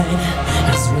alright.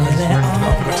 It's really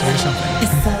alright. To do something.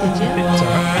 It's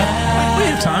alright. We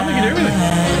have time. We can do everything.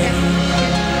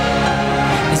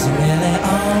 It's really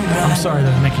alright. I'm sorry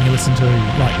that I'm making you listen to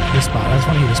like this part. I just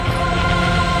want to hear this part.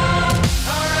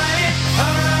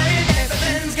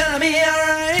 Everything's gonna be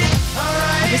alright.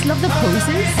 I just love the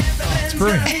poses. It's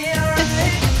brilliant. Maybe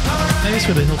that's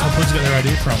where the Hilltop Hoods got their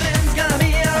idea from.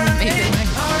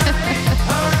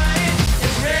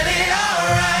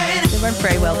 They weren't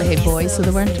very well behaved boys, so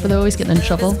they weren't, but they're always getting in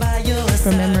trouble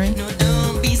from memory.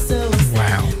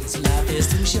 Wow.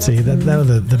 See, that were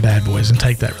the bad boys, and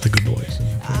Take That were the good boys.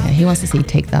 Yeah, he wants to see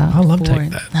Take That. I love Take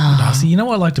That. No, see, you know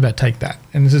what I liked about Take That,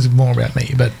 and this is more about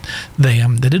me, but they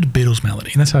did a Beatles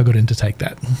melody, and that's how I got into Take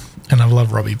That. And I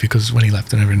love Robbie because when he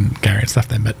left and everyone, Gary and stuff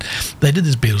then, but they did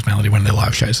this Beatles melody one of their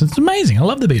live shows. It's amazing. I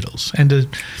love the Beatles. And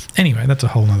anyway, that's a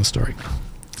whole nother story.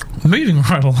 Moving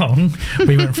right along,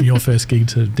 we went from your first gig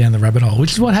to down the rabbit hole,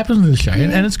 which is what happens with the show,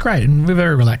 and it's great, and we're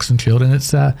very relaxed and chilled, and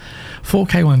it's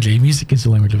 4K1G, Music is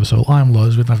the Language of Us All. I'm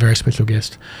Loz with my very special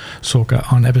guest, Sorcha,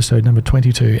 on episode number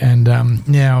 22, and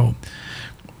now,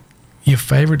 your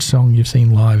favourite song you've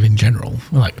seen live in general,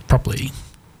 like properly?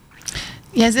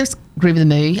 Yes, it was Groove of the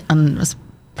Moo, and it was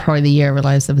probably the year I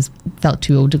realised I felt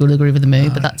too old to go to Groove of the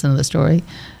Moo, but that's another story.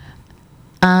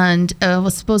 And I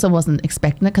suppose I wasn't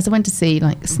expecting it because I went to see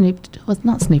like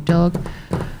not Snoop Dogg.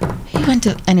 I went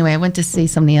to see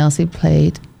somebody else who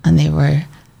played, and they were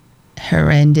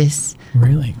horrendous.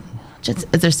 Really?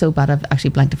 They're so bad I've actually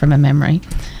blanked it from my memory.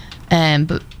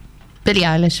 But Billie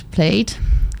Eilish played,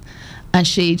 and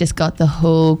she just got the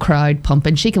whole crowd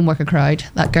pumping. She can work a crowd,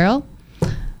 that girl.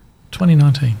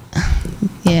 2019.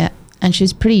 Yeah, and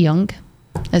she's pretty young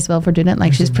as well for doing it.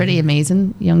 Like, she's pretty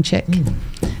amazing, young chick.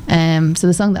 So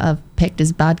the song that I've picked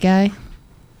is Bad Guy.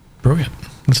 Brilliant.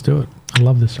 Let's do it. I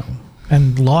love this song.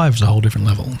 And live's a whole different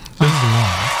level. This is live.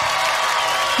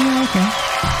 Yeah, okay.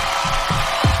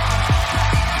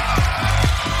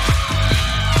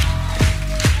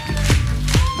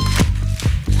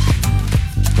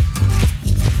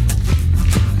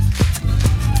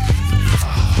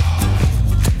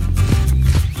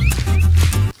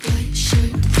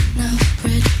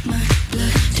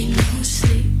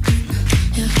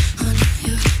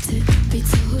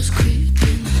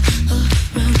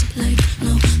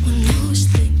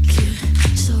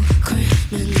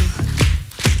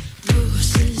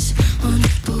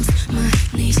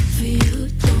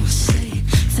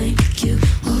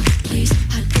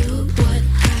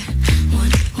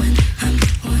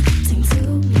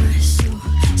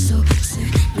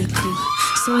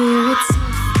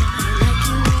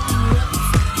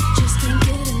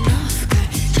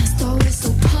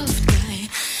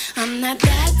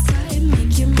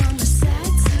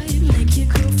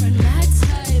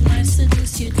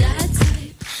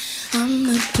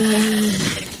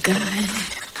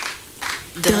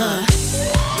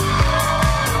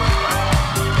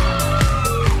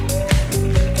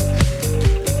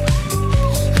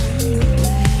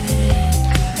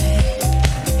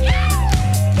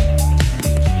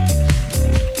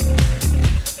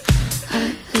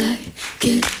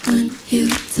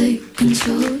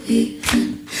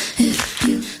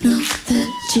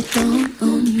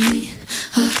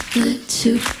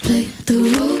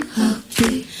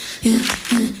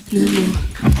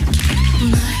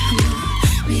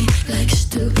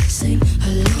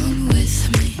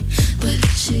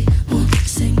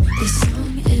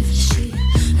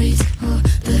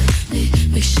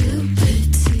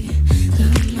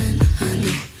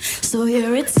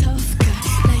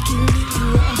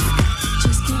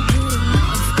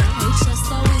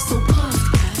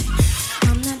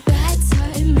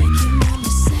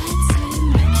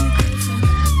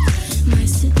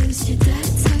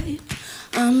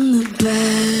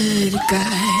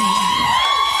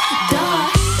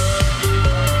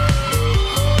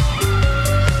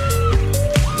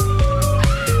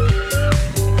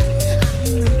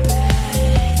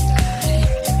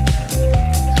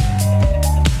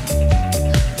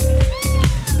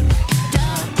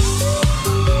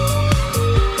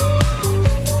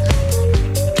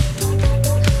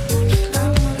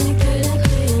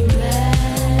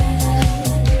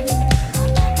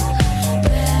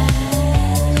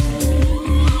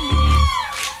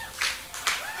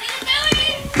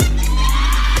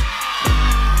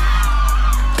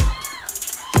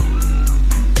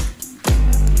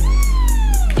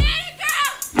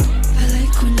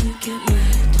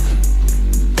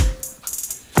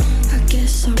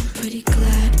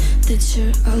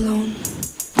 picture alone.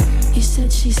 You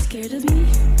said she's scared of me?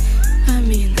 I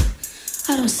mean,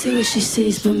 I don't see what she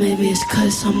sees, but maybe it's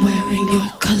 'cause I'm wearing your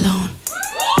cologne.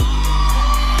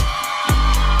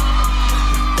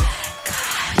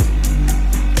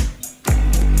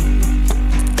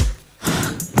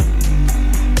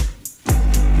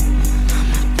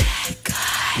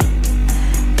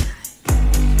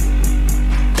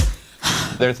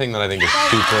 The other thing that I think is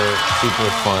super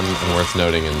fun and worth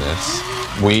noting in this,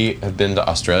 we have been to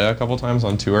Australia a couple times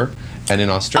on tour, and in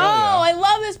Australia... Oh, I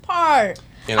love this part.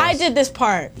 I did this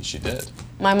part. She did.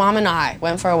 My mom and I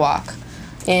went for a walk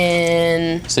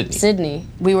in Sydney.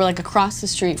 We were like across the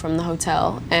street from the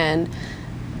hotel, and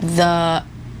the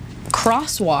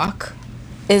crosswalk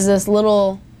is this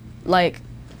little, like,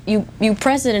 you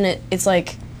press it and it's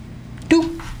like,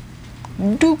 doop,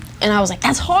 doop, and I was like,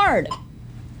 that's hard.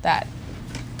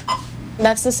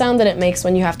 That's the sound that it makes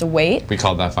when you have to wait. We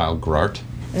called that file Grart.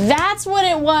 That's what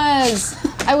it was.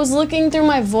 I was looking through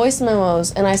my voice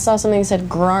memos and I saw something that said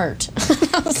Grart.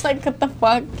 I was like, what the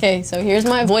fuck? Okay, so here's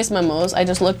my voice memos. I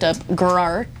just looked up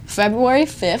Grart, February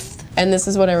 5th, and this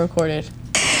is what I recorded.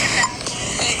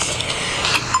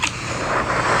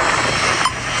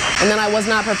 And then I was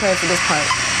not prepared for this part.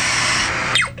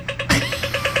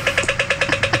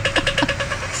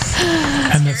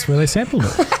 And that's where they sampled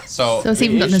it. So it's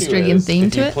even got an Australian theme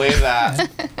to it. If you play that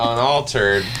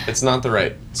unaltered, it's not the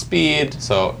right speed,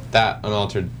 so that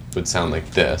unaltered would sound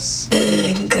like this.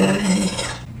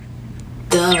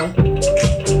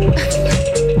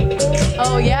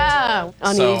 Oh yeah,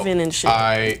 uneven and shit.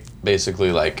 I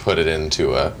basically like put it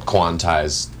into a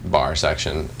quantized bar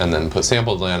section and then put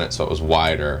sample delay on it so it was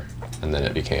wider, and then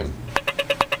it became.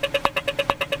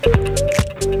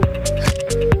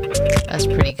 That's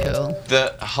pretty cool.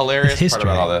 The hilarious part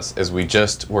about all this is we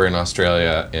just were in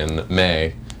Australia in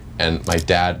May, and my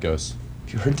dad goes,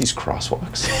 "Have you heard these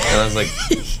crosswalks?" And I was like,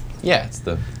 "Yeah, it's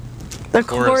the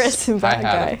chorus and bad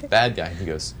guy." Bad guy. He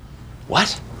goes,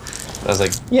 "What?" I was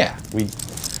like, "Yeah,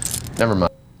 never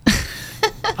mind."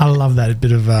 I love that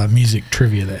bit of music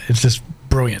trivia there. It's just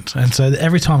brilliant. And so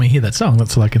every time I hear that song,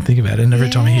 that's all I can think about. And every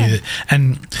time I hear it,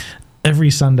 and every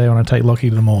Sunday when I take Lockie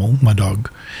to the mall, my dog,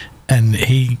 and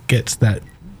he gets that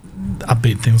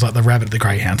upbeat things like the rabbit, the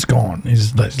greyhound's gone.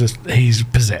 He's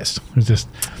possessed. It's just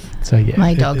so yeah.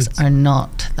 My dogs are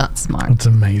not that smart. It's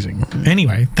amazing.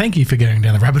 Anyway, thank you for going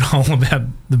down the rabbit hole about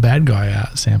the bad guy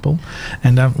sample,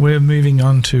 and we're moving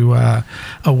on to a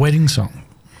wedding song.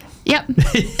 Yep.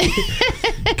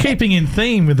 Keeping in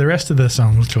theme with the rest of the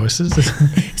song choices.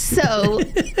 So,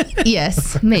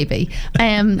 yes, maybe.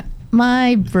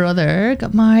 My brother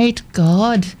got married,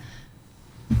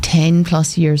 10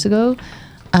 plus years ago,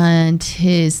 and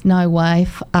his now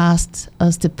wife asked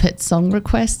us to put song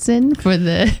requests in for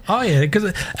the... Oh yeah,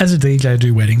 because as a DJ I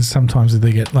do weddings, sometimes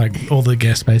they get like all the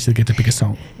guests basically get to pick a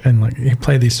song and like you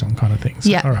play this song kind of thing. So,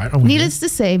 yeah. All right. Needless to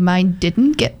say, mine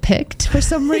didn't get picked for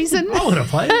some reason. I would have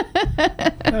played it.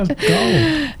 That was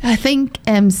gold. I think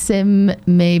Sim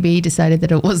maybe decided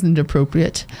that it wasn't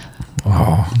appropriate.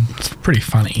 Oh, it's pretty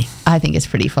funny. I think it's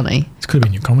pretty funny. It could have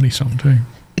been your comedy song too.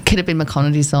 It could have been my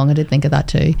comedy song. I did think of that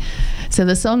too. So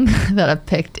the song that I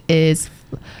picked is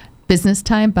Business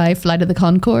Time by Flight of the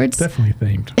Conchords. Definitely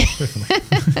themed. Definitely.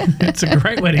 It's a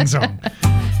great wedding song.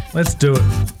 Let's do it.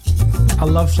 I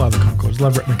love Flight of the Conchords.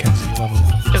 Love Rick Mackenzie. Love it.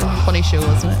 It was a funny show,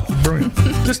 wasn't it? Brilliant.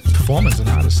 Just perform as an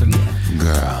artist. And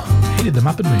girl, he did the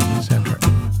Muppet Movie soundtrack.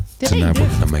 Tonight we're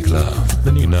gonna make love.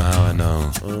 You know how I know?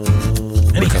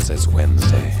 Because it's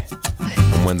Wednesday.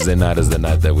 And Wednesday night is the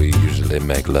night that we usually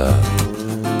make love.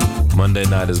 Monday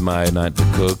night is my night to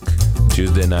cook.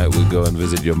 Tuesday night we go and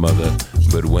visit your mother.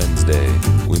 But Wednesday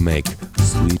we make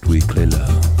sweet weekly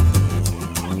love.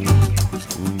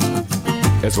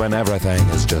 It's when everything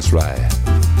is just right.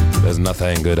 There's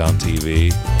nothing good on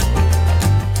TV.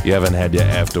 You haven't had your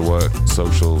after work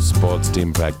social sports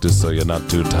team practice, so you're not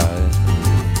too tired.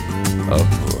 Oh,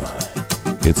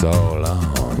 it's all on.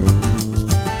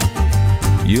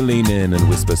 You lean in and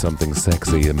whisper something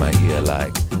sexy in my ear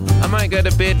like, I might go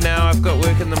to bed now, I've got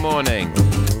work in the morning.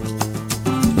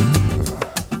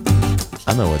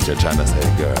 I know what you're trying to say,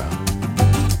 girl.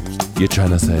 You're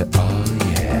trying to say, oh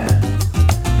yeah,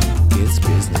 it's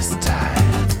business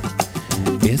time.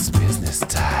 It's business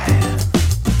time.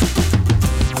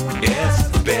 It's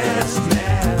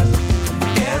business.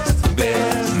 It's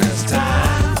business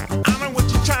time. I know what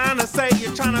you're trying to say.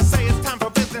 You're trying to say it's time for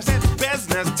business. It's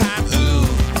business time. Ooh,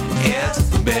 it's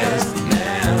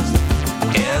business.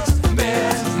 It's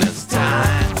business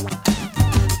time.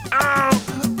 Oh,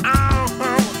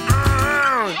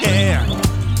 yeah.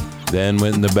 Then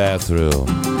went in the bathroom.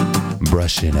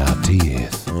 brushing our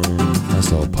teeth.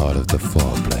 That's all part of the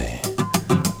foreplay.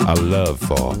 I love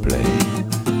foreplay.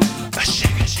 A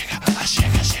shaka shaka, a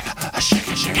shaka shaka, a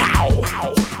shaka shaka. Ow.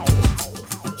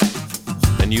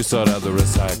 And you sort out the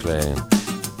recycling.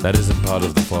 That isn't part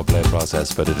of the foreplay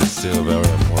process, but it is still very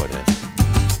important.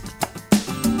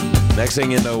 Next thing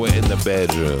you know, we're in the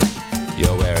bedroom.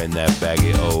 You're wearing that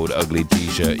baggy old ugly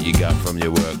t-shirt you got from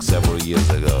your work several years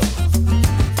ago.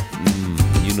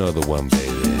 You know the one,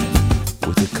 baby,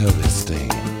 with the color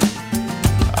stain.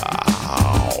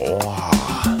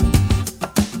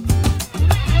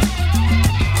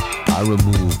 I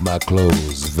remove my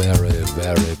clothes very,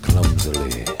 very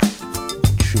clumsily,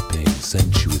 tripping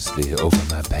sensuously over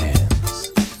my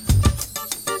pants.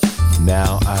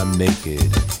 Now I'm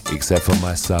naked, except for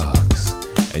my socks.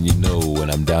 And you know when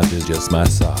I'm down to just my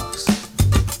socks,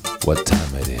 what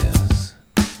time it is.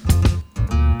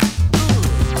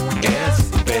 It's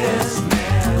business.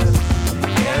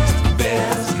 It's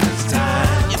business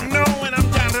time. You know when I'm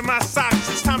down to my socks,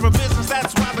 it's time for business.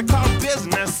 That's why they call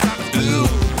business. Ooh,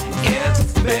 it's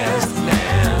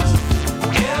business.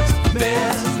 It's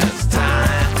business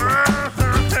time.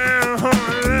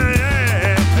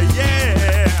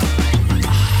 Yeah.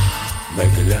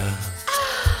 Make a love.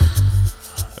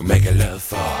 Make a love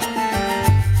for.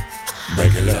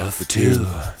 Make a love for two.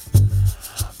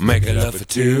 Make a love for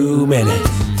 2 minutes.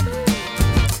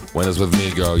 When it's with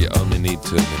me, girl, you only need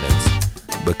 2 minutes.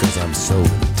 Because I'm so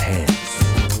intense.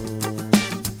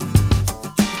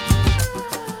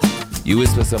 You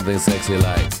whisper something sexy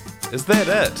like, is that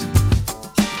it?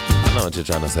 I know what you're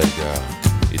trying to say, girl.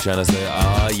 You're trying to say,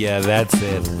 oh yeah, that's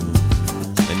it.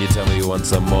 And you tell me you want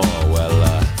some more.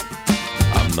 Well,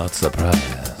 I'm not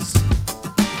surprised.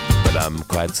 But I'm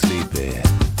quite sleepy.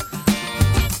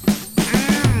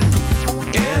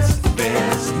 It's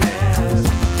business.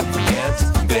 It's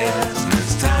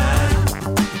business time.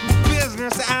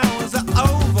 Business hours are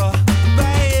over,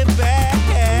 baby.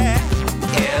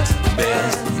 It's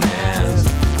business.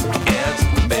 It's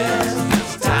business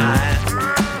time.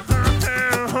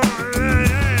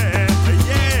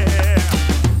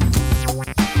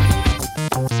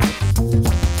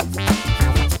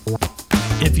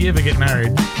 If you ever get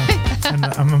married and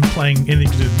I'm playing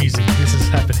anything to do with music, this is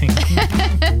happening.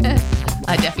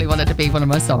 I definitely want it to be one of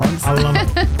my songs. I love it.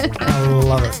 I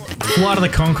love it. Flight of the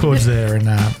Conchords there, and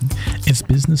it's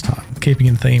business time. Keeping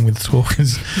in theme with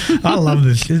talkers. I love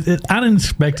this. It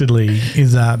unexpectedly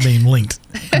is being linked.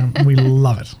 We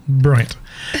love it. Brilliant.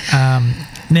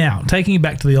 Now, taking you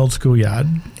back to the old schoolyard,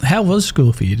 how was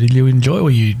school for you? Did you enjoy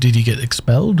it? Did you get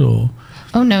expelled or?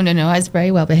 Oh, no. I was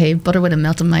very well behaved. Butter would have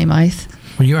melted my mouth.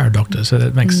 Well, you are a doctor, so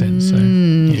that makes sense. So,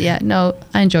 yeah, no,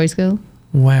 I enjoy school.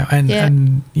 Wow.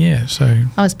 So.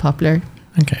 I was popular.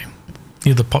 Okay.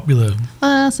 You're the popular.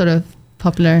 Sort of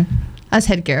popular. I was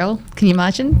head girl. Can you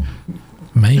imagine?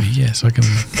 Maybe, yes. I can.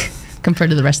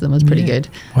 Compared to the rest of them, was pretty good.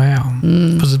 Wow.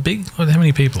 Was it big? How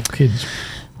many people? Kids?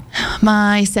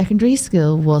 My secondary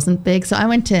school wasn't big. So I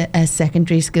went to a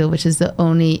secondary school, which is the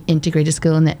only integrated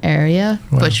school in the area,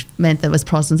 which meant that it was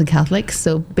Protestants and Catholics.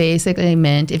 So basically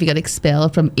meant if you got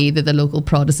expelled from either the local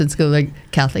Protestant school or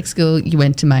Catholic school, you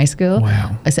went to my school.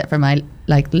 Wow. Except for my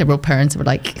liberal parents were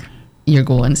like, you're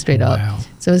going straight up.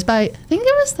 So it was about, I think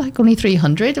it was only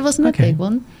 300. It wasn't a big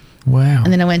one. Wow.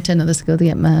 And then I went to another school to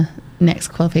get my next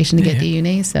qualification to get to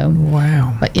uni. So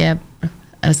wow. But yeah,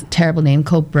 it was a terrible name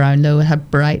called Brownlow. It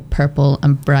had bright purple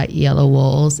and bright yellow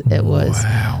walls. It was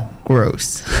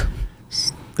gross.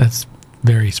 That's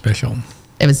very special.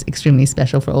 It was extremely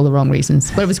special for all the wrong reasons,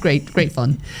 but it was great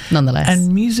fun nonetheless.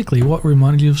 And musically, what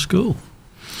reminded you of school?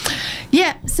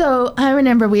 Yeah, so I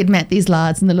remember we had met these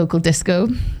lads in the local disco.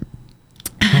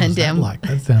 What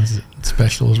that sounds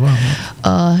special as well.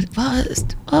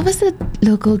 What was the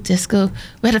local disco?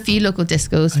 We had a few local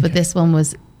discos, but this one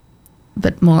was a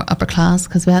bit more upper class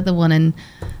because we had the one in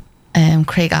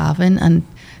Craic, and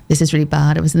this is really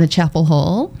bad. It was in the chapel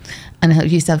hall, and it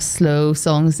used to have slow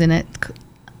songs in it,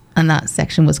 and that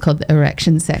section was called the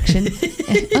erection section.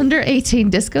 Under 18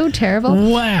 disco,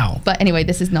 terrible. Wow. But anyway,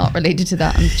 this is not related to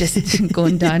that. I'm just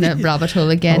going down a rabbit hole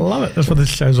again. I love it. That's what this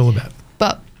show's all about.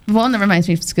 But one that reminds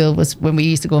me of school was when we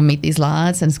used to go and meet these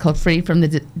lads, and it's called Free from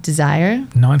the Desire.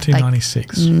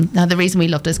 1996. Now the reason we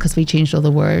loved it is because we changed all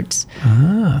the words.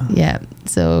 Yeah,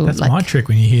 so that's my trick.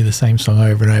 When you hear the same song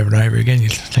over and over and over again, you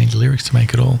just change the lyrics to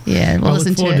make it all. Yeah, I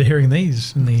look forward to hearing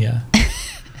these in the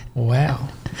wow,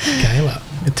 Gala,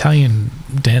 Italian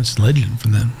dance legend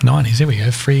from the 90s. There we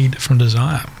go, Freed from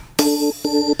Desire.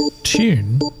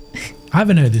 Tune. I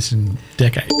haven't heard this in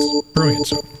decades. Brilliant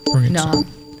song. Brilliant song.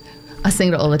 I sing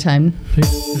it all the time.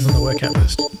 This is on the workout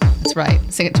list. That's right.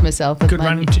 Sing it to myself. With Good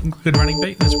running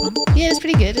beat, this one. Yeah, it's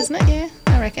pretty good, isn't it? Yeah,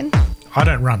 I reckon. I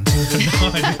don't run. So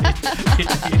I have no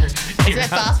idea. Is it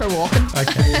fast for walking?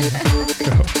 Okay.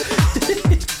 Cool.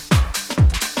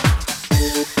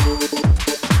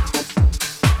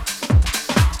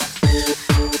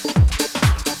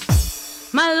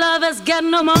 My lover's got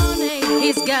no money,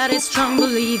 he's got his strong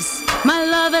beliefs. My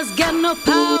lover's got no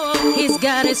power, he's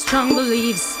got his strong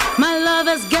beliefs. My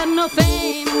lover's got no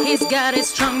fame, he's got his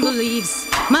strong beliefs.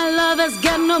 My lover's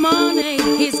got no money,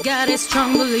 he's got his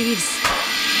strong beliefs.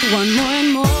 One more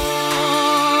and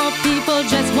more, people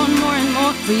just want more and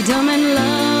more freedom and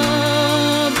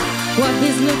love. What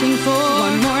he's looking for,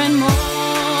 one more and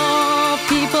more,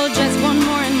 people just want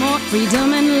more and more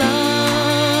freedom and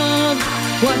love.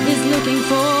 What he's looking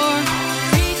for,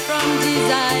 freed from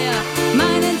desire,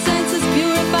 mind and senses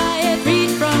purify it,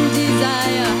 freed from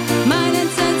desire, mind and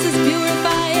senses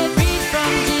purify it, freed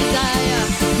from desire,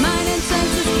 mind and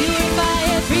senses purify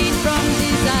it, freed from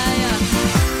desire.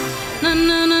 Na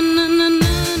na na na na na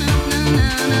na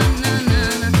na na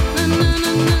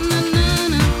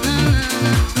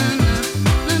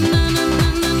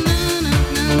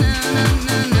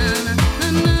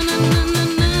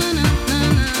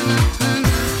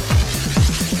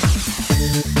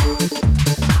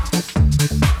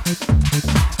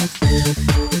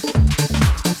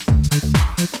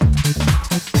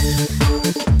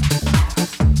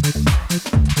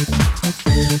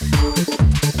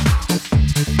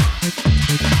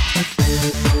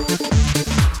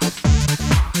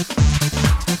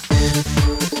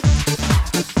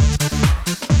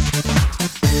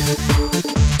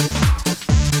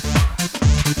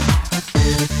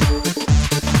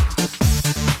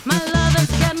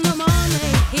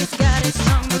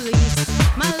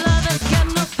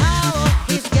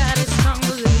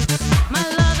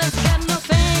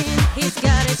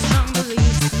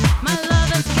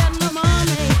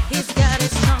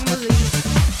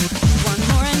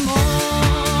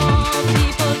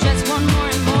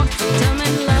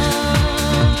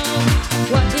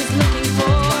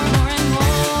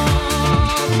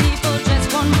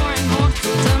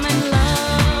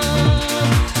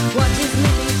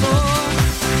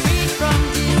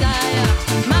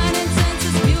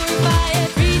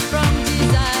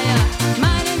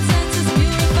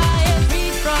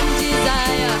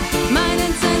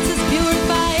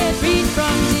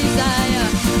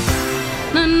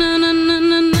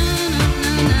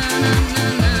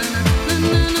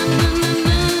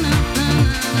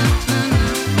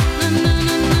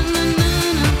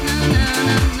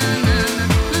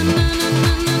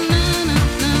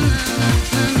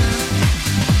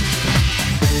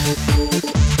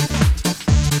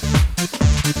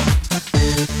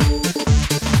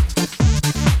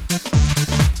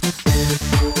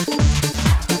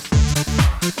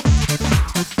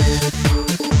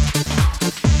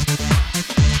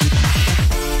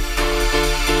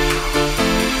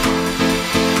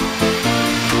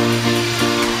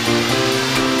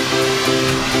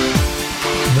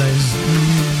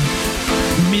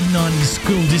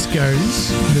school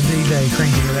discos, the DJ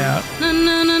cranking it out.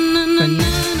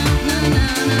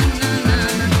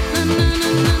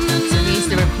 So we used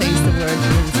to replace the word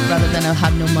with, rather than I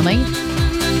had no money,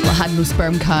 I had no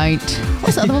sperm count.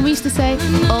 What's the other one we used to say?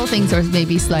 All things are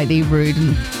maybe slightly rude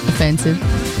and offensive,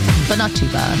 but not too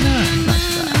bad. No, not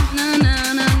too bad.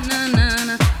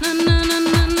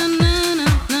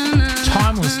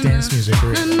 Timeless dance music,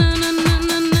 really.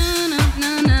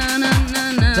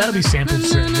 That'll be sampled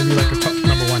soon. It'll be like a top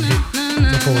 #1 hit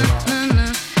before we know it.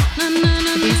 I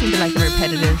do seem to like the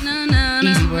repetitive,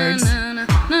 easy words.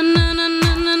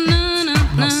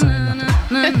 Not saying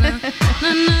nothing.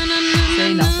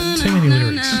 Say nothing. Too many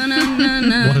lyrics.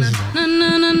 What is that?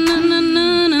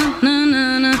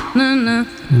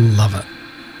 Love it.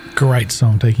 Great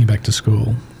song, taking you back to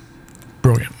school.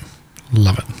 Brilliant.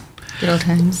 Love it. Good old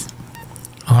times.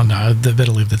 Oh no, they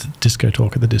better leave the disco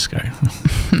talk at the disco.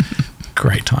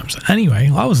 Great times.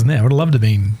 Anyway, I wasn't there. I would have loved to have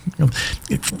been,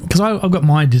 because I've got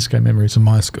my disco memories of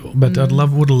my school, but would have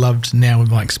loved now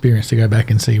with my experience to go back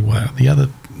and see the other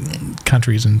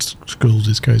countries and schools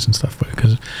discos and stuff,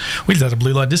 because we just had a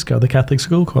blue light disco at the Catholic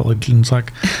school college, and it's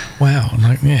like, wow, and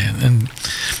like, yeah, and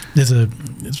it's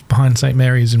behind St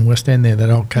Mary's in West End there, that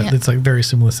old it's like very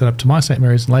similar setup to my St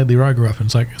Mary's in Laidley where I grew up, and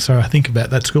it's like, so I think about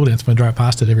that school dance when I drive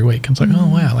past it every week, and it's like, oh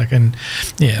wow, like, and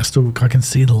yeah, I can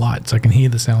see the lights, I can hear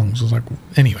the sounds. It's like,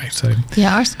 anyway, so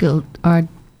yeah, our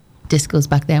discos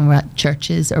back then were at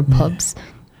churches or pubs.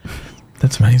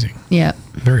 That's amazing. Yeah.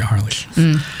 Very Irish.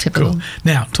 Typical. Cool.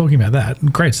 Now, talking about that,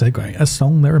 great segue. A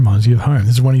song that reminds you of home.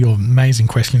 This is one of your amazing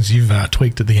questions you've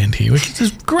tweaked at the end here, which is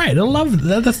just great. I love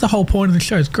it. That's the whole point of the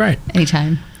show. It's great.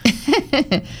 Anytime.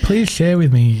 Please share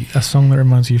with me a song that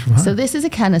reminds you from home. So this is a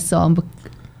kind of song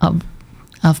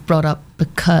I've brought up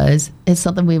because it's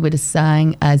something we would have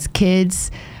sang as kids,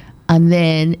 and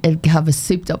then it'd have a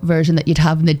souped up version that you'd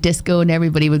have in the disco and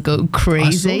everybody would go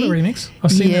crazy. I saw the remix.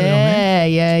 I've seen that on there.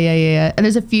 Yeah. And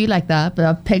there's a few like that, but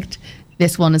I've picked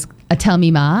this one as a Tell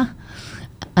Me Ma,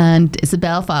 and it's the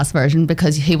Belfast version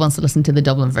because he wants to listen to the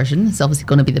Dublin version. It's obviously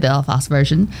going to be the Belfast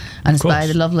version, and it's by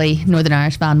the lovely Northern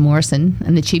Irish band Morrison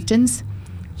and the Chieftains.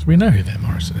 So we know who that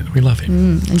Morrison is. We love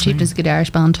him. And Chieftains is a good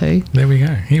Irish band too. There we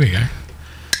go. Here we go.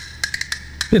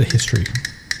 Bit of history.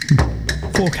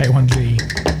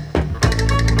 4K1G.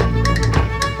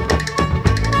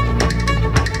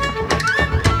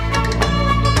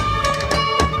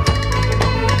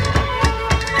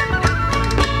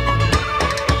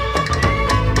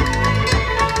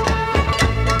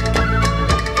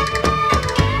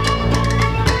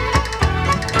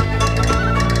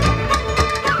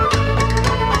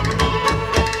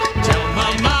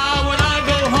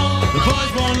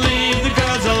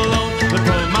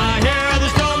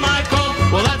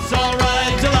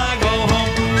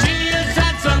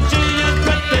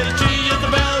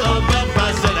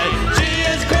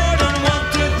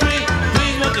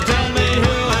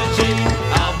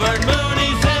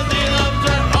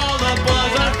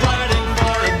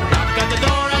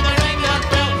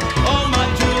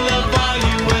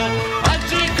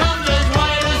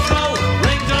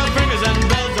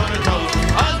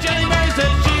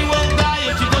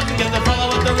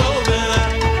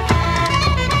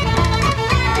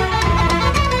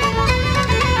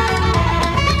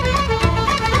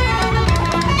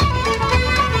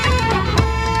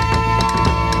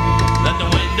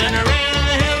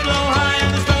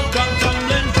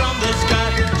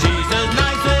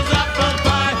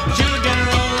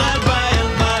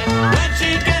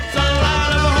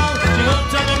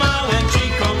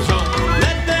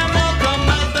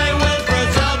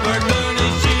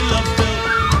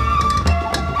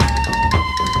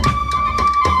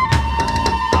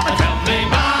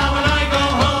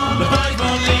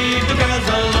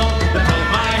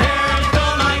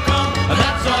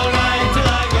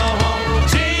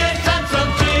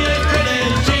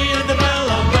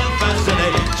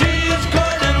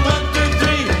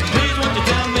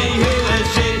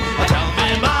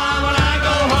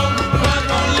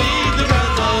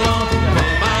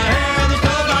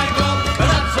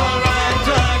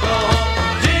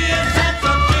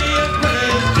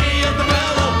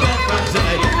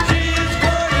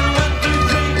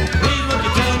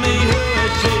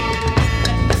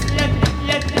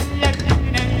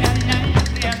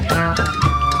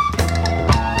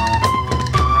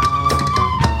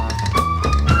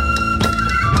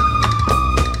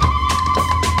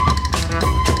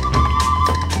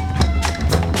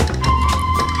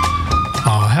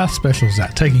 How special is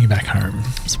that? Taking you back home.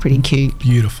 It's pretty cute.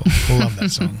 Beautiful. I love that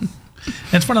song. And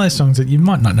it's one of those songs that you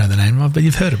might not know the name of, but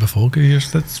you've heard it before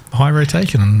because that's high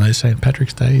rotation on those St.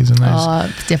 Patrick's Days and those. Oh,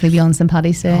 it's definitely beyond St.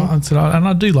 Paddy's Day. And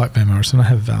I do like Van Morrison. I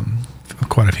have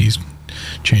quite a few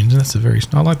tunes, and that's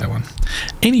I like that one.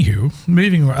 Anywho,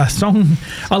 moving a song.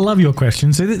 I love your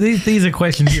questions. So these are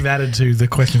questions you've added to the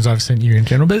questions I've sent you in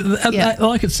general. But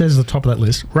like it says at the top of that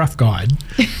list, rough guide.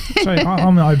 So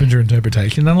I'm open to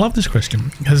interpretation. And I love this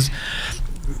question because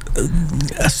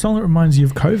a song that reminds you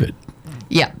of COVID.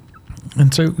 Yeah.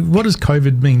 And so what does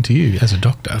COVID mean to you as a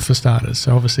doctor, for starters?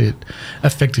 So obviously it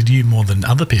affected you more than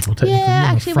other people, technically. You're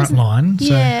on the front line. So.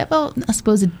 Yeah, well, I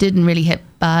suppose it didn't really hit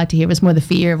bad to hear. It was more the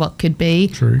fear of what could be.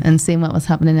 True. And seeing what was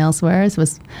happening elsewhere. So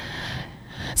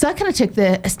I kind of took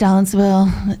the stance, well,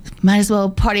 might as well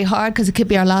party hard because it could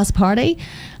be our last party.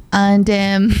 And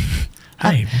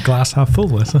hey, glass half full.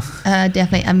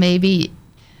 Definitely. And maybe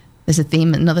there's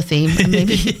another theme. And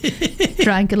maybe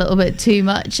drank a little bit too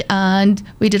much. And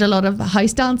we did a lot of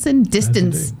house dancing,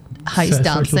 house dancing.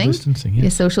 Social distancing, yeah.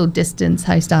 Social distance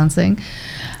house dancing.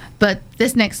 But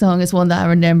this next song is one that I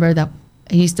remember that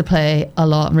I used to play a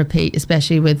lot and repeat,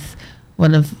 especially with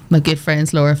one of my good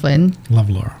friends, Laura Flynn. Love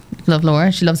Laura. Love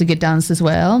Laura. She loves a good dance as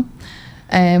well.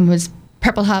 Was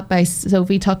Purple Hat by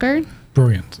Sophie Tucker.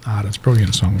 Brilliant artist,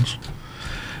 brilliant songs.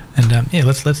 And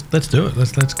let's do it.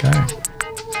 Let's go.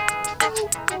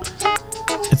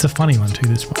 It's a funny one too,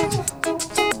 this one.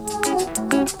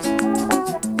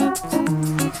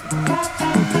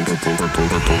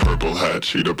 Purple hat,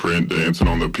 cheetah print, dancing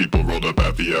on the people. Rolled up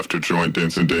at the after joint,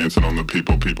 dancing on the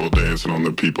people. People dancing on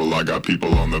the people. I got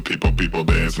people on the people. People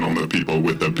dancing on the people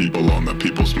with the people on the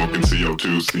people. Smoking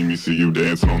CO2, see me, see you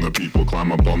dancing on the people.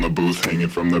 Climb up on the booth, hanging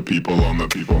from the people on the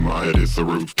people. My head is the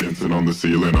roof, dancing on the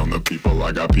ceiling on the people.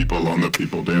 I got people on the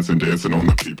people, dancing on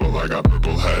the people. I got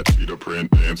purple hat, cheetah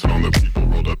print, dancing on the people.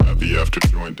 Rolled up at the after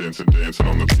joint, dancing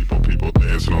on the people. People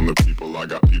dancing on the people. I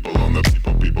got people on the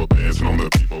people. People dancing on the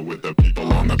people with the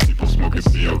people on the people. Smoking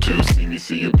CO2, see me,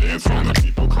 see you dancing on the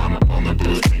people. Climb up on the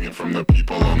booth, hanging from the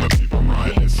people on the people. My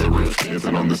head is the roof,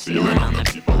 dancing on the ceiling on the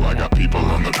people. I got people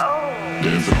on the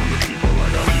dancing on the people.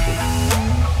 I got people.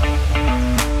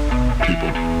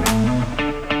 People.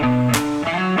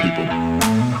 People.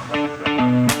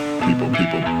 People.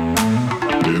 People.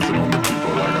 Dancing on the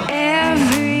people. I got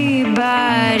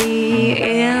Everybody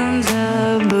in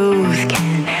the booth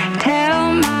can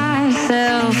tell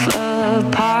myself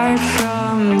apart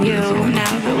from you.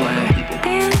 Now that we're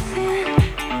dancing,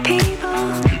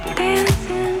 people,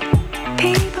 dancing,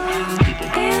 people,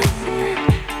 dancing,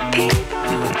 people,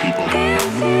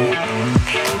 dancing, people.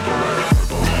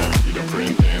 cheetah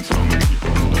print, dancing on the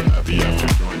people. At the after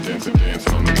joint, dancing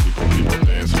on the people. People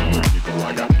dancing on the people. I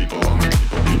got people on the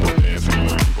people. People dancing on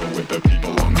the people with the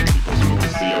people on the people. Smoking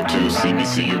CO2, see me,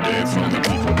 see you dancing on the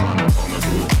people. Climb up on the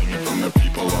roof, hanging from the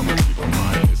people on the people.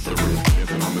 My head is the roof,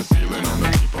 dancing on the ceiling on the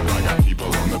people. I got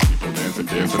people on the people, dancing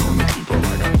on the people.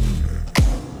 I got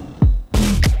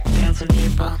dancing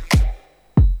people.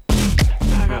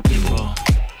 I got people.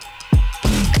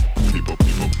 People.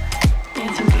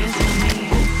 Dancing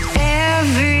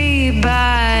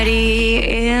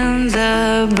Everybody in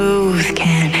the booth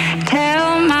can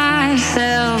tell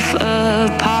myself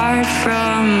apart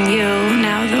from you.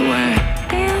 Now that we're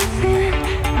dancing,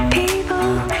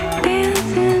 people,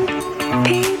 dancing,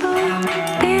 people,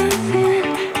 dancing,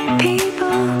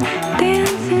 people,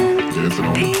 dancing, people,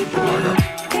 dancing, people,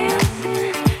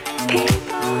 dancing, people,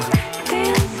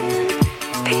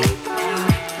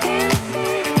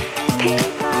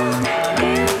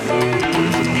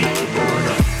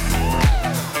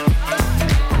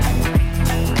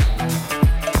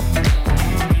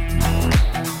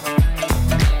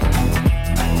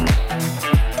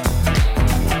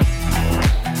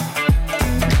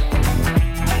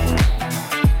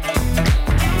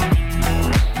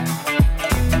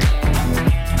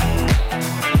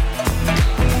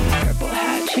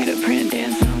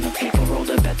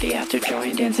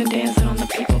 dancing, dancing on the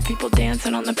people, people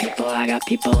dancing on the people. I got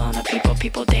people on the people,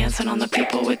 people dancing on the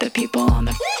people with the people on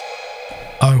the.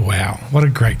 Oh wow, what a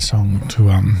great song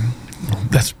to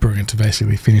that's brilliant to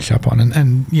basically finish up on,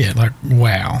 and yeah, like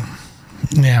wow.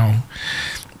 Now,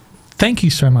 thank you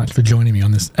so much for joining me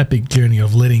on this epic journey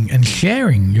of letting and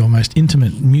sharing your most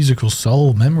intimate musical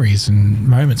soul memories and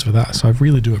moments with us. I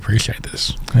really do appreciate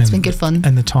this. It's been good fun.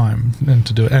 And the time and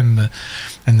to do it, and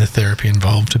the therapy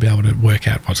involved to be able to work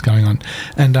out what's going on.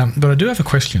 And but I do have a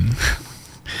question.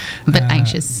 A bit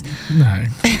anxious. No.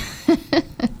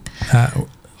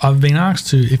 I've been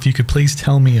asked if you could please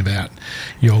tell me about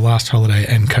your last holiday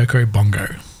and Coco Bongo.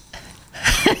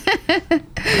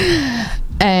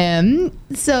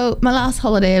 So my last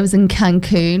holiday I was in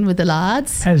Cancun with the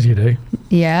lads. As you do.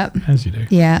 Yeah. As you do.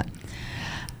 Yeah.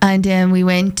 And we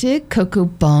went to Coco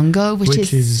Bongo,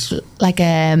 which is like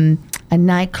a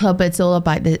nightclub. It's all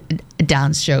about a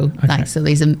dance show. Okay. Like, so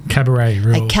there's a cabaret,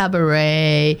 a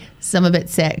cabaret, some a bit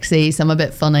sexy, some a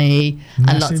bit funny. Massive,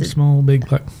 and lots of small, big.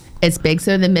 It's big.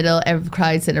 So in the middle, every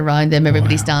crowd sitting around them,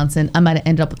 everybody's dancing. I might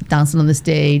end up dancing on the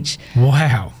stage.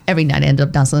 Wow. Every night I end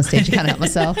up dancing on the stage. I can't help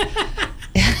myself.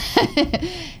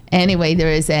 Anyway,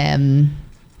 there was a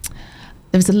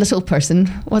little person.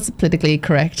 What's politically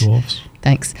correct? Dwarves.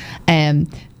 Thanks. And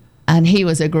he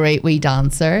was a great wee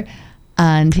dancer,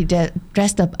 and he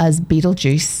dressed up as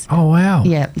Beetlejuice. Oh wow!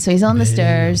 Yeah. So he's on the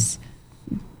stairs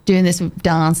doing this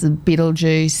dance of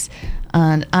Beetlejuice,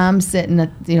 and I'm sitting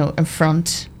at in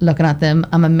front looking at them,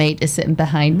 and my mate is sitting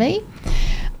behind me.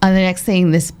 And the next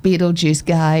thing, this Beetlejuice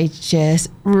guy just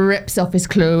rips off his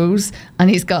clothes, and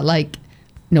he's got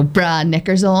bra and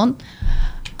knickers on.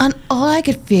 And all I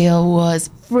could feel was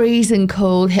freezing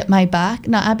cold hit my back.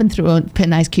 Now, I've been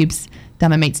putting ice cubes down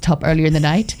my mate's top earlier in the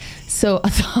night. So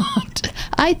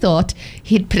I thought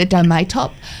he'd put it down my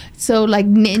top. So like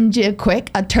ninja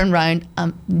quick, I turned around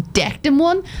and decked him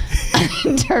one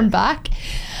and turned back.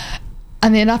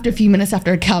 And then after a few minutes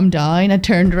after it calmed down, I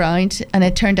turned around, and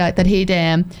it turned out that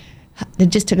they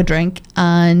just took a drink,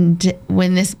 and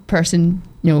when this person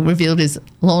revealed his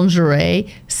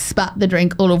lingerie, spat the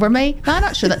drink all over me. Now, I'm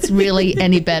not sure that's really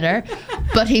any better,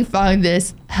 but he found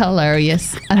this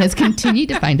hilarious and has continued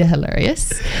to find it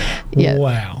hilarious. Yeah.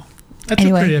 Wow. That's a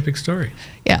pretty epic story.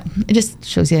 Yeah, it just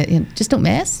shows you, just don't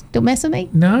mess. Don't mess with me.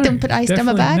 No. Don't put ice down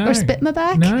my back or spit in my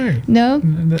back. No.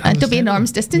 And don't be an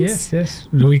arm's distance. Yes.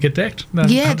 We get decked.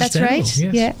 Yeah, that's right.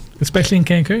 Yes. Yeah. Especially in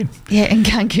Cancun. Yeah, in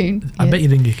Cancun. I bet you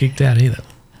didn't get kicked out either.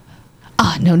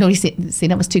 Oh, no, you see,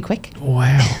 that was too quick.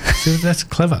 Wow. See, that's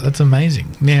clever. That's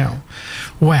amazing. Now,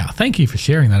 wow, thank you for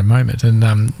sharing that moment. And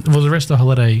was the rest of the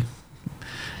holiday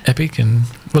epic, and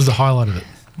what was the highlight of it,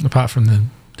 apart from the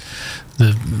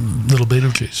little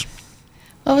Beetlejuice?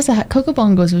 What was that? Coco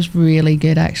Bongos was really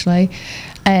good, actually.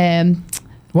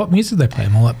 What music did they play?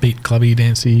 All that beat, clubby,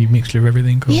 dancey, mixture of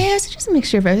everything? Cool. Yeah, it's just a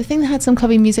mixture of everything. They had some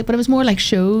clubby music, but it was more like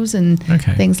shows and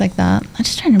things like that. I'm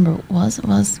just trying to remember what it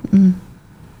was.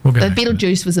 We'll the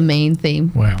Beetlejuice was the main theme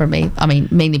for me. I mean,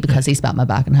 mainly because he spat my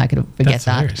back, and how could I forget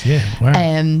that? Hilarious.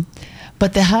 Yeah, wow.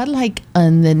 But they had, like,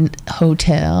 in the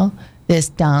hotel, this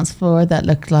dance floor that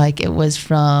looked like it was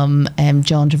from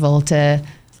John Travolta.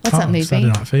 What's that movie?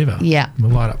 Saturday Night Fever. Yeah. The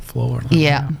light up floor.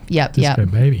 Disco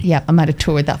Baby. Yeah, I might have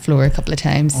toured that floor a couple of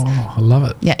times. Oh, I love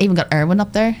it. Yeah, even got Erwin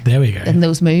up there. There we go. And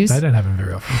those moves. They don't have them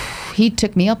very often. He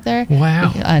took me up there.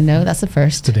 Wow. I know, that's the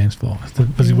first. It's the dance floor.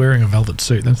 Was he wearing a velvet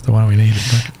suit? That's the one we needed.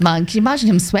 Man, can you imagine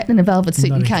him sweating in a velvet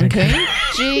suit in Cancun?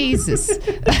 Jesus.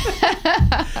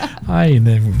 In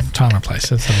the time and place.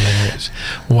 That's hilarious.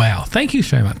 Wow. Thank you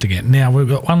so much again. Now, we've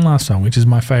got one last song, which is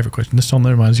my favourite question. This song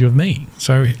that reminds you of me.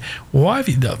 So, why have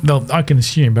you... Well, I can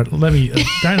assume, but let me...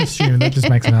 don't assume. That just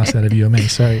makes an ass out of you or me.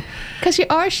 So... Because you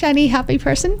are a shiny, happy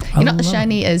person. You're not as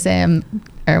shiny as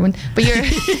Erwin, but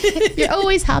you're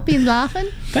always happy and laughing.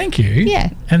 Thank you.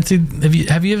 Yeah. And so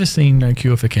have you ever seen No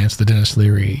Cure for Cancer, the Dennis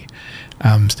Leary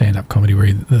stand-up comedy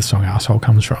where the song Asshole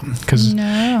comes from? Because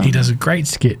he does a great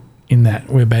skit in that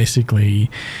where basically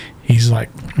he's like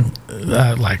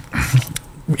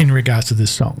in regards to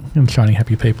this song and Shining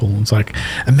Happy People, it's like,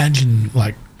 imagine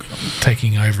like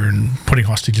taking over and putting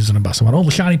hostages on a bus and all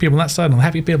the shiny people on that side and the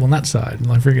happy people on that side.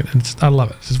 And I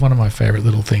love it. It's one of my favourite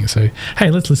little things. So,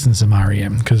 hey, let's listen to some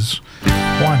R.E.M. because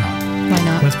why not? Why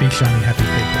not? Let's be shiny happy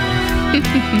people.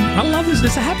 I love this.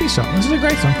 It's a happy song. This is a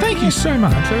great song. Thank you so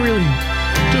much. I really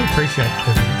do appreciate it.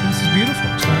 This is beautiful.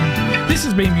 So, this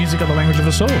has been Music of the Language of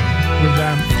Us All with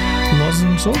Loz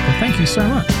and Sorcha. Thank you so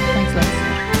much. Thanks, Loz.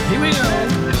 Here we go.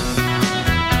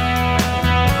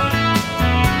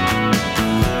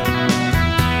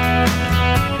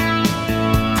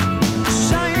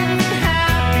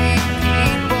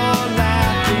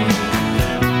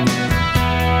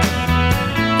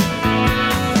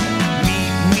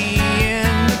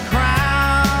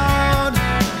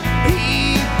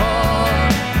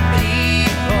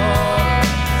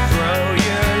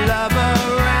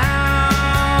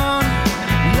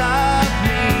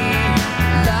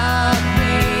 Love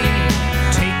me.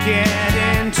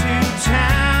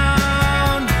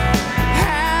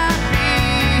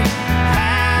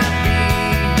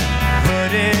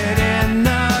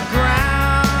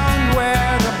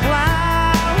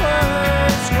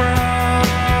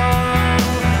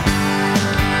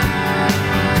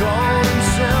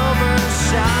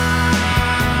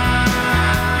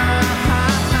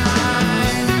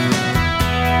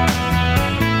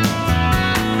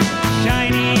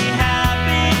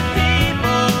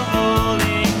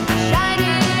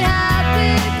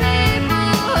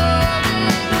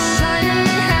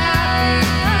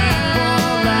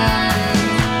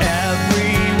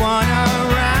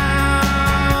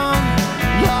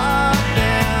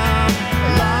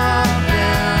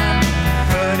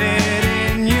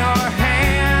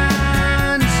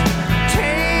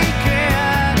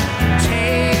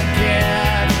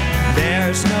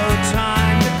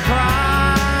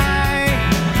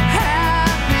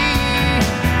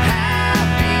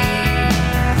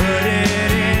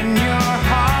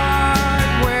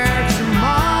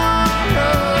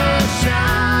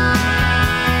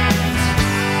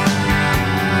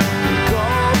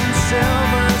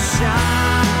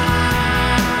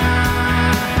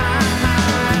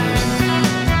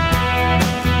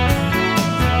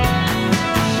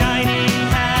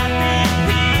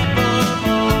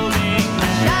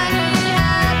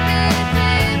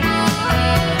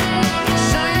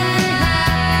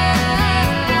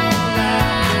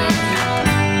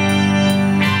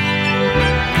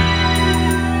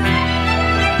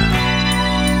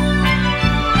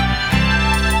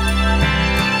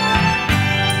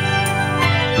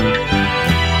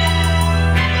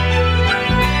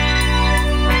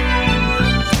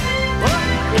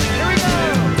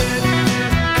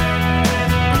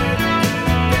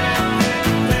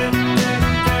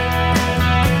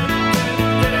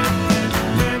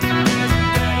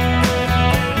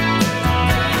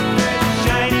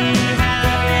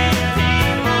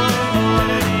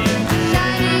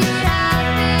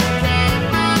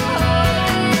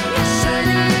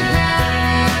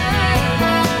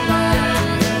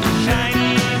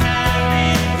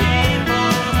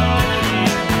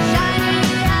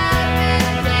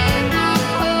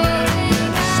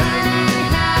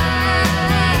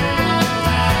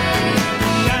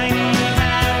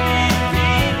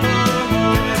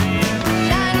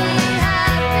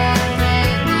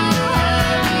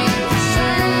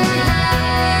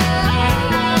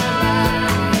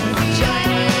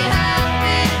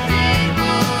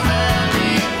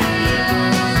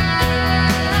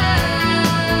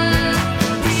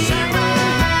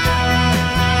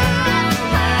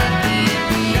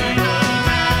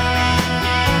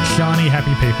 Shiny,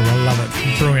 happy people. I love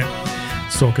it. Brilliant.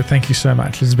 Sorcha, thank you so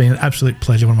much. It's been an absolute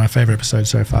pleasure. One of my favourite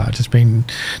episodes so far. Just been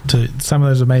to some of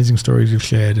those amazing stories you've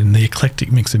shared and the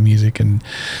eclectic mix of music, and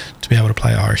to be able to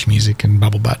play Irish music and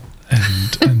bubble butt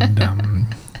and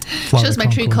shows my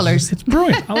true colours. It's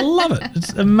brilliant. I love it.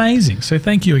 It's amazing. So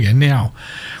thank you again. Now,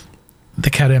 the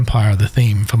Cat Empire, the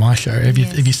theme for my show. Have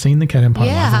you seen the Cat Empire?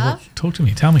 Yeah. Talk to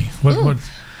me. Tell me. What?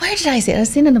 Where did I see it? I was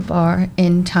seen in a bar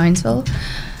in Townsville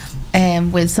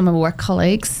with some of my work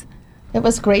colleagues. It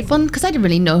was great fun because I didn't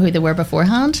really know who they were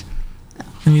beforehand.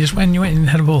 And you went and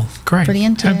had a ball. Great.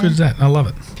 Brilliant. How good is that? I love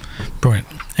it. Brilliant.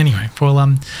 Anyway, well,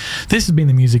 this has been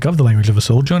the music of the language of us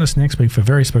all. Join us next week for a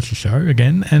very special show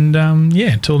again. And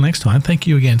until next time, thank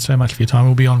you again so much for your time.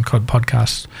 We'll be on COD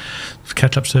Podcast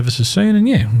catch-up services soon.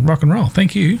 And rock and roll.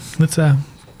 Thank you. Let's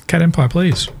Cat Empire,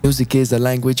 please. Music is a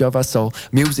language of our soul.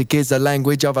 Music is a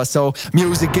language of our soul.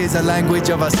 Music is a language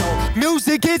of our soul.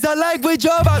 Music is a language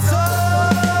of our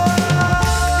soul.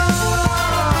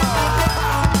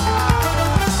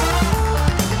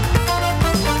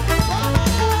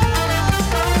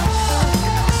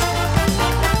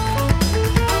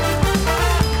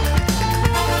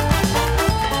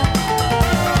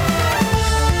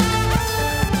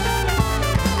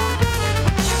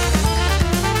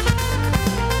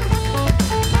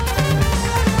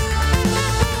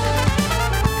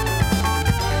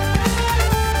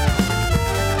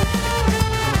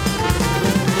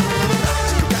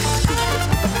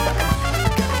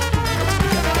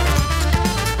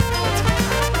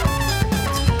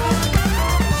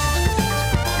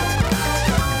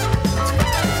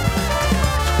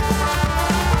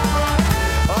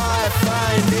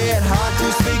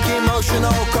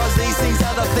 Cause these things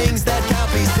are the things that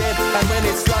can't be said. And when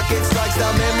it strikes the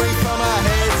memory from our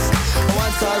heads.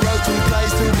 Once I wrote two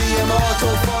plays to be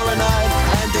immortal for a night.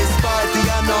 And despite the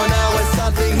unknown hours,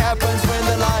 something happens when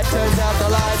the light turns out the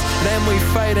lights. Then we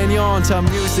fade and yawn to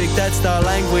music, that's the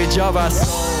language of our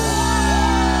soul.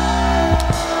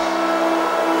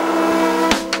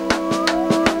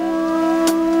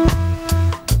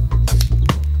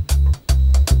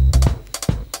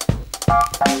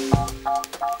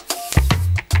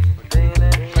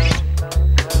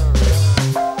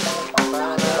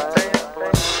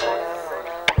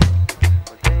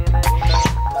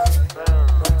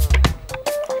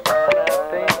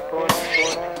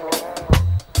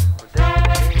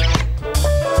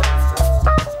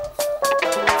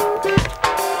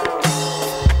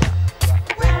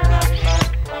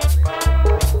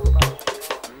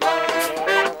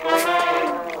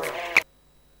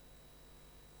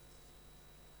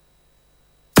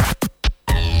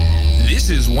 This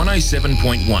is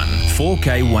 107.1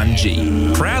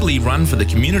 4K1G, proudly run for the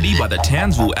community by the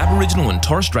Townsville Aboriginal and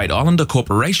Torres Strait Islander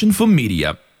Corporation for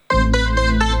Media.